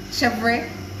 Chevre?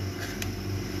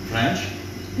 French?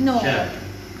 No. Chef.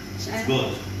 It's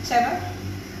good. Chevre?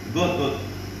 Good.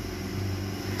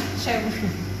 Chevre.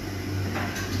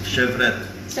 Chevret.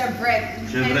 Chevre.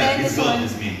 And then Chevret. It's this good. one.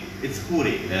 It's me. It's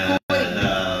Kuri. The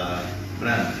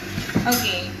brand.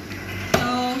 Okay.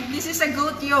 So this is a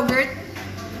goat yogurt.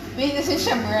 This is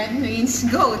Chevre, means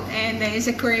goat, and it's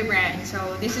a curry brand.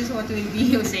 So this is what we'll be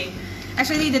using.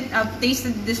 Actually, I've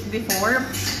tasted this before.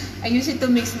 I use it to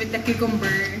mix with the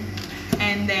cucumber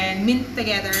and then mint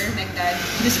together like that.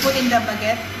 Just put in the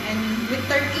baguette and with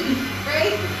turkey,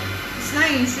 right? It's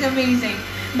nice, it's amazing.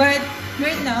 But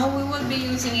right now, we will be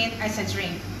using it as a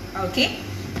drink. Okay?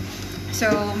 So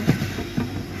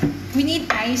we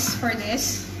need ice for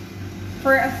this.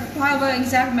 To have an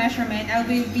exact measurement, I'll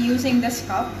be using this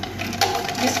cup.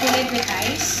 Just fill it with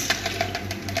ice.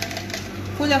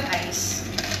 Full of ice.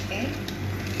 Okay?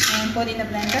 And put in the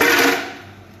blender.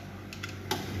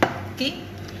 Okay?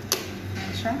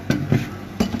 Extra.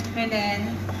 And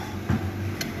then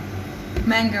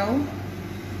mango.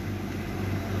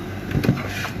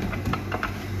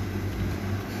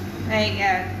 Like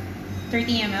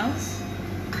 30 mLs.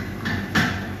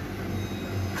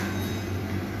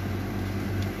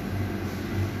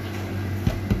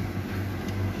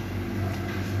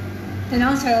 And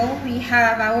also, we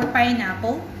have our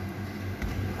pineapple.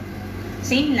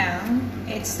 Same lang.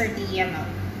 It's 30 ml.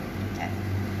 Yan.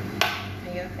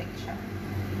 Ayun, like siya.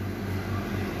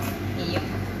 Ayun.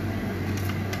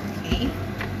 Okay.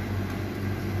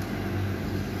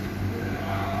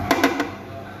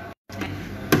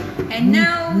 And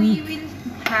now, we will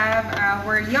have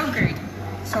our yogurt.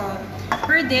 So,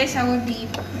 for this, I will be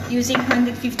using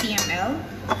 150 ml.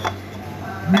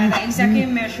 Para exact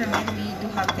yung measurement, we do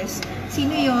have this.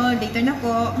 Sino yun? Later na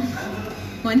po.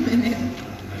 1 minute.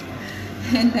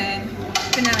 And then,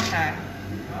 ito na siya.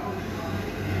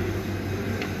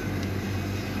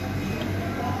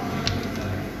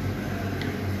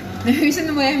 The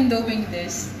reason why I'm doing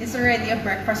this, it's already a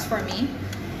breakfast for me.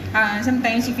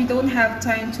 Sometimes, if you don't have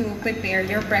time to prepare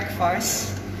your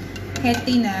breakfast,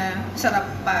 healthy na,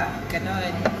 sarap pa,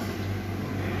 ganon.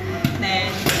 Then,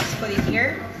 let's put it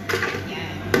here.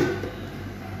 Yan.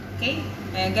 Okay,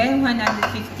 again,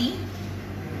 150.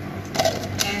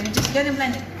 And just gonna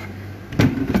blend it.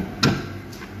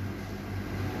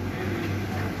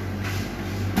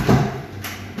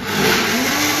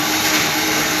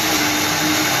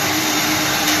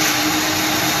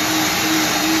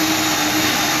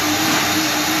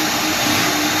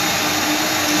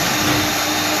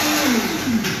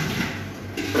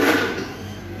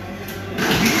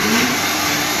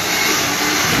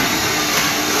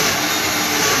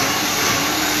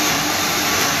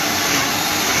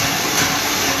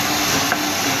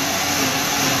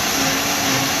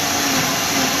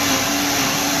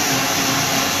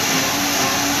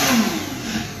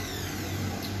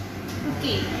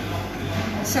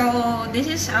 So,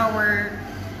 this is our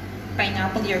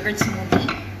pineapple yogurt smoothie.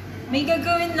 May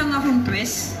gagawin lang akong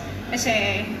twist.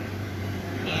 Kasi,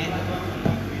 ayan.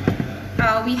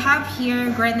 We have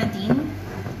here grenadine.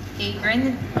 Okay,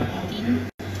 grenadine.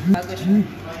 Bago siya.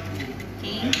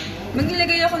 Okay.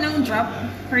 Maglagay ako ng drop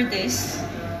for this.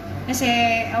 Kasi,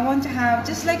 I want to have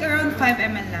just like around 5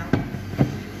 ml lang.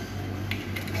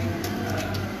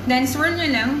 Then, swirl nyo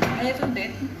lang a little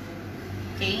bit.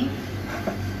 Okay.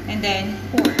 And then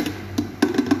pour.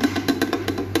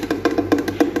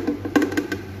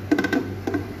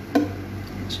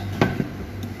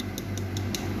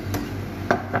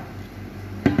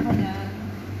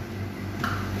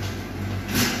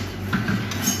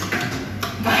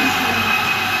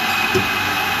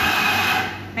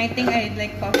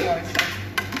 like coffee also.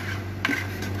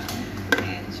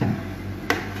 Ayan siya.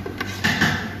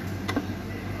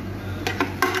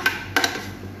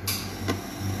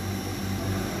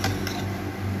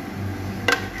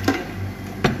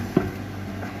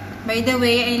 By the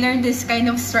way, I learned this kind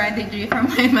of strategy from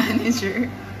my manager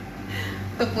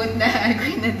to put the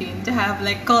grenadine to have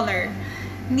like color.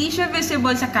 Hindi siya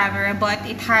visible sa camera but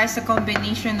it has a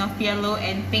combination of yellow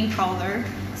and pink color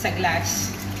sa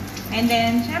glass. And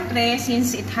then, syempre,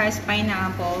 since it has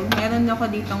pineapple, meron ako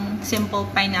ditong simple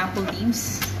pineapple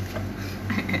leaves.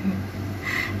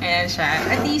 Ayan siya.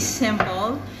 At least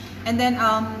simple. And then,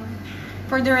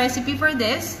 for the recipe for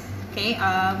this, okay,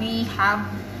 we have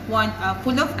one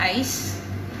full of ice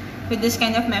with this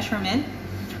kind of measurement.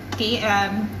 Okay,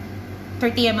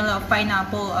 30 ml of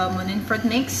pineapple Monin fruit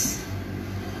mix,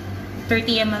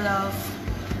 30 ml of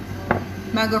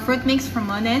mango fruit mix from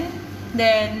Monin,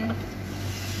 then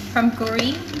from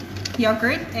Curry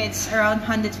yogurt, it's around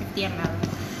 150 ml.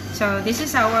 So this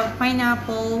is our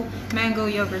pineapple mango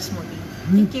yogurt smoothie.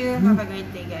 Thank you. Have a great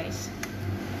day, guys.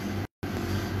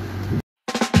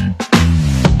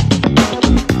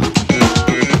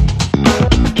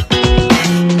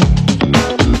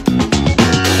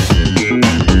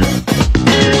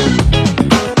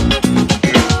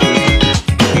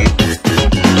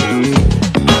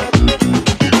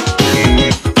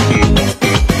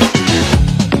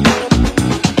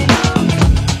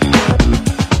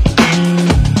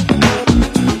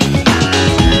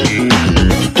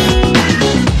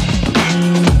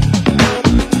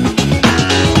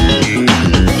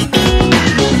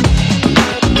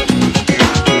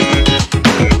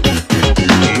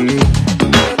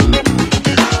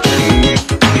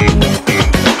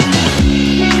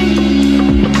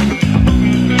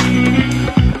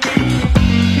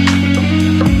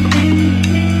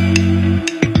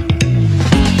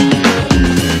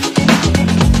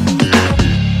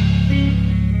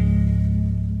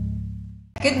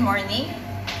 Good morning.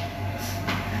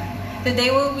 Today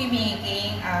we'll be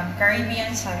making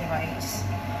Caribbean sunrise.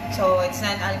 So it's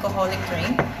not an alcoholic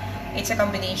drink. It's a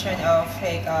combination of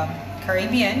like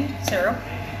Caribbean syrup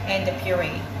and the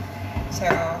puree. So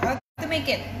how to make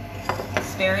it?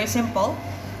 It's very simple.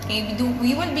 Okay,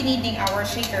 we will be needing our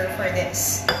shaker for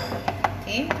this.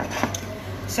 Okay.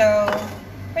 So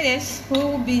for this, we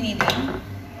will be needing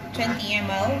 20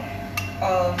 ml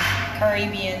of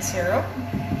Caribbean syrup.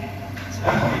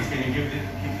 Can you give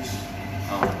this?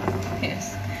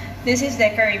 Yes, this is the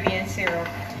Caribbean syrup.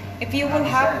 If you will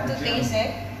have to taste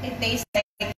it, it tastes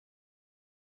like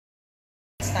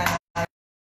standard.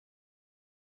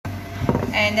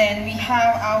 And then we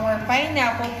have our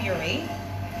pineapple puree.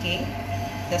 Okay,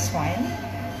 this one.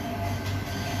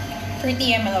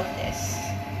 30 ml of this.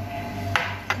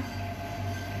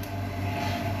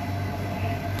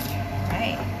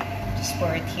 Right, just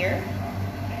pour it here.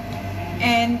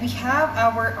 And we have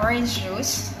our orange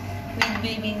juice. We'll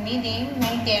be needing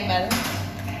 90 ml.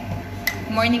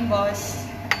 Morning Boss.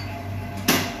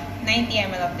 90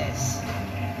 ml of this.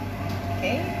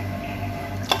 Okay.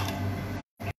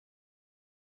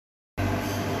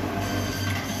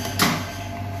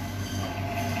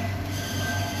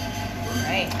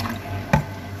 Alright.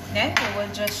 Then we will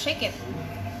just shake it.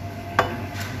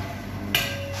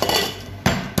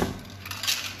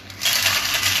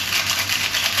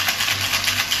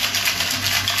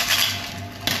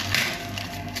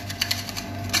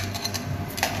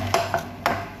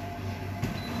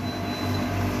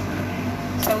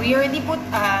 So we already put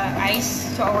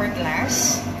ice to our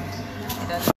glass.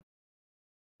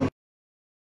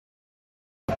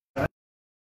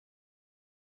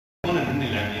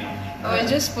 We'll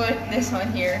just put this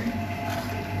one here.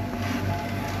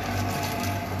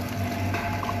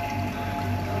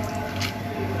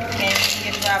 Then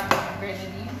you drop the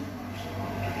grenadine.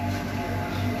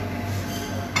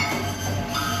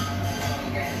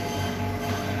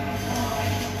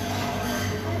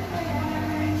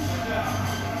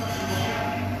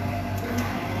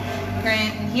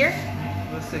 Grenadine here.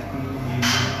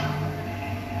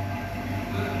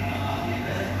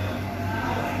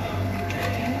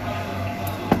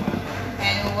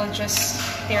 And we will just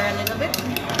stir a little bit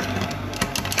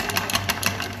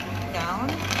down.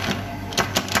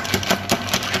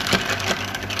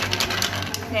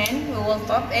 Then we will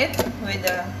top it with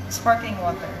the sparkling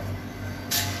water.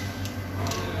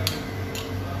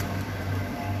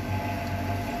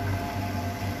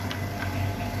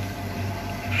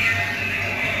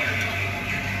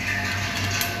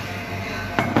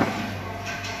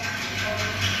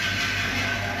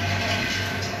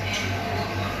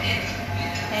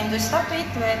 And to stop it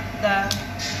with the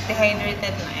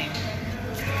dehydrated lime.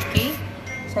 Okay,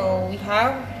 So we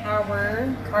have our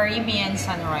Caribbean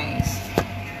sunrise.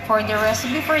 For the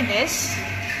recipe for this,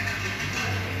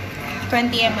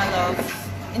 20 ml of,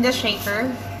 in the shaker,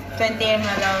 20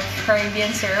 ml of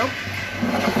Caribbean syrup,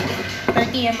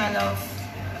 30 ml of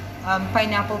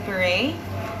pineapple puree,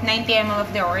 90 ml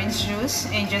of the orange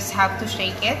juice, and just have to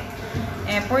shake it.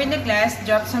 And pour in the glass,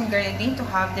 drop some grenadine to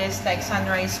have this like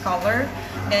sunrise color,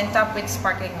 then top with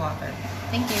sparkling water.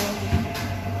 Thank you.